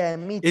bit, but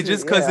me too. It's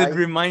just because it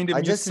reminded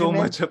me so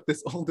much of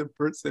this older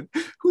person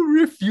who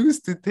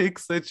refused to take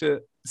such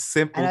a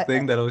simple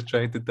thing that I was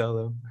trying to tell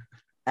him.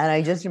 And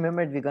I just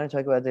remembered we're going to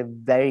talk about a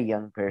very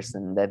young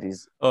person that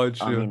is, true.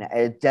 I mean,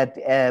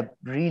 that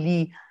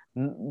really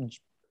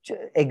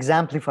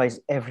exemplifies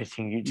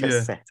everything you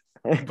just said.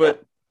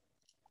 But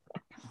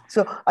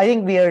so I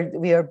think we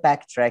are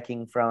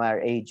backtracking from our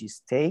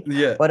ageist take.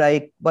 Yeah. But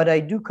I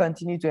do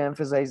continue to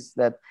emphasize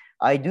that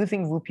I do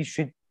think Whoopi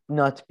should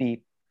not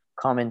be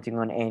commenting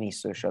on any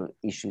social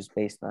issues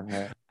based on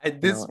her at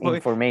this point,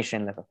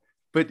 information level.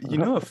 But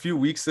a few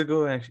weeks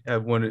ago, I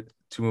wanted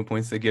 2 more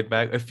points to get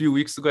back. A few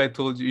weeks ago, I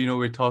told you,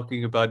 we're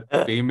talking about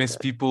famous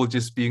people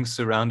just being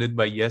surrounded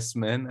by yes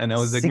men. And I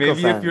was like,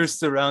 maybe if you're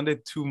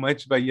surrounded too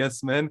much by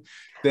yes men,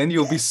 then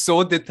you'll be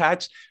so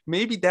detached.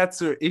 Maybe that's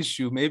her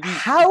issue. Maybe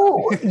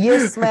how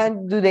yes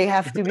men do they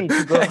have to be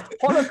to go?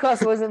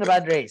 Holocaust wasn't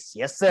about race.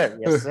 Yes, sir.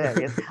 Yes, sir.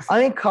 Yes.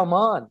 I mean, come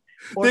on.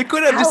 Or they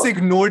could have just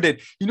ignored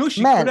it.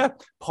 She could have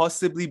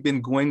possibly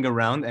been going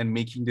around and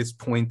making this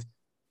point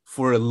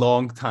for a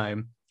long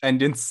time. And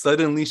then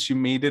suddenly she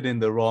made it in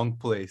the wrong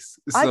place.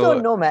 So, I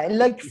don't know, man.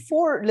 Like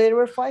there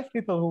were 5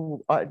 people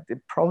who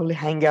probably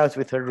hang out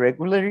with her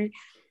regularly,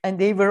 and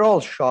they were all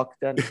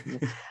shocked. And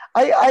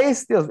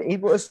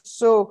it was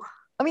so.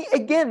 I mean,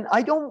 again,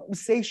 I don't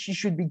say she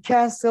should be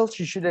canceled.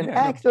 She shouldn't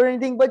act or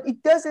anything, but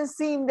it doesn't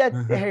seem that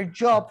her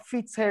job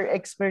fits her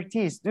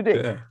expertise, do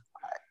they? Yeah.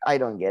 I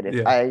don't get it.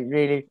 Yeah.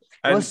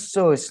 It was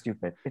so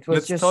stupid. It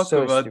was just so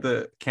stupid. Let's talk about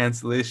the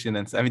cancellation.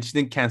 And I mean, she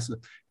didn't cancel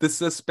the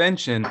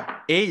suspension.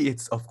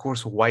 It's of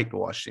course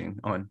whitewashing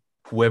on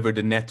whoever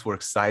the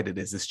network side it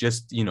is. It's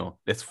just,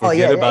 let's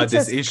forget about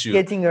this issue.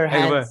 Getting her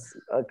hands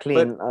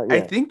clean. I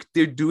think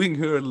they're doing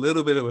her a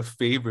little bit of a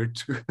favor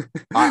too.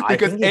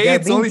 Because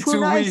it's only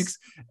 2 weeks.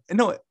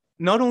 No,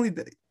 not only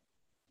that.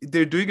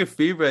 They're doing a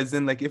favor, as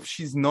in, like, if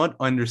she's not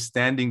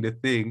understanding the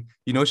thing,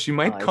 she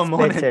might come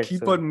on and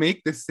keep on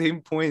make the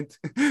same point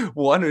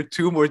 1 or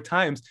 2 more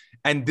times,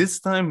 and this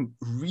time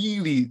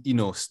really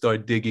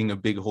start digging a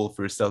big hole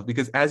for herself.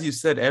 Because as you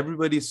said,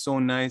 everybody's so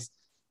nice,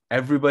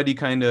 everybody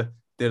kind of,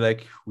 they're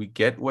like, we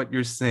get what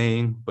you're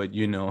saying, but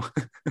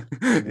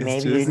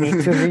maybe you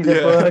need to read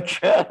a book.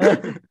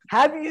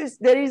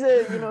 There is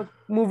a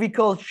movie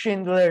called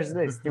Schindler's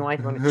List. You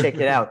might want to check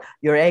it out.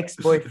 Your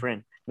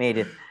ex-boyfriend made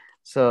it.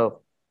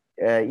 So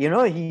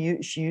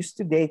she used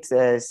to date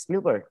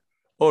Spielberg.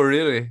 Oh,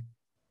 really?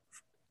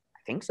 I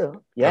think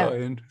so. Yeah,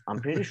 I'm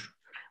pretty sure.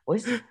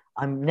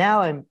 I'm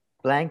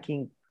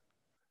blanking.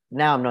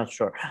 Now I'm not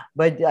sure,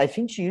 but I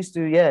think she used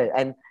to. Yeah,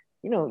 and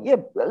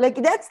like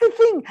that's the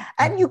thing.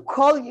 And you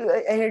call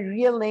her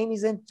real name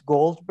isn't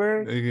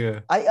Goldberg.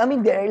 Yeah. I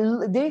mean,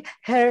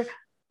 her.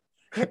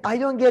 I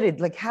don't get it.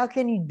 Like, how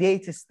can you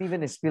date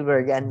Steven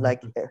Spielberg and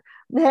like,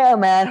 no,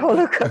 man,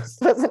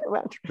 Holocaust doesn't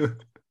matter.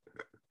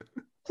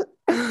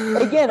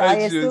 Again,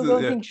 I still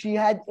don't think she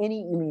had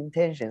any ill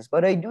intentions,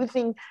 but I do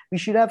think we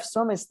should have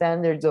some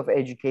standards of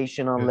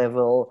educational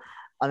level.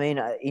 I mean,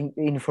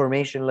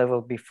 information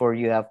level before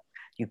you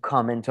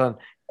comment on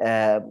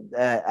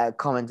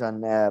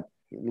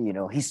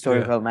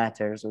historical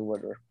matters or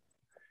whatever.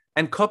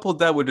 And couple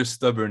that with her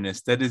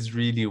stubbornness, that is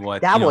really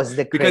what was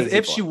the crazy because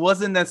if she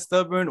wasn't that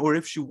stubborn, or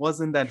if she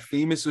wasn't that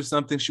famous or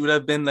something, she would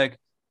have been like,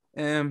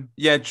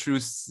 yeah,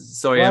 true.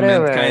 Sorry,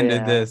 whatever, I meant kind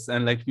of this,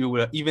 and like you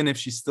would, even if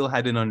she still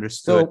hadn't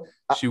understood,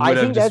 she would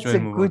have just tried to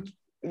move on.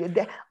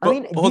 I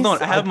mean, hold on,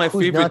 this I have my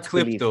could favorite not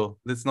clip believe. though.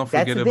 Let's not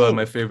That's forget the about thing.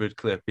 my favorite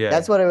clip. Yeah.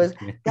 That's what I was.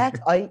 Okay. That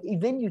I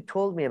when you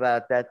told me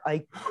about that,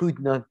 I could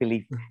not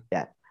believe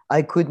that.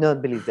 I could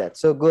not believe that.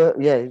 So go,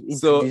 yeah,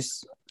 So,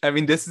 introduce. I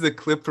mean, this is a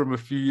clip from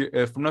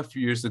from not a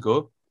few years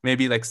ago,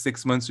 maybe like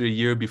 6 months or a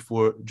year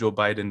before Joe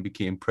Biden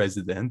became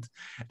president.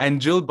 And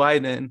Jill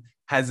Biden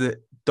has a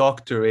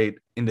doctorate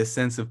in the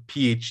sense of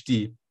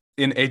PhD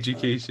in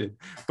education.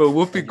 But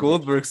Whoopi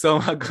Goldberg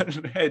somehow got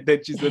in her head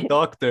that she's a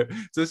doctor.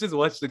 So let's just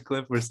watch the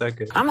clip for a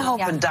second. I'm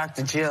hoping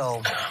Dr.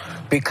 Jill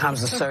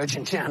becomes a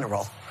Surgeon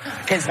General.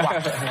 His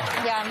wife.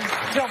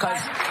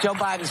 Joe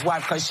Biden's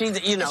wife, because she,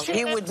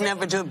 he would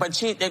never do it, but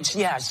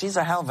she's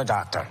a hell of a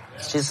doctor.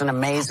 She's an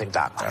amazing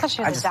doctor. I thought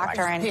she was a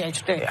doctor and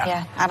PhD.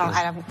 Yeah,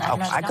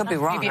 I could be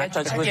wrong. I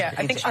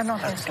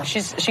think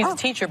she's a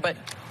teacher, but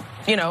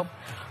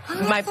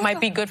might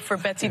be good for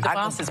Betsy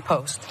DeVos's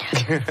post.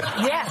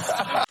 Yes.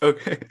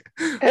 Okay.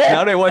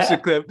 Now that I watch the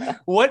clip,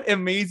 what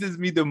amazes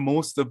me the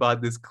most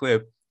about this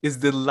clip is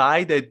the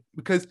lie that,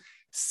 because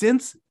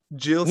since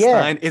Jill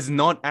Stein is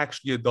not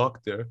actually a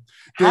doctor,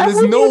 there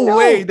is no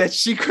way that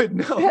she could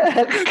know.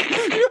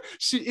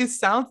 It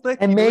sounds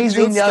like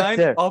amazing Jill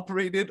doctor. Stein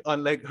operated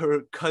on like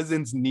her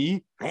cousin's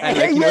knee, and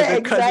like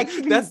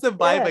exactly. That's the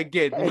vibe I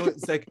get.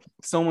 It's like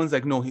someone's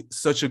like, no, he's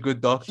such a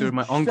good doctor.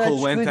 My uncle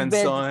went and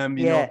saw him.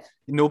 You know,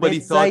 nobody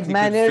thought he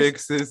could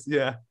fix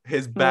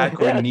his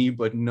back or knee,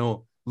 but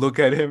no, look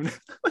at him.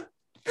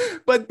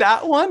 But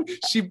that one,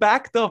 she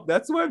backed up.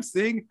 That's what I'm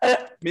saying.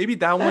 Maybe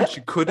that one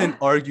she couldn't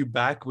argue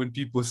back when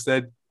people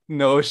said,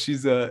 no,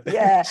 she's an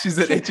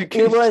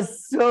education. It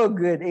was so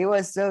good. It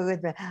was so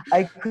good, man.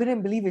 I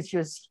couldn't believe it. She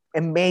was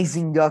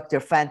amazing doctor,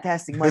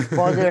 fantastic. My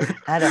father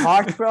had a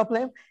heart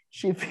problem.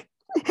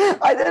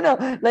 I don't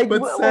know, like,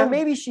 or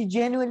maybe she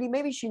genuinely,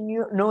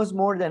 knows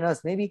more than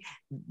us. Maybe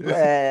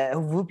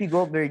Whoopi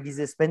Goldberg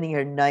is spending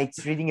her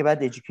nights reading about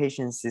the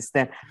education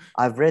system.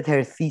 I've read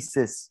her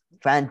thesis,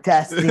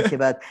 fantastic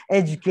about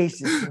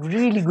education.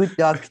 Really good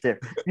doctor,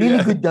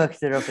 good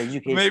doctor of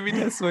education. Maybe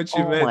that's what she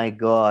meant. Oh my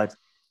God.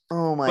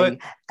 Oh my!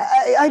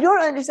 I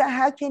don't understand.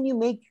 How can you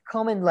make a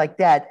comment like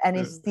that and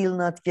it still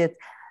not get?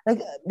 Like,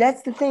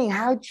 that's the thing.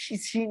 How she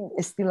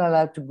still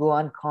allowed to go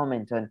on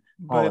comment on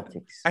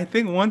politics? I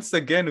think once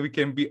again we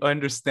can be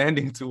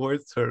understanding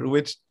towards her,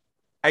 which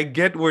I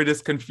get where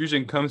this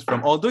confusion comes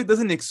from. Although it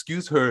doesn't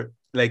excuse her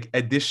like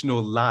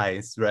additional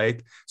lies,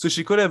 right? So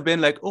she could have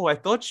been like, "Oh, I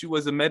thought she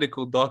was a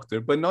medical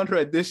doctor," but not her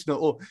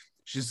additional. Oh,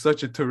 she's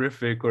such a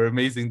terrific or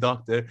amazing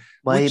doctor.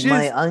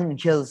 My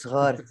uncle's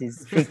heart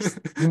is fixed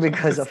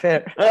because of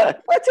her.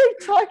 What are you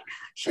talking?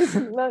 She's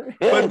not.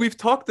 But we've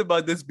talked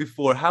about this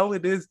before. How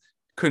it is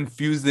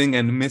confusing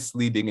and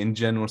misleading in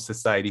general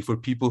society for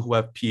people who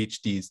have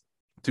PhDs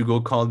to go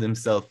call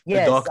themselves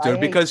a doctor,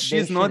 because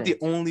she's not the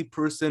only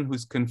person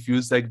who's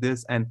confused like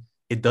this. And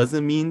it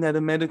doesn't mean that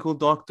a medical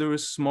doctor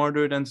is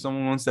smarter than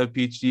someone who wants to have a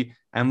PhD.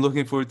 I'm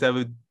looking forward to have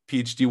a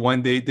PhD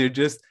one day. They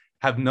just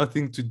have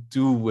nothing to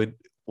do with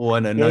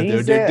one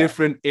another. They're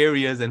different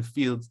areas and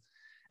fields.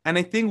 And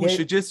I think we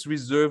should just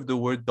reserve the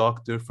word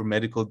doctor for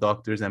medical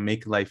doctors and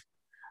make life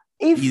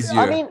easier.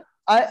 I mean,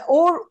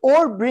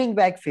 or bring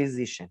back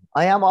physician.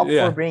 I am up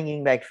for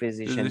bringing back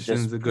physician.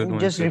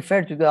 Just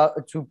refer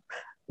to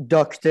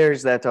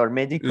doctors that are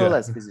medical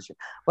as physician.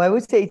 But I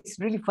would say it's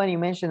really funny you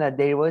mentioned that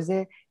there's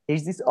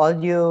this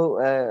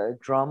audio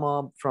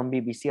drama from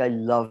BBC I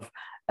love.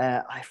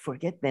 I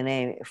forget the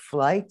name,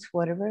 Flight,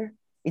 whatever.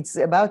 It's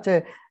about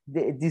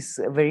this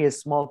very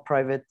small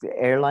private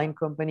airline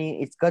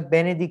company. It's got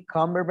Benedict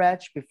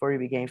Cumberbatch before he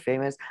became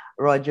famous,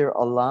 Roger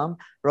Allam.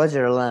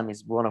 Roger Allam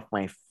is one of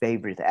my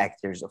favorite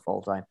actors of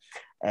all time.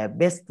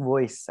 Best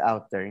voice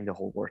out there in the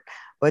whole world.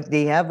 But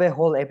they have a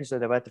whole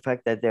episode about the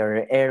fact that they're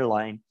an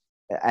airline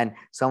and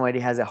somebody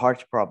has a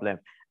heart problem.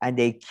 And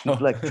they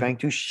keep like trying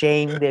to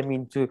shame them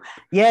into,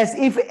 yes,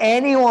 if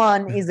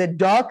anyone is a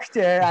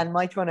doctor and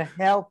might want to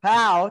help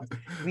out,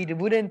 we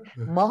wouldn't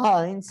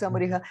mind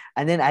somebody.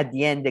 And then at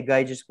the end, the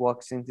guy just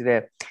walks into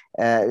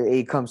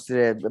he comes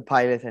to the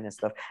pilot and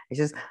stuff. He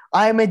says,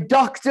 I'm a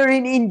doctor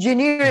in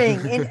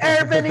engineering, in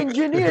urban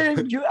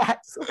engineering, you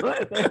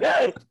asshole.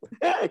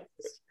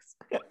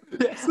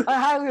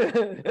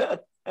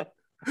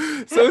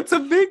 So it's a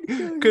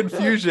big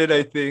confusion,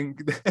 I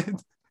think.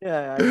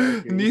 Yeah,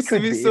 needs to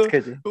be so.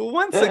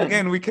 Once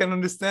again, we can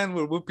understand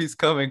where Whoopi's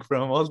coming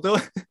from. Although,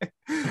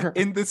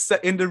 in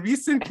the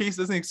recent case,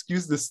 doesn't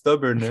excuse the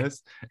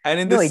stubbornness, and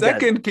in the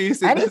second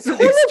case, it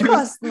doesn't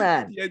excuse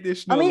the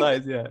additional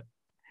lies. Yeah.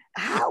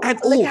 How?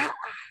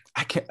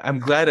 I'm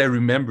glad I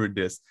remembered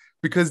this,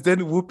 because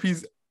then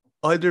Whoopi's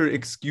other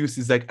excuse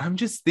is like, I'm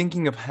just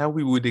thinking of how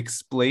we would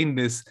explain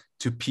this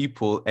to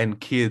people and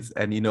kids,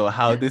 and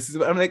how this is.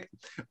 I'm like,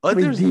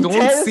 others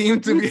don't seem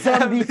to be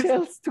having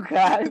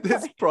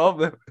this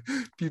problem.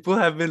 People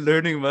have been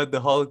learning about the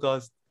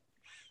Holocaust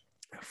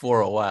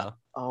for a while.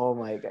 Oh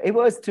my God, it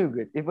was too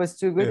good.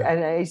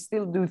 And I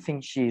still do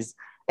think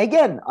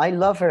I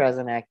love her as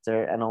an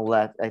actor and all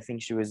that. I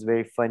think she was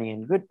very funny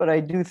and good, but I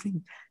do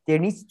think there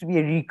needs to be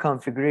a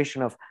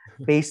reconfiguration of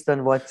based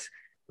on what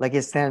like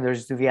a standard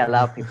to we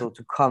allow people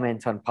to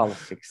comment on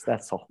politics.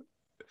 That's all.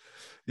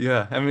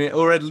 Yeah, I mean,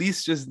 or at least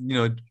just,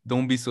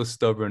 don't be so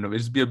stubborn.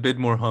 Just be a bit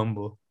more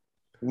humble.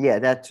 Yeah,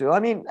 that too. I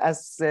mean,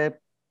 as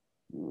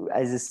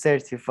a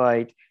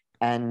certified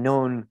and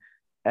known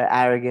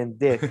arrogant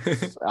dick,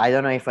 I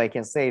don't know if I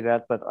can say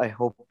that, but I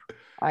hope.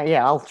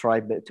 Yeah, I'll try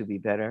to be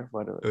better.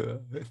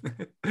 Whatever.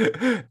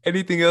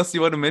 Anything else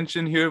you want to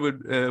mention here with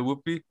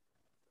Whoopi?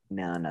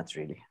 No, not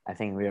really. I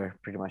think we are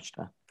pretty much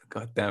done.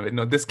 God damn it!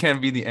 No, this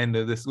can't be the end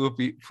of this.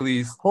 Whoopi,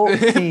 please,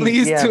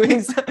 please, yeah,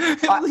 please.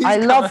 I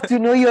love to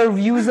know your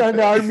views on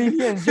the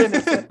Armenian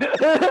genocide.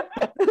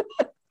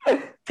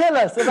 Tell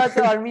us about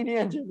the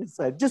Armenian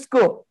genocide. Just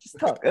go. Just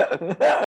talk.